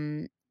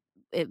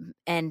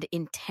and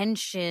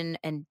intention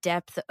and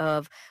depth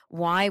of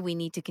why we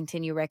need to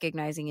continue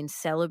recognizing and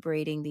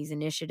celebrating these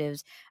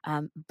initiatives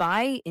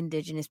by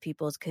Indigenous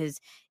peoples. Because,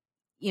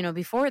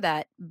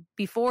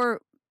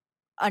 before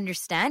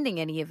understanding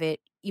any of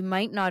it, you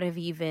might not have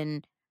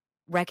even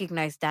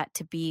recognized that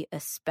to be a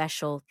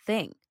special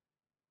thing.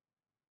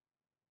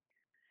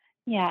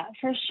 Yeah,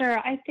 for sure.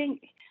 I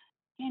think,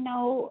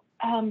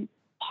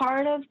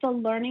 part of the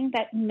learning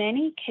that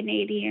many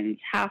Canadians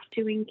have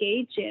to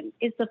engage in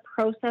is the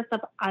process of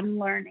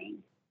unlearning,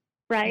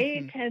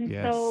 right? And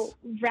so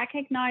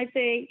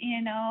recognizing,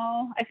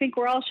 I think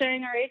we're all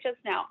sharing our ages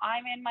now.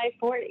 I'm in my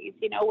 40s.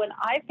 When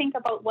I think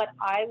about what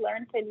I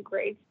learned in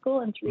grade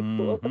school and through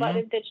schools about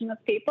Indigenous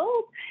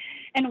peoples,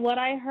 and what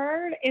I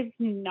heard is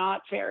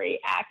not very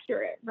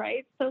accurate,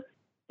 right? So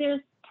there's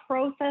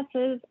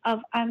processes of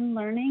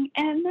unlearning,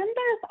 and then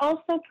there's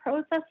also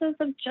processes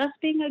of just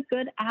being a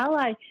good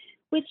ally,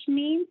 which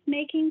means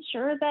making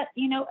sure that,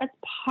 as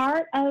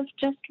part of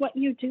just what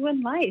you do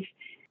in life,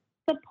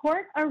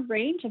 support a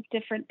range of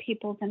different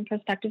peoples and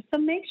perspectives. So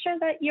make sure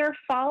that you're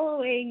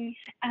following,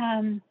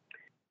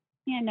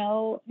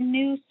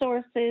 news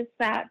sources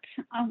that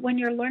when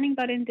you're learning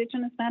about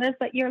Indigenous matters,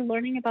 that you're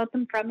learning about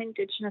them from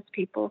Indigenous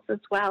peoples as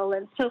well.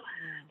 And so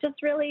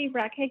just really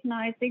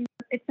recognizing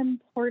that it's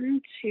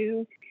important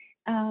to,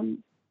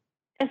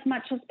 as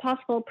much as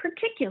possible,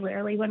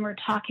 particularly when we're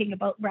talking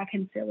about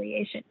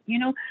reconciliation,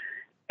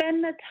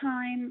 spend the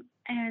time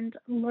and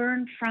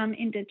learn from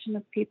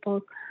Indigenous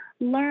peoples,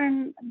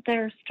 learn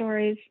their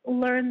stories,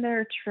 learn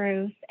their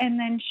truth, and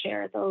then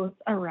share those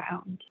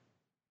around.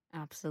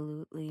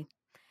 Absolutely.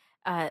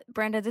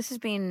 Brenda, this has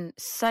been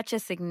such a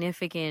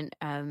significant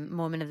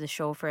moment of the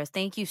show for us.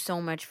 Thank you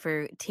so much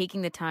for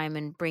taking the time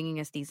and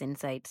bringing us these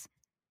insights.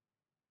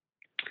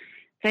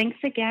 Thanks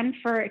again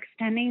for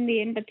extending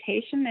the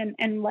invitation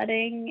and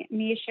letting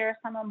me share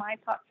some of my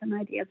thoughts and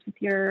ideas with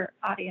your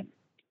audience.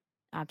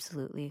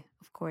 Absolutely.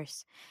 Of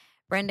course.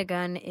 Brenda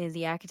Gunn is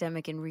the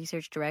Academic and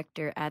Research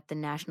Director at the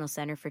National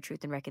Center for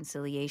Truth and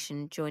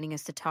Reconciliation, joining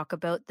us to talk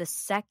about the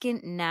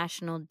second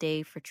National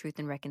Day for Truth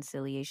and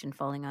Reconciliation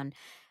falling on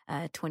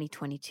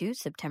 2022,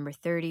 September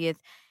 30th,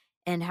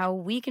 and how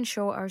we can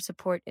show our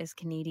support as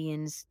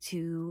Canadians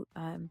to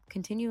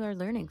continue our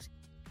learnings.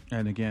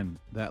 And again,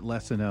 that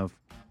lesson of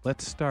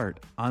let's start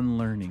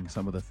unlearning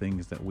some of the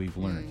things that we've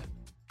learned.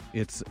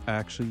 It's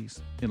actually,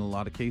 in a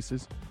lot of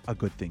cases, a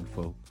good thing,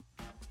 folks.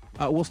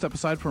 We'll step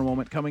aside for a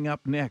moment. Coming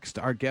up next,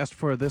 our guest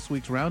for this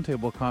week's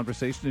roundtable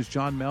conversation is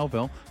John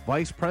Melville,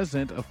 Vice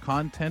President of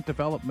Content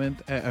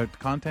Development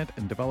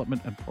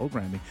and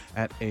Programming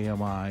at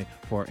AMI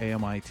for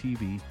AMI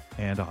TV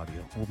and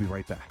Audio. We'll be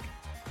right back.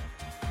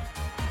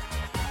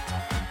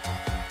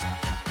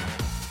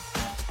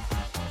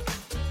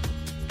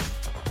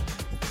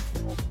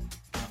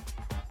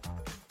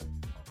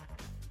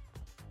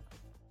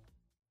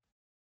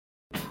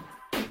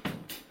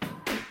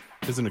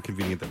 Isn't it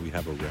convenient that we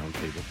have a round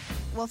table?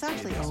 Well, it's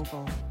actually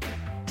oval.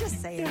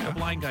 Just saying. The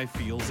blind guy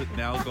feels it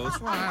now, goes,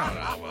 well,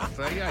 I don't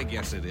know. I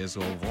guess it is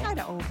oval. Kind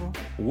of oval.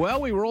 Well,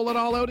 we roll it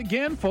all out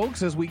again,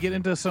 folks, as we get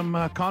into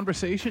some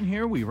conversation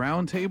here. We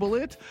roundtable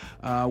it.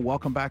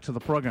 Welcome back to the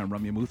program.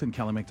 Ramya Muth and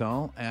Kelly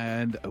McDowell.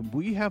 And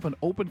we have an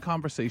open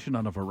conversation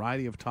on a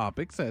variety of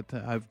topics that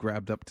I've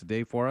grabbed up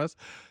today for us.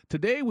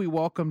 Today, we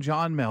welcome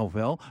John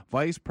Melville,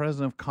 Vice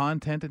President of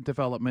Content and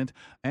Development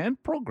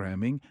and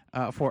Programming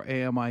for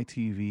AMI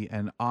TV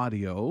and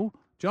Audio.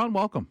 John,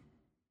 welcome.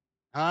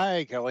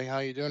 Hi, Kelly. How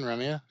you doing,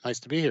 Ramya?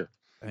 Nice to be here.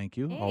 Thank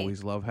you. Hey.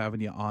 Always love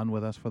having you on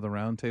with us for the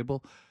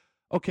roundtable.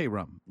 Okay,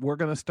 Rum, we're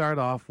going to start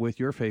off with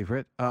your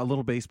favorite, a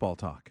little baseball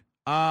talk.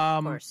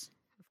 Of course.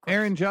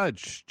 Aaron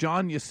Judge.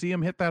 John, you see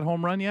him hit that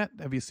home run yet?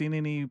 Have you seen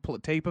any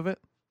tape of it?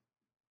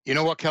 You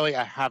know what, Kelly?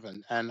 I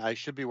haven't, and I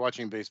should be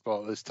watching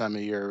baseball this time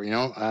of year. You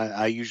know,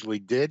 I usually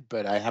did,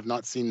 but I have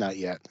not seen that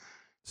yet.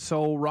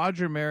 So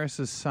Roger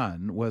Maris's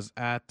son was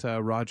at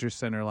Rogers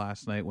Center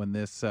last night when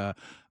this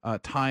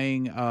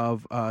tying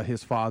of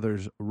his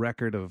father's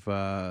record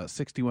of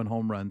 61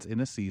 home runs in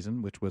a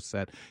season, which was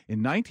set in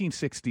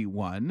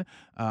 1961,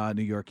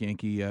 New York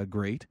Yankee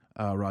great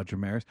Roger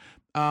Maris.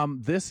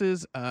 This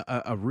is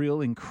a real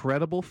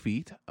incredible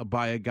feat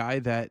by a guy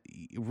that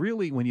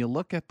really, when you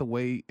look at the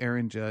way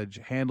Aaron Judge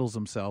handles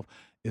himself,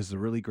 is the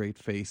really great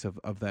face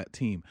of that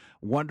team.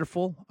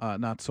 Wonderful,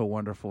 not so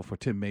wonderful for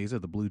Tim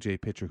Mayza, the Blue Jay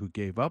pitcher who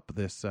gave up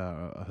this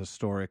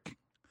historic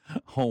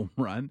home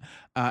run,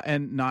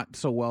 and not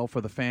so well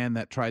for the fan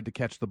that tried to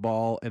catch the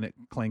ball and it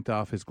clanked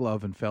off his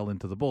glove and fell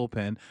into the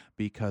bullpen,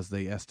 because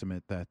they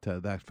estimate that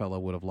that fellow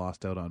would have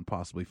lost out on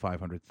possibly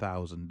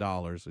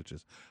 $500,000, which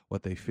is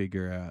what they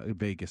figure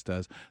Vegas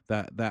does.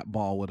 That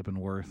ball would have been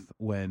worth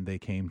when they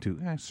came to,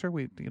 sir,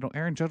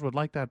 Aaron Judge would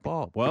like that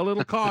ball. Well,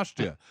 it'll cost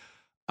you.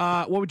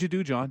 What would you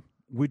do, John?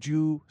 Would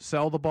you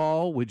sell the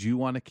ball? Would you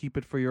want to keep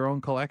it for your own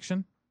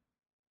collection?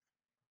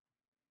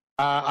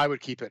 I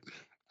would keep it.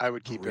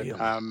 Really?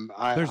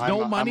 There's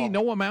no money,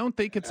 no amount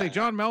they could say,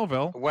 John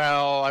Melville.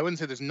 Well, I wouldn't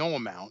say there's no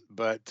amount,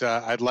 but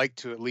I'd like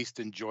to at least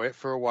enjoy it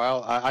for a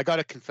while. I got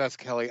to confess,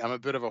 Kelly, I'm a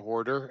bit of a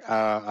hoarder.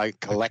 I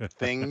collect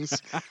things.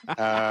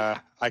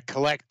 I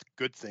collect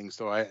good things,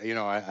 so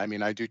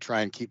I do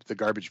try and keep the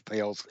garbage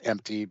pails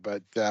empty,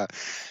 but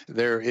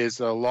there is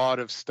a lot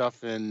of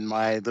stuff in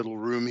my little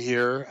room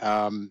here,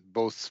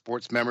 both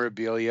sports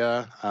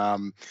memorabilia.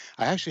 I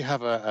actually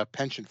have a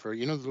penchant for,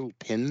 the little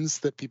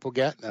pins that people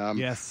get.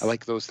 Yes. I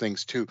like those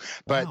things too.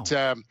 But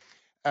wow.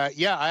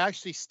 I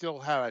actually still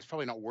have, it's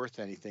probably not worth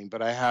anything,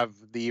 but I have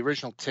the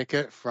original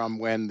ticket from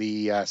when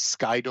the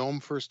Sky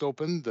Dome first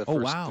opened, the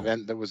first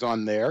event that was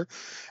on there.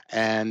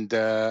 And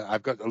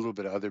I've got a little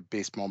bit of other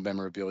baseball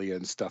memorabilia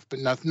and stuff, but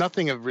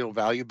nothing of real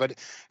value. But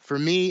for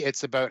me,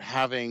 it's about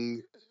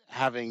having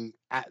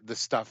the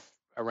stuff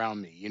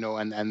around me,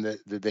 and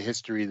the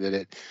history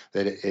that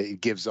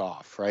it gives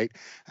off, right?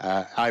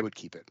 I would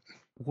keep it.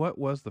 What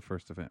was the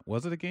first event?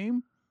 Was it a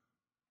game?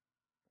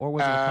 Or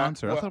was it a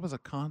concert? I thought it was a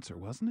concert,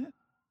 wasn't it?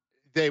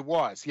 They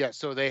was, yeah.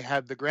 So they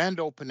had the grand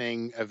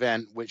opening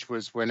event, which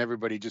was when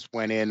everybody just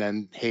went in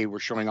and, hey, we're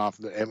showing off.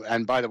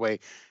 And by the way,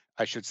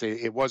 I should say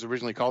it was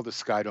originally called the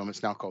Sky Dome.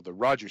 It's now called the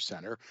Rogers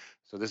Center.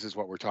 So this is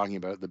what we're talking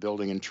about, the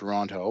building in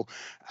Toronto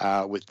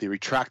with the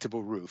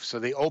retractable roof. So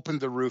they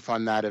opened the roof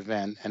on that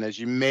event. And as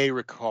you may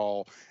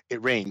recall,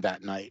 it rained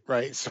that night,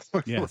 right? So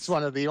it was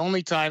one of the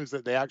only times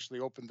that they actually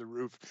opened the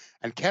roof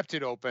and kept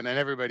it open, and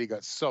everybody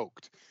got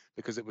soaked,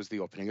 because it was the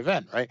opening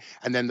event, right?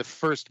 And then the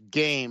first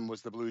game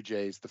was the Blue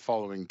Jays the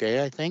following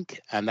day, I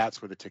think, and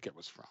that's where the ticket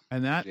was from.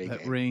 And that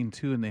rained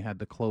too, and they had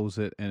to close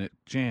it, and it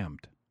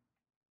jammed.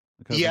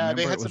 Because they had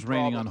it was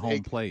raining on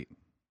home plate.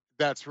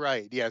 That's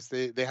right. Yes,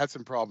 they had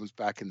some problems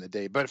back in the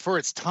day, but for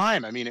its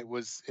time, I mean, it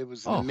was an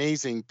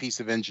amazing piece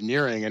of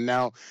engineering, and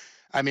now.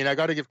 I mean, I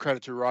got to give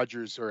credit to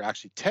Rogers, or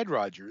actually Ted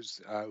Rogers,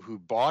 who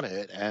bought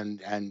it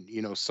and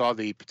saw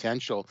the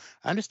potential.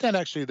 I understand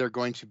actually they're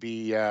going to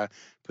be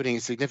putting a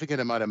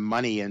significant amount of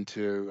money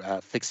into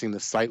fixing the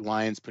sight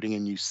lines, putting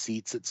in new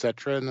seats,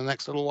 etc. in the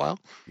next little while.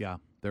 Yeah,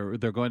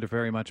 They're going to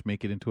very much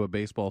make it into a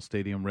baseball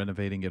stadium,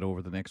 renovating it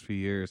over the next few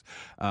years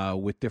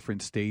with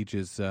different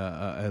stages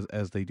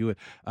as they do it.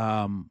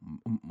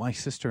 My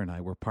sister and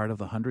I were part of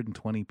the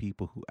 120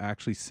 people who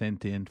actually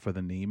sent in for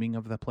the naming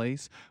of the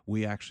place.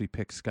 We actually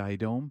picked Sky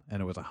Dome,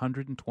 and it was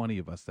 120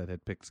 of us that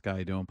had picked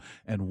Sky Dome,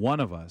 and one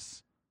of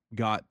us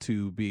got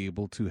to be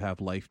able to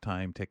have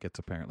lifetime tickets,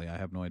 apparently. I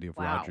have no idea if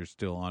Rogers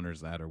still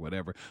honors that or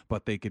whatever,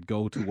 but they could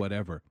go to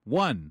whatever.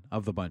 One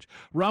of the bunch.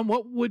 Ron,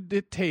 what would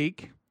it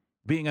take,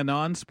 being a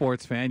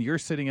non-sports fan, you're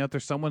sitting out there,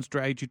 someone's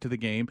dragged you to the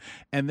game,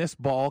 and this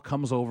ball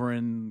comes over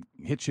and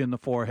hits you in the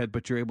forehead,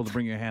 but you're able to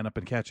bring your hand up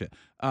and catch it.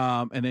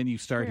 And then you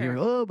start hearing,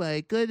 oh my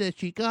goodness,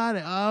 she got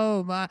it.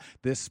 Oh my.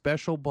 This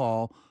special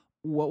ball,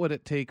 what would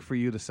it take for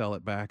you to sell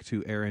it back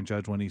to Aaron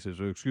Judge when he says,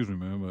 oh, excuse me,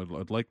 ma'am,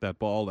 I'd like that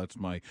ball. That's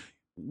my...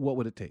 What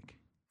would it take?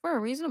 For a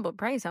reasonable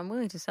price, I'm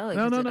willing to sell it.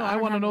 No. I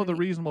want to know the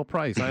reasonable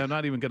price. I am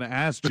not even going to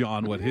ask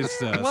John what his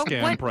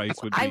scam price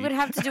would be. I would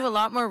have to do a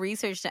lot more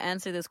research to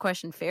answer this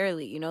question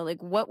fairly. You know,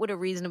 like what would a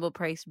reasonable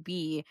price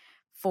be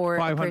for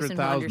a person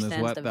who understands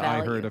is what the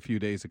value? I heard a few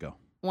days ago.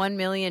 1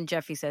 million,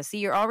 Jeffy says. See,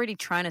 you're already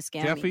trying to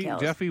scam me, Kels.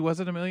 Jeffy, was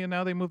it $1 million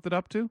now they moved it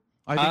up to?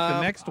 I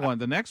think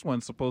the next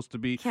one's supposed to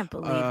be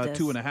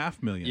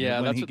 $2.5 million. Yeah,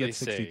 when that's he what gets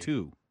they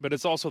 62. Say. But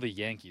it's also the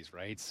Yankees,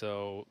 right?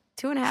 So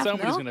 $2.5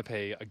 somebody's going to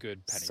pay a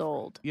good penny.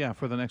 Sold. Yeah,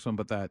 for the next one,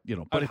 but that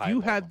But if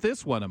you had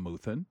this one,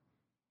 Amuthan,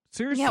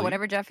 seriously, yeah,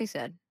 whatever Jeffy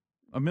said.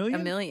 $1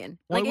 million? $1 million.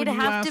 Why like would it'd you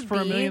have ask to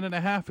for be $1.5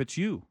 million? It's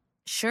you.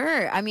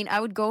 Sure. I mean,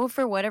 I would go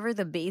for whatever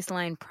the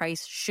baseline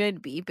price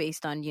should be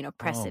based on,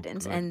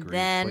 precedence, and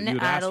then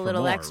add a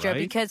little extra right?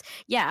 because,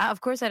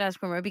 of course I'd ask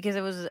for more because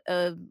it was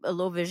a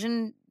low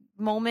vision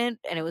moment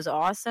and it was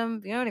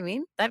awesome. You know what I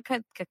mean? That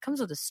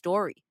comes with a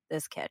story,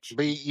 this catch.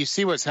 But you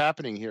see what's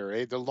happening here,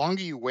 eh? The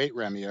longer you wait,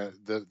 Ramya,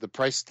 the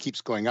price keeps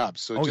going up.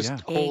 So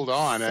hold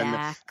on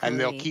and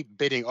they'll keep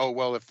bidding. Oh,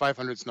 well, if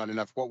 500's not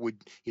enough, what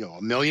would,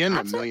 $1 million,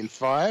 $1.5 million,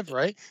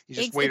 right? You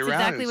just wait around.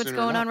 That's exactly what's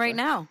going on right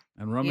now.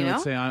 And Ramya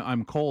would say,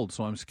 I'm cold,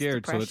 so I'm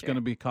scared, so it's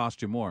going to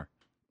cost you more.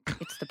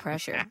 It's the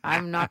pressure.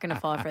 I'm not going to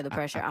fall for the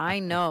pressure. I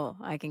know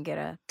I can get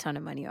a ton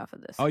of money off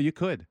of this. Oh, you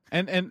could.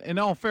 And in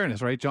all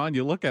fairness, right, John,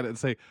 you look at it and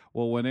say,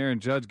 well, when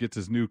Aaron Judge gets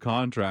his new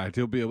contract,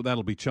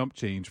 that'll be chump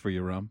change for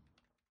you, Rum.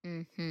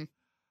 Mm-hmm.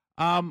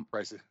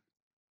 Pricey.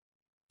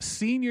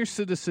 Senior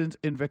citizens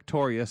in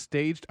Victoria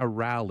staged a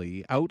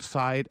rally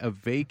outside a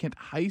vacant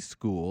high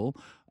school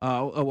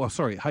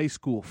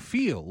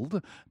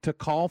field to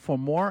call for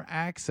more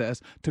access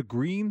to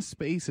green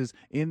spaces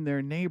in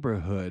their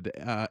neighborhood.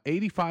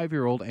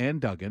 85-year-old Ann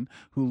Duggan,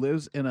 who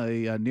lives in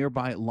a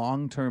nearby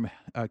long-term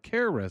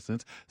care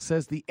residence,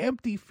 says the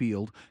empty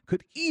field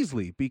could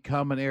easily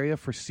become an area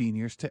for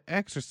seniors to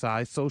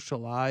exercise,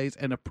 socialize,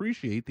 and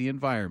appreciate the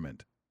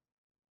environment.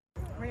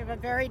 We have a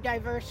very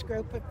diverse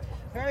group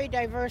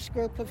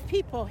of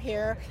people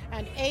here,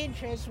 and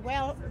ages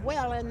well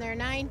in their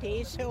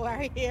 90s who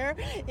are here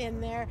in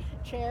their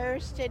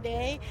chairs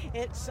today.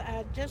 It's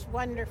just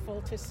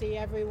wonderful to see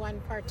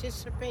everyone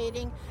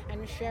participating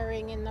and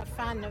sharing in the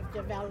fun of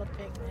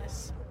developing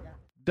this.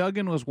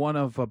 Duggan was one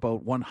of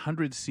about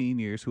 100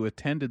 seniors who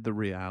attended the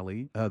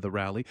rally,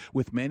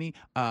 with many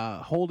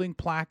holding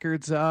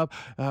placards up,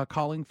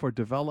 calling for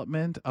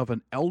development of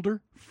an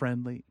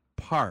elder-friendly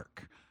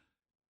park.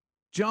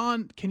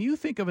 John, can you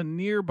think of a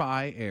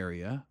nearby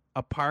area,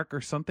 a park or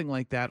something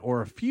like that,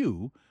 or a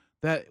few,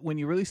 that when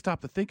you really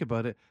stop to think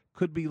about it,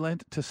 could be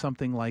lent to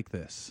something like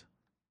this?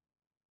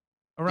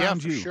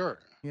 Around you. Yeah, for sure.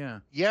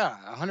 Yeah,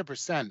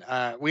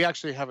 100%. We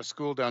actually have a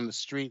school down the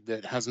street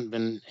that hasn't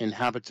been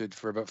inhabited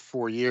for about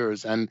 4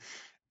 years, and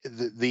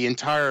the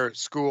entire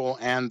school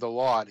and the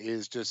lot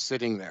is just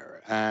sitting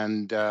there.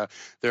 And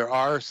there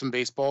are some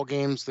baseball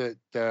games that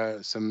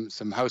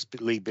some house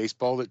league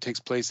baseball that takes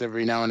place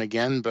every now and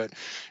again, but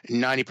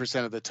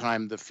 90% of the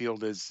time the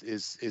field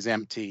is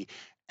empty.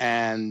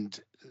 And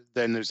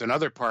then there's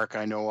another park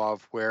I know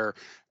of where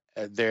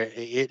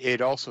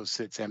it also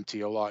sits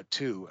empty a lot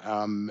too.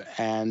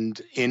 And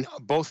in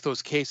both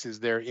those cases,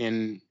 they're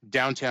in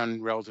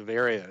downtown relative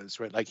areas,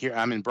 right? Like here,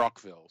 I'm in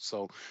Brockville,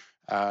 so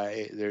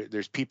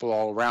there's people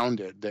all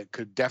around it that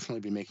could definitely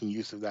be making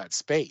use of that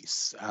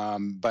space.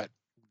 But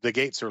the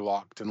gates are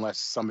locked unless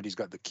somebody's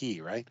got the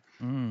key, right?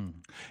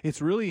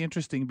 It's really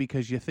interesting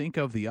because you think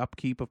of the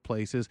upkeep of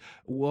places.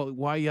 Well,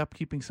 why are you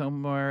upkeeping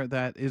somewhere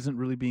that isn't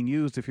really being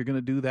used? If you're going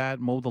to do that,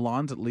 mow the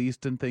lawns at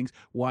least and things,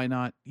 why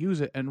not use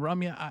it? And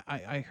Ramya,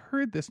 I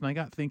heard this and I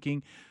got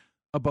thinking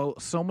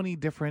about so many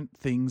different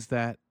things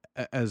that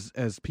as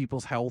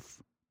people's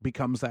health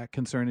becomes that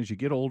concern as you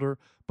get older.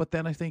 But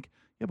then I think,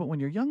 yeah, but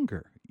when you're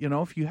younger,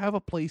 if you have a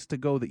place to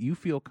go that you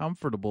feel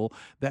comfortable,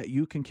 that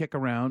you can kick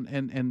around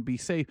and be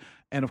safe.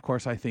 And of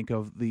course, I think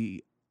of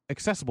the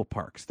accessible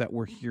parks that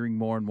we're hearing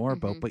more and more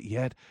about, but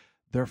yet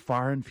they're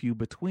far and few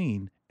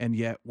between. And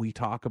yet we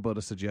talk about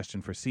a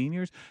suggestion for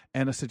seniors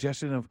and a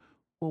suggestion of,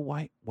 well,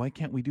 why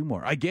can't we do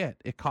more? I get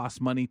it costs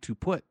money to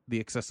put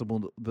the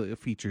accessible the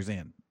features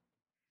in.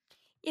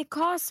 It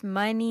costs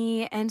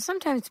money, and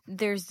sometimes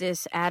there's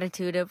this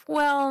attitude of,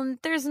 well,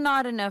 there's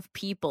not enough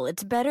people.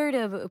 It's better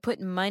to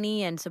put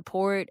money and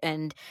support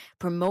and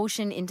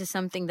promotion into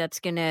something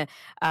that's going to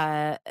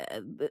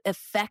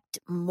affect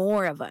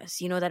more of us,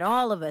 that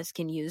all of us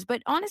can use.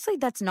 But honestly,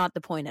 that's not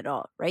the point at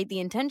all, right? The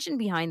intention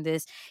behind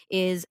this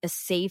is a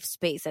safe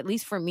space. At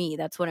least for me,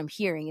 that's what I'm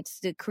hearing. It's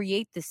to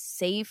create this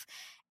safe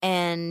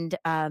and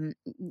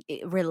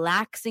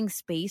relaxing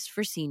space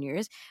for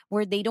seniors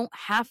where they don't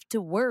have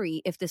to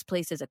worry if this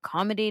place is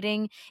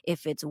accommodating,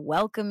 if it's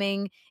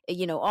welcoming.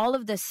 All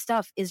of this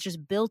stuff is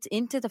just built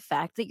into the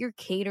fact that you're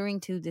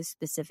catering to this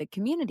specific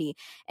community.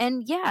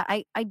 And yeah,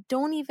 I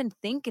don't even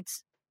think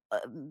it's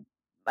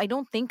I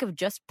don't think of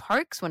just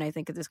parks when I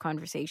think of this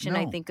conversation.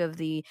 I think of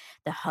the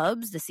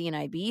hubs, the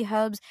CNIB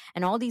hubs,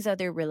 and all these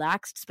other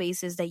relaxed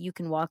spaces that you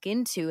can walk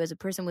into as a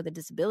person with a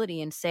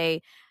disability and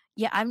say,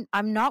 yeah,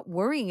 I'm not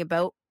worrying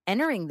about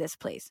entering this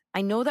place.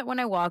 I know that when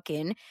I walk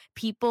in,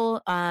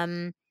 people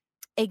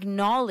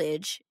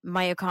acknowledge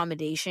my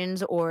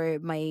accommodations or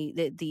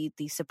the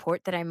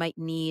support that I might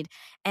need,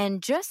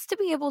 and just to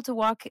be able to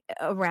walk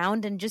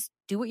around and just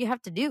do what you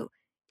have to do.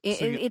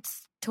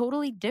 It's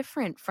totally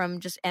different from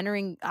just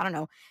entering, I don't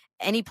know,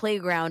 any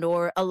playground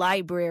or a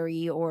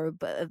library or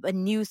a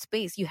new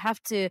space. You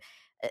have to.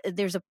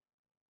 There's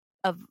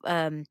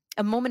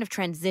a moment of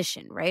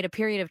transition, right? A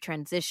period of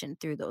transition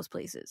through those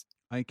places.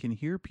 I can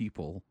hear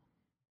people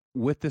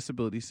with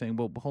disabilities saying,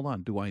 well, hold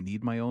on, do I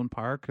need my own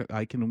park?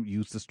 I can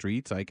use the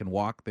streets, I can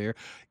walk there,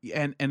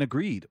 and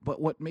agreed. But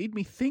what made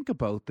me think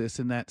about this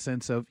in that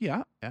sense of,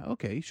 yeah,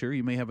 okay, sure,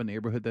 you may have a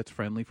neighborhood that's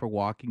friendly for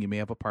walking, you may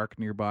have a park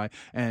nearby,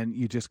 and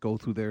you just go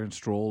through there and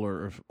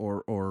stroll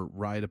or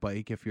ride a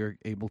bike if you're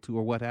able to,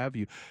 or what have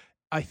you.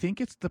 I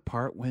think it's the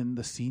part when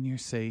the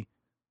seniors say,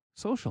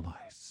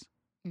 socialize.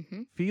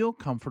 Mm-hmm. Feel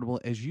comfortable,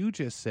 as you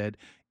just said,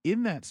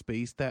 in that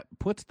space that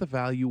puts the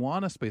value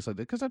on a space like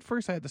that. Because at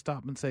first I had to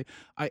stop and say,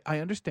 I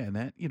understand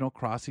that,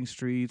 crossing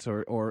streets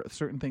or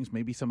certain things,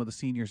 maybe some of the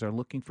seniors are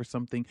looking for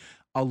something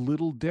a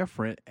little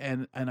different.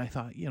 And I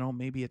thought,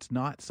 maybe it's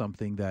not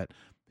something that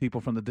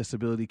people from the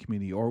disability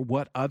community or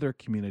what other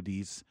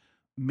communities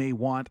may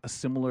want a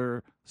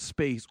similar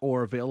space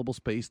or available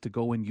space to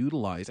go and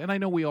utilize. And I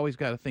know we always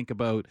got to think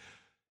about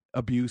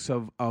abuse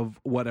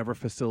of whatever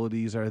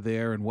facilities are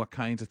there and what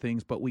kinds of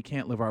things, but we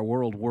can't live our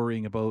world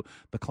worrying about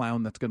the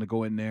clown that's going to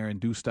go in there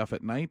and do stuff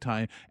at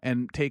nighttime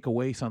and take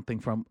away something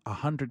from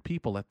 100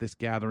 people at this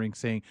gathering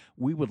saying,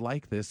 we would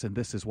like this and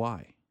this is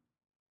why.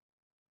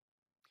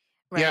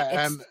 Right.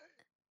 Yeah.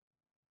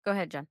 Go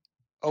ahead, John.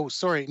 Oh,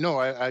 sorry. No,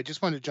 I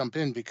just wanted to jump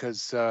in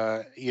because,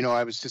 I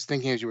was just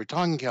thinking as you were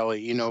talking,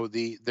 Kelly,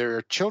 there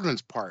are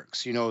children's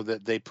parks,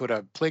 that they put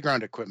up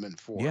playground equipment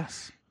for.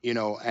 Yes.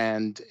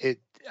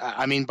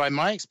 And by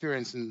my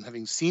experience and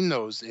having seen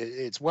those,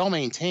 it's well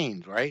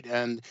maintained, right?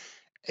 And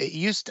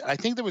I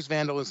think there was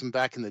vandalism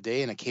back in the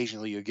day, and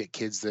occasionally you get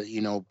kids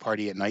that,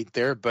 party at night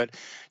there. But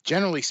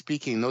generally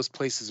speaking, those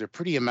places are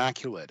pretty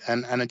immaculate.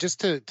 And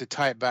just to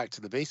tie it back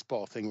to the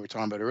baseball thing we were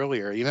talking about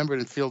earlier, you remember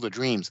in Field of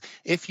Dreams,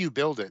 if you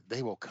build it,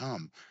 they will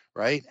come,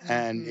 right? Mm-hmm.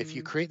 And if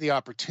you create the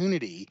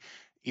opportunity,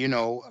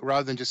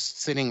 rather than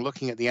just sitting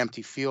looking at the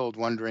empty field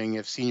wondering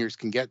if seniors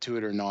can get to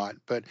it or not,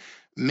 but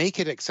make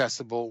it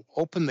accessible,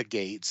 open the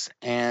gates,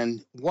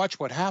 and watch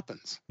what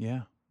happens.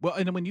 Yeah. Well,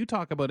 and when you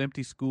talk about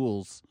empty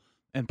schools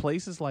and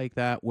places like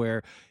that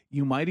where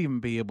you might even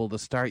be able to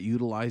start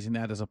utilizing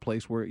that as a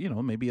place where,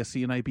 maybe a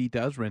CNIB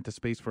does rent a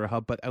space for a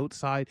hub, but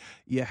outside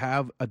you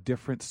have a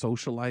different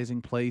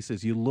socializing place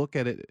as you look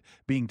at it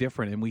being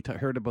different. And we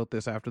heard about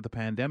this after the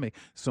pandemic,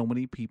 so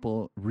many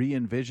people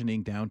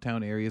re-envisioning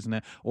downtown areas and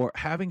that, or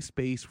having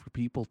space for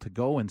people to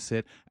go and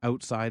sit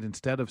outside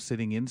instead of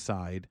sitting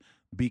inside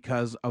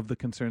because of the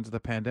concerns of the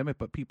pandemic.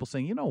 But people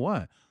saying, you know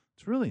what?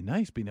 It's really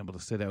nice being able to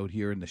sit out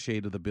here in the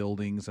shade of the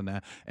buildings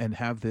and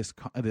have this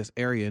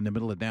area in the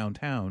middle of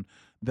downtown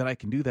that I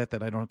can do that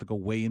I don't have to go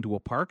way into a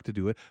park to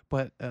do it,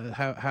 but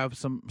have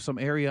some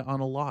area on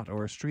a lot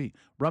or a street.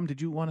 Rum,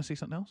 did you want to say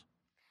something else?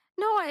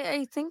 No,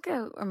 I think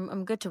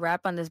I'm good to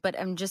wrap on this, but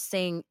I'm just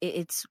saying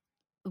it's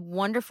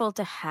wonderful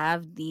to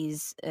have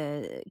these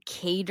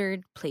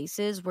catered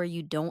places where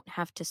you don't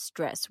have to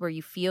stress, where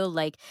you feel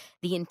like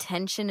the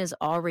intention is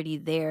already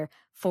there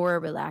for a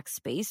relaxed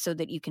space so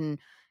that you can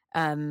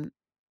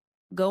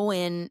go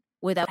in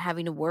without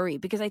having to worry.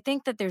 Because I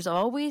think that there's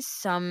always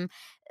some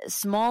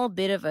small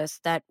bit of us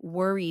that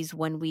worries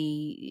when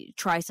we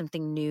try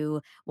something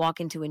new, walk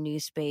into a new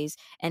space.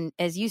 And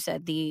as you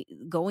said, the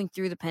going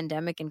through the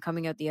pandemic and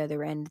coming out the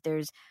other end,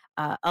 there's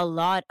a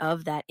lot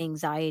of that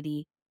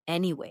anxiety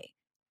anyway.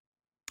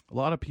 A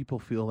lot of people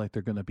feel like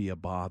they're going to be a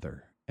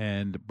bother.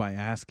 And by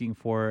asking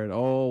for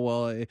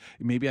it,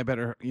 maybe I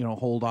better,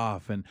 hold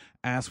off and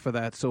ask for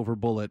that silver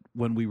bullet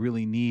when we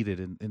really need it,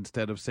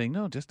 instead of saying,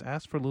 no, just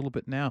ask for a little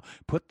bit now.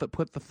 Put the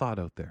thought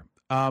out there.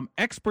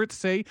 Experts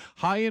say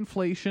high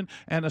inflation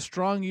and a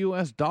strong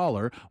U.S.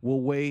 dollar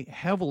will weigh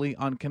heavily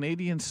on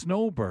Canadian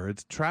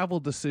snowbirds'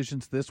 travel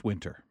decisions this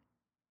winter.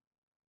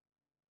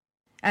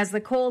 As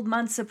the cold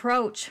months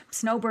approach,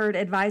 Snowbird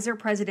Advisor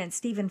President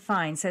Stephen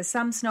Fine says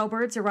some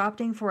snowbirds are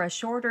opting for a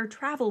shorter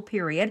travel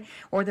period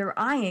or they're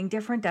eyeing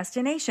different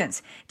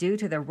destinations due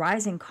to the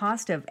rising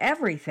cost of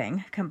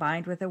everything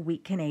combined with a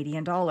weak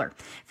Canadian dollar.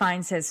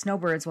 Fine says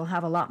snowbirds will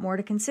have a lot more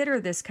to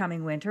consider this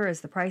coming winter as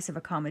the price of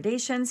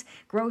accommodations,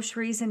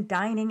 groceries, and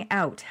dining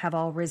out have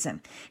all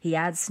risen. He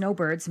adds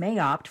snowbirds may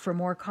opt for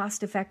more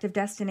cost-effective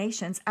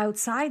destinations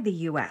outside the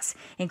U.S.,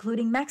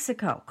 including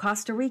Mexico,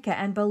 Costa Rica,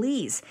 and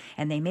Belize,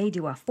 and they may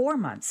do a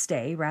 4-month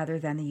stay rather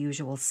than the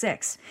usual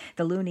 6.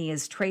 The loonie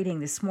is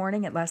trading this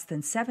morning at less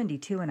than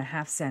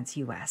 72.5 cents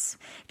U.S.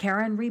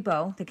 Karen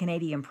Rebo, The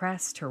Canadian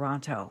Press,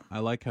 Toronto. I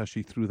like how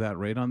she threw that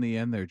right on the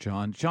end there,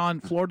 John. John,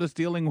 Florida's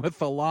dealing with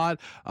a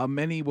lot.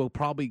 Many will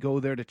probably go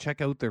there to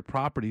check out their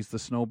properties, the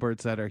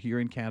snowbirds that are here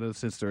in Canada,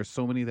 since there are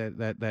so many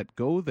that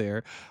go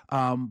there.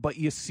 But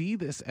you see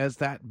this as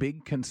that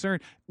big concern.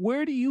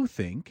 Where do you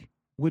think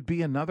would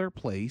be another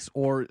place,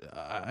 or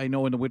I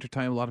know in the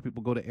wintertime a lot of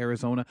people go to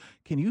Arizona.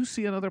 Can you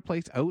see another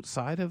place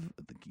outside of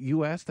the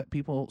U.S. that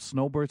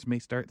snowbirds may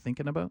start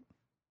thinking about?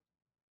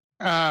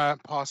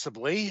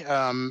 Possibly.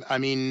 I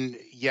mean,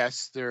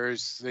 yes,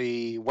 there's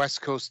the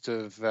west coast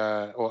of,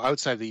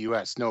 outside the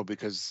U.S., no,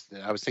 because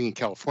I was thinking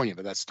California,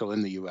 but that's still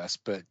in the U.S.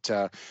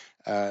 But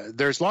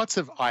there's lots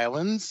of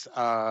islands,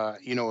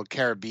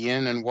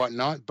 Caribbean and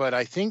whatnot. But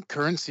I think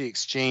currency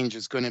exchange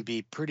is going to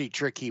be pretty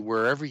tricky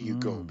wherever you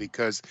go,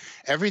 because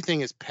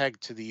everything is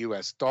pegged to the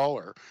U.S.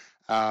 dollar.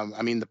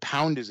 I mean, the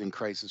pound is in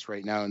crisis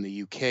right now in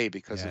the UK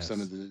because of some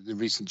of the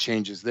recent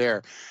changes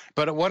there.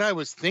 But what I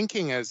was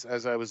thinking as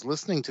I was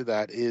listening to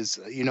that is,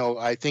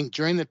 I think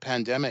during the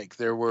pandemic,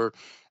 there were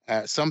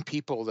some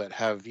people that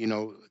have,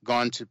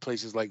 gone to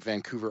places like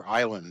Vancouver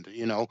Island.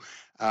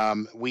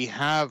 We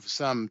have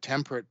some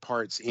temperate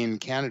parts in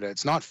Canada.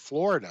 It's not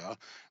Florida,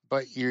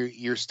 but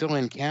you're still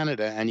in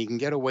Canada, and you can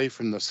get away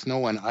from the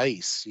snow and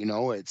ice.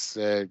 It's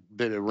a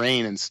bit of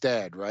rain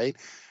instead, right?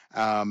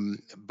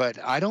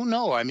 But I don't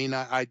know. I mean,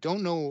 I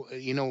don't know.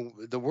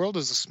 The world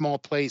is a small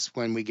place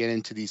when we get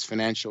into these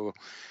financial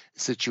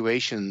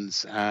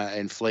situations,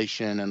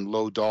 inflation and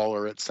low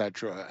dollar,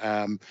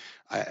 etc.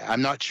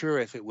 I'm not sure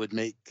if it would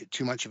make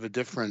too much of a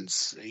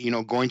difference,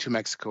 going to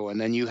Mexico, and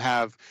then you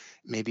have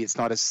maybe it's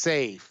not as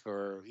safe,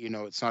 or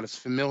it's not as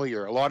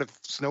familiar. A lot of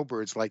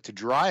snowbirds like to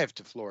drive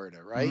to Florida,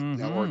 right,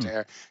 or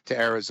to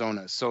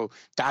Arizona, so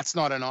that's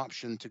not an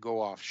option to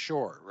go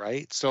offshore,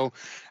 right? So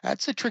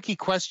that's a tricky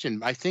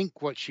question. I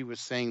think what she was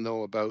saying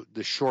though about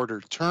the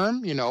shorter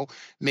term,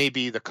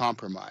 maybe the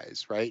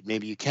compromise, right?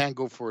 Maybe you can't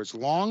go for as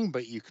long,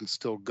 but you can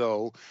still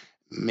go.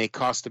 May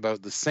cost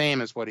about the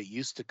same as what it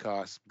used to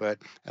cost, but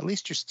at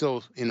least you're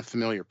still in a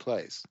familiar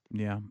place.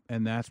 Yeah,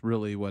 and that's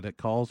really what it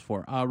calls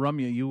for.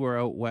 Ramya, you were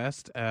out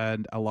west,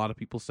 and a lot of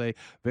people say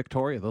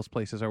Victoria, those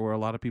places are where a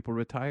lot of people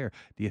retire.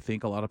 Do you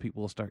think a lot of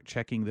people will start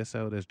checking this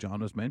out, as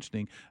John was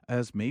mentioning,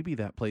 as maybe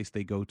that place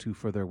they go to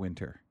for their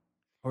winter?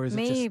 Or is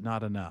it just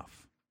not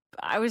enough?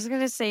 I was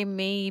going to say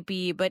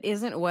maybe, but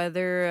isn't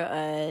weather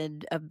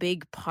a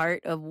big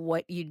part of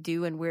what you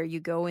do and where you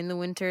go in the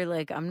winter?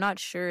 Like, I'm not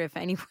sure if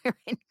anywhere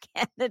in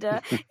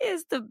Canada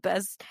is the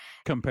best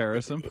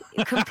comparison.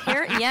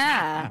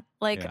 Yeah.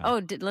 Like,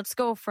 let's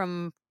go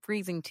from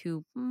freezing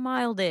to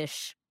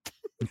mildish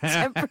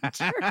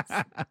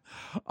temperatures.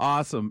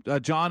 Awesome.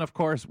 John, of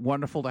course,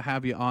 wonderful to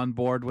have you on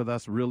board with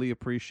us. Really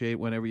appreciate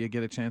whenever you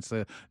get a chance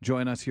to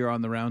join us here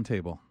on the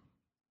Roundtable.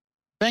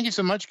 Thank you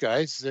so much,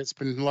 guys. It's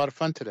been a lot of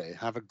fun today.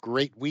 Have a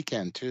great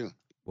weekend, too.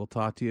 We'll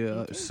talk to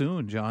you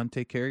soon, John.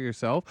 Take care of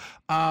yourself.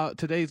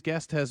 Today's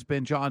guest has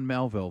been John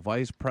Melville,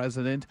 Vice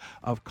President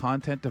of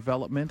Content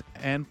Development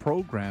and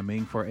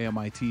Programming for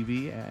AMI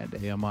TV and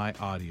AMI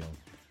Audio.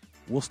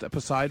 We'll step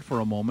aside for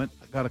a moment.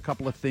 I've got a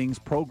couple of things,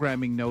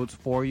 programming notes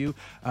for you,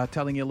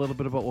 telling you a little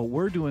bit about what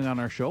we're doing on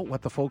our show,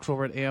 what the folks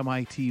over at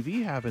AMI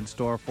TV have in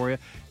store for you,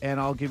 and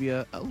I'll give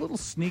you a little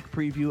sneak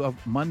preview of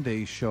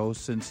Monday's show,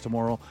 since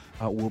tomorrow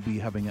we'll be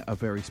having a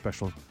very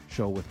special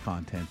show with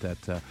content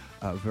that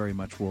very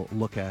much will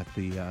look at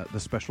the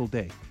special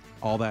day.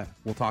 All that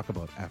we'll talk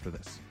about after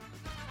this.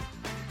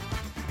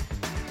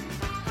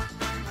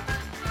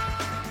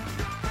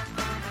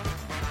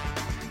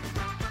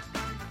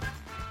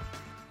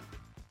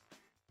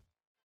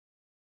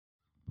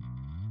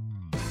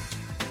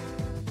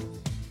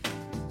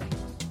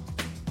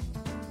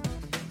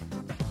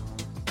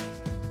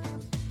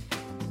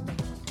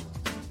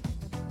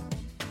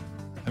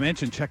 I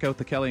mentioned check out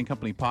the Kelly and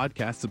Company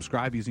podcast.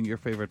 Subscribe using your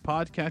favorite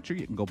podcatcher.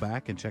 You can go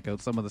back and check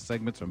out some of the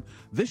segments from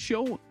this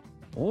show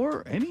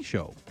or any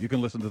show. You can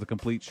listen to the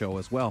complete show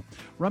as well.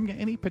 Ramya,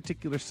 any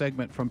particular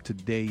segment from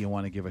today you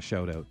want to give a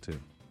shout out to?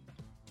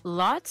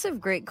 Lots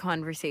of great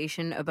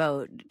conversation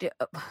about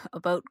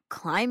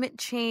climate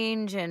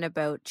change and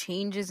about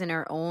changes in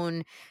our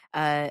own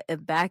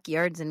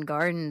backyards and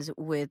gardens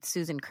with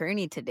Susan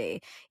Kearney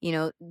today.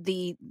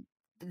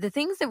 The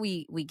things that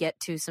we get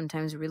to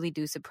sometimes really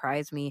do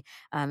surprise me.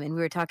 And we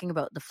were talking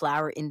about the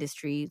flower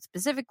industry,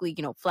 specifically,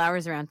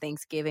 flowers around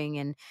Thanksgiving,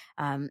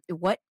 and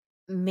what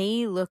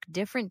may look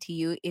different to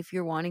you if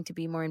you're wanting to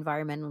be more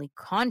environmentally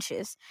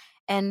conscious.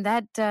 And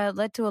that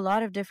led to a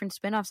lot of different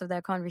spin-offs of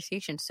that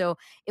conversation. So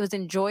it was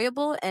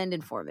enjoyable and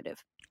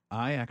informative.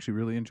 I actually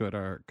really enjoyed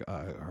our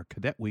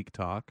Cadet Week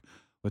talk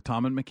with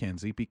Tom and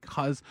Mackenzie,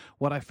 because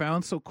what I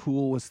found so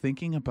cool was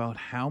thinking about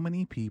how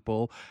many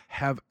people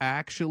have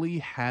actually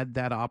had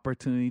that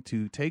opportunity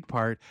to take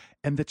part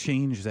and the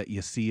change that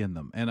you see in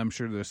them. And I'm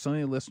sure there's so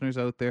many listeners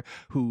out there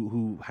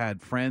who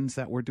had friends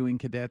that were doing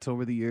cadets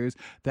over the years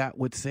that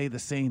would say the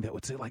same, that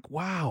would say like,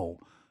 wow,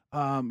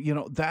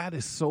 that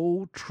is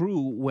so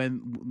true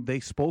when they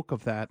spoke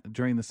of that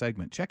during the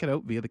segment. Check it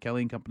out via the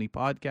Kelly and Company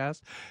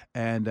podcast,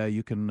 and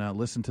you can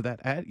listen to that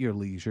at your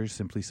leisure.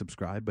 Simply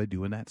subscribe by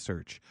doing that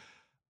search.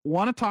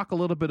 Want to talk a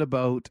little bit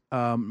about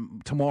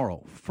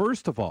tomorrow.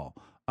 First of all,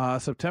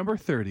 September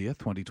 30th,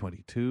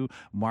 2022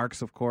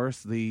 marks, of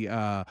course,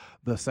 the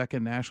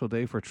second National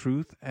Day for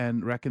Truth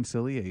and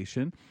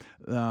Reconciliation.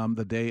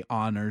 The day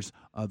honors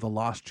the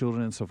lost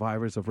children and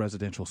survivors of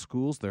residential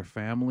schools, their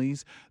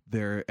families,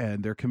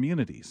 and their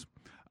communities.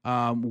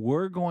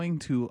 We're going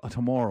to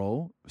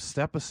tomorrow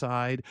step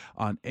aside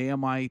on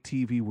AMI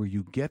TV, where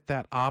you get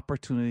that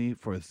opportunity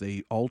for, as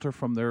they alter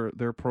from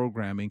their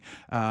programming,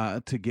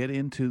 to get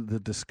into the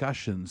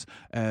discussions,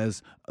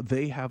 as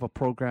they have a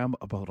program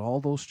about all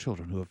those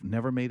children who have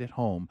never made it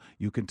home.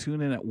 You can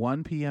tune in at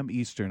 1 p.m.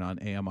 Eastern on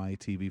AMI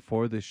TV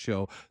for this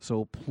show,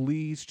 so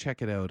please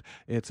check it out.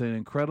 It's an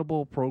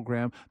incredible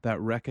program that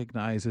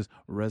recognizes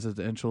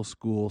residential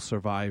school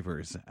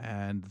survivors.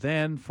 And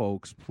then,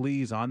 folks,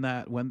 please,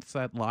 once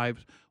that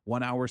live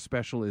 1 hour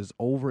special is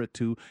over at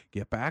 2,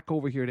 get back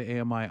over here to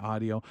AMI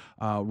Audio.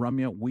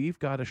 Ramya, we've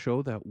got a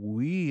show that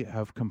we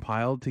have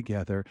compiled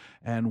together,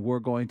 and we're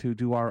going to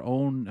do our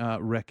own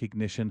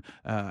recognition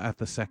at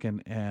the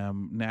second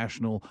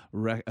National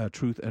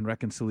Truth and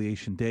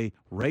Reconciliation Day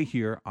right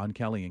here on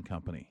Kelly and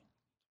Company.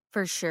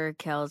 For sure,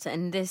 Kels.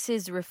 And this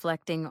is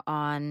reflecting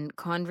on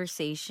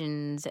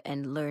conversations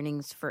and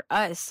learnings for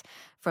us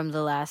from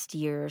the last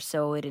year or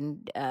so. It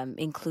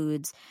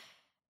includes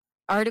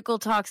article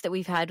talks that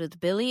we've had with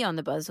Billy on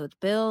the Buzz with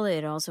Bill.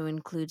 It also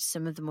includes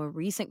some of the more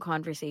recent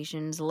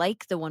conversations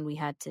like the one we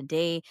had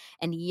today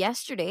and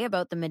yesterday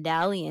about the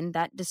medallion,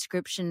 that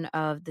description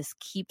of this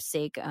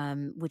keepsake,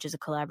 which is a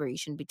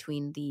collaboration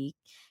between the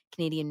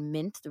Canadian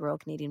Mint, the Royal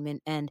Canadian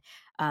Mint, and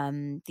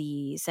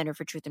the Center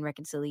for Truth and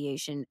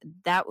Reconciliation.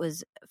 That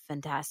was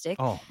fantastic.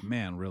 Oh,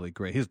 man, really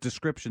great. His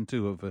description,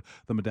 too, of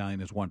the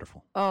medallion is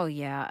wonderful. Oh,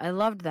 yeah. I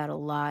loved that a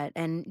lot.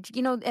 And,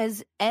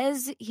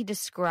 as he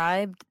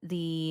described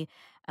the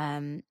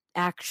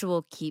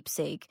actual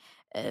keepsake,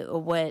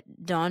 what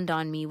dawned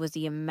on me was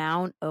the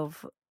amount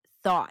of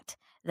thought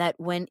that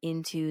went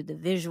into the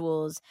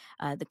visuals,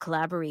 the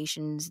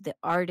collaborations, the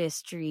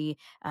artistry,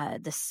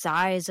 the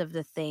size of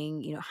the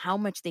thing, how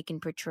much they can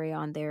portray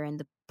on there, and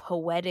the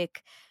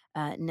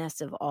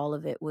poeticness of all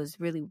of it was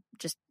really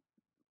just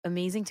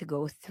amazing to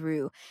go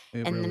through.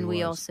 And then really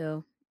we was.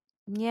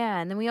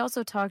 we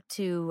also talked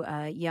to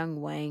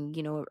Young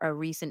Wang, a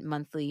recent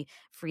monthly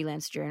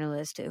freelance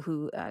journalist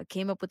who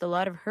came up with a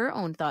lot of her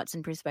own thoughts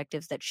and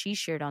perspectives that she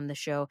shared on the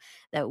show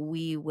that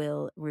we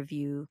will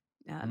review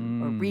or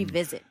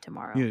revisit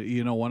tomorrow.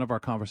 One of our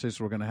conversations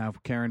we're going to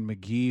have, Karen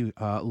McGee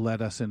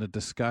led us in a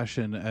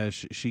discussion as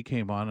she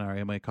came on, our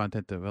AMA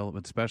content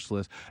development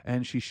specialist,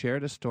 and she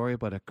shared a story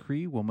about a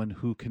Cree woman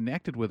who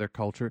connected with her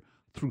culture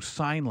through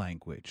sign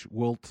language.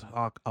 We'll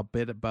talk a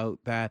bit about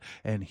that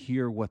and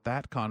hear what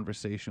that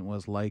conversation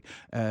was like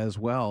as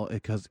well,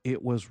 because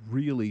it was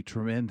really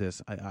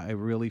tremendous. I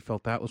really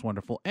felt that was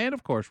wonderful. And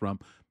of course,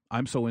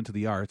 I'm so into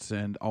the arts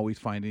and always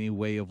find any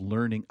way of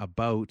learning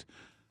about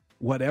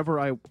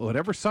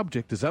whatever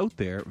subject is out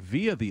there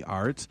via the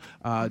arts.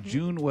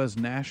 June was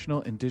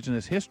National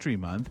Indigenous History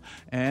Month,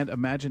 and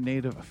Imagine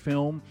Native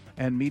Film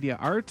and Media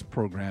Arts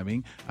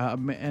Programming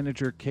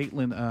manager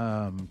Caitlin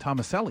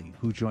Tomaselli,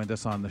 who joined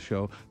us on the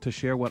show to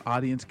share what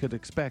audience could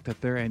expect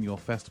at their annual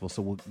festival.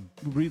 So we'll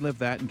relive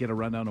that and get a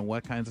rundown on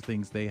what kinds of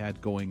things they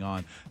had going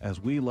on as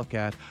we look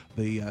at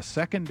the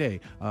second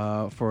day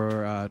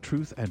for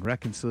Truth and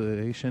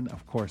Reconciliation,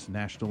 of course,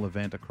 national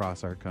event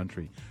across our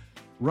country.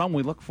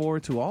 We look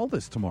forward to all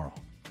this tomorrow.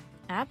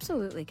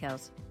 Absolutely,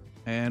 Kels.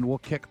 And we'll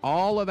kick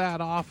all of that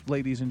off,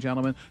 ladies and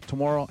gentlemen,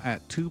 tomorrow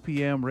at 2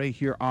 p.m. right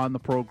here on the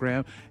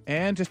program.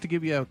 And just to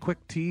give you a quick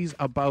tease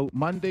about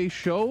Monday's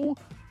show,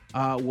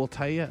 we'll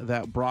tell you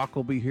that Brock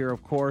will be here,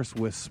 of course,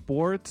 with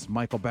sports.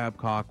 Michael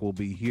Babcock will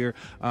be here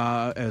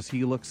as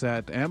he looks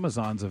at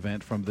Amazon's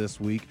event from this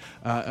week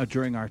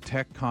during our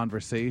tech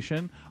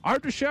conversation.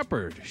 Audra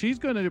Shepard, she's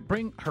going to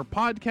bring her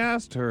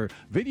podcast, her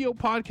video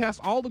podcast,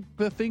 all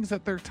the things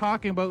that they're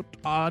talking about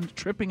on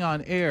Tripping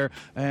on Air,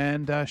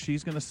 and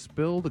she's going to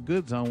spill the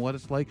goods on what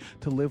it's like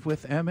to live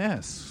with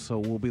MS. So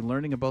we'll be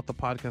learning about the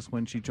podcast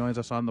when she joins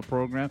us on the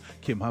program.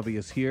 Kim Hovey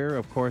is here,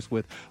 of course,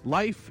 with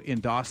Life in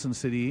Dawson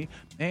City.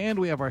 And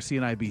we have our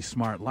CNIB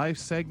Smart Life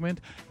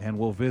segment, and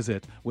we'll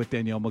visit with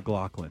Danielle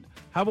McLaughlin.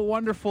 Have a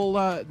wonderful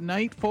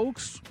night,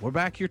 folks. We're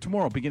back here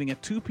tomorrow beginning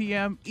at 2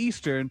 p.m.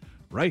 Eastern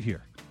right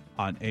here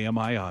on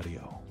AMI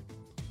Audio.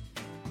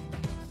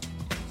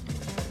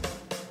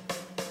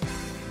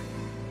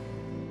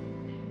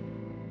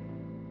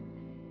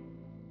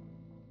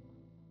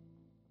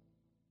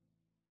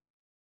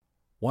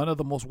 One of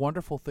the most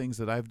wonderful things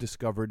that I've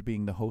discovered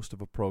being the host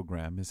of a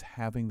program is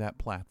having that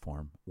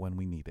platform when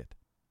we need it.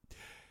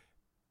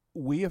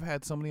 We have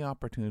had so many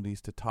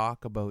opportunities to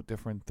talk about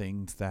different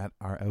things that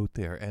are out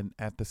there. And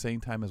at the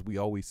same time, as we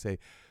always say,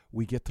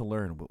 we get to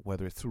learn,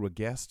 whether it's through a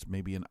guest,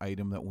 maybe an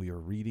item that we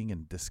are reading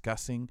and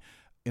discussing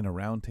in a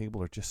round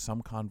table or just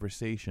some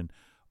conversation.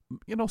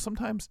 You know,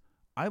 sometimes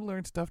I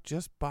learn stuff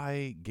just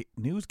by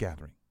news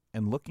gathering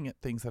and looking at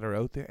things that are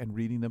out there and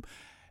reading them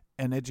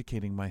and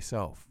educating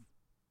myself.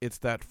 It's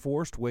that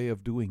forced way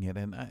of doing it.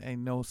 And I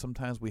know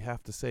sometimes we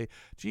have to say,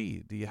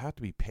 gee, do you have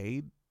to be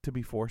paid to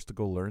be forced to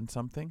go learn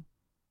something?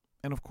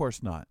 And of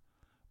course not.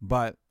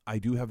 But I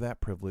do have that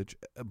privilege.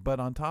 But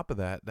on top of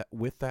that,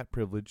 with that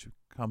privilege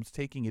comes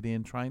taking it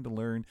in, trying to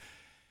learn,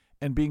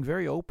 and being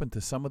very open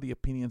to some of the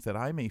opinions that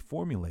I may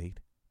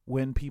formulate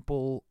when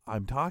people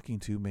I'm talking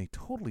to may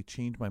totally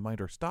change my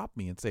mind or stop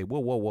me and say,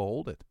 whoa,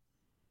 hold it.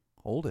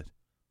 Hold it.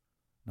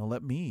 Now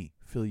let me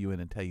fill you in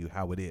and tell you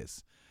how it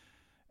is.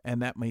 And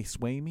that may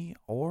sway me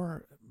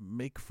or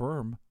make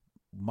firm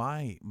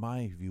my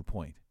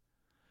viewpoint.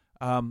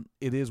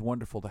 It is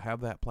wonderful to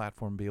have that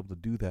platform, be able to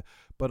do that,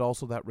 but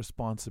also that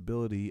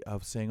responsibility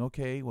of saying,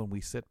 okay, when we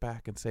sit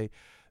back and say,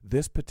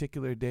 this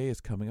particular day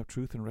is coming up,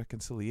 Truth and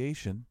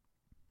Reconciliation,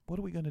 what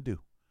are we going to do?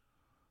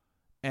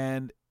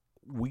 And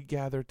we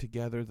gather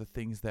together the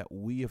things that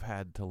we have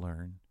had to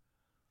learn,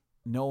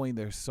 knowing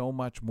there's so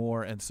much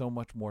more and so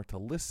much more to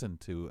listen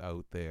to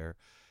out there,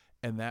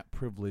 and that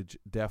privilege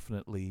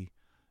definitely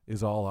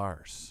is all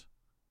ours.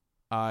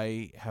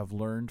 I have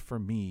learned for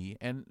me,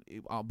 and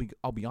I'll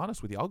be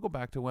honest with you, I'll go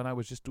back to when I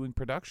was just doing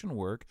production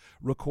work,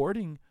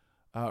 recording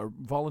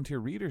volunteer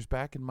readers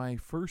back in my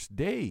first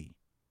day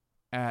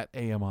at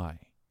AMI.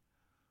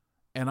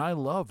 And I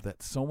love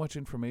that so much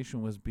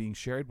information was being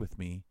shared with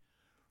me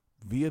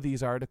via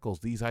these articles,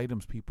 these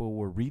items people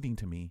were reading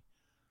to me,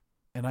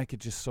 and I could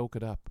just soak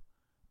it up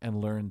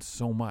and learn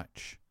so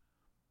much.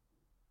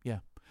 Yeah.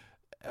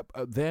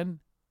 Then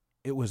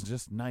it was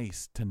just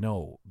nice to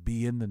know,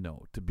 be in the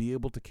know, to be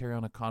able to carry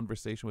on a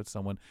conversation with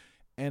someone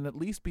and at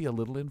least be a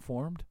little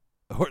informed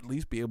or at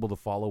least be able to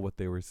follow what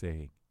they were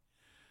saying.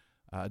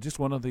 Just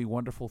one of the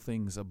wonderful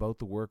things about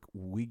the work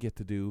we get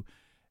to do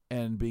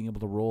and being able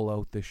to roll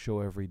out this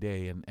show every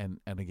day. And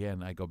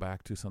again, I go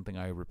back to something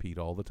I repeat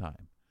all the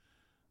time,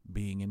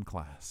 being in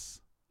class.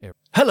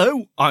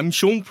 Hello, I'm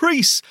Sean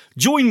Priest.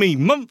 Join me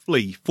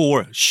monthly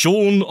for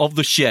Sean of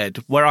the Shed,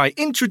 where I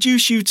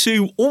introduce you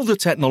to all the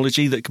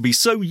technology that can be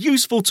so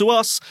useful to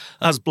us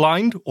as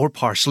blind or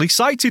partially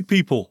sighted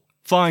people.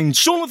 Find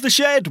Sean of the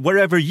Shed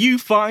wherever you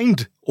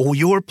find all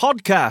your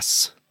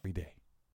podcasts.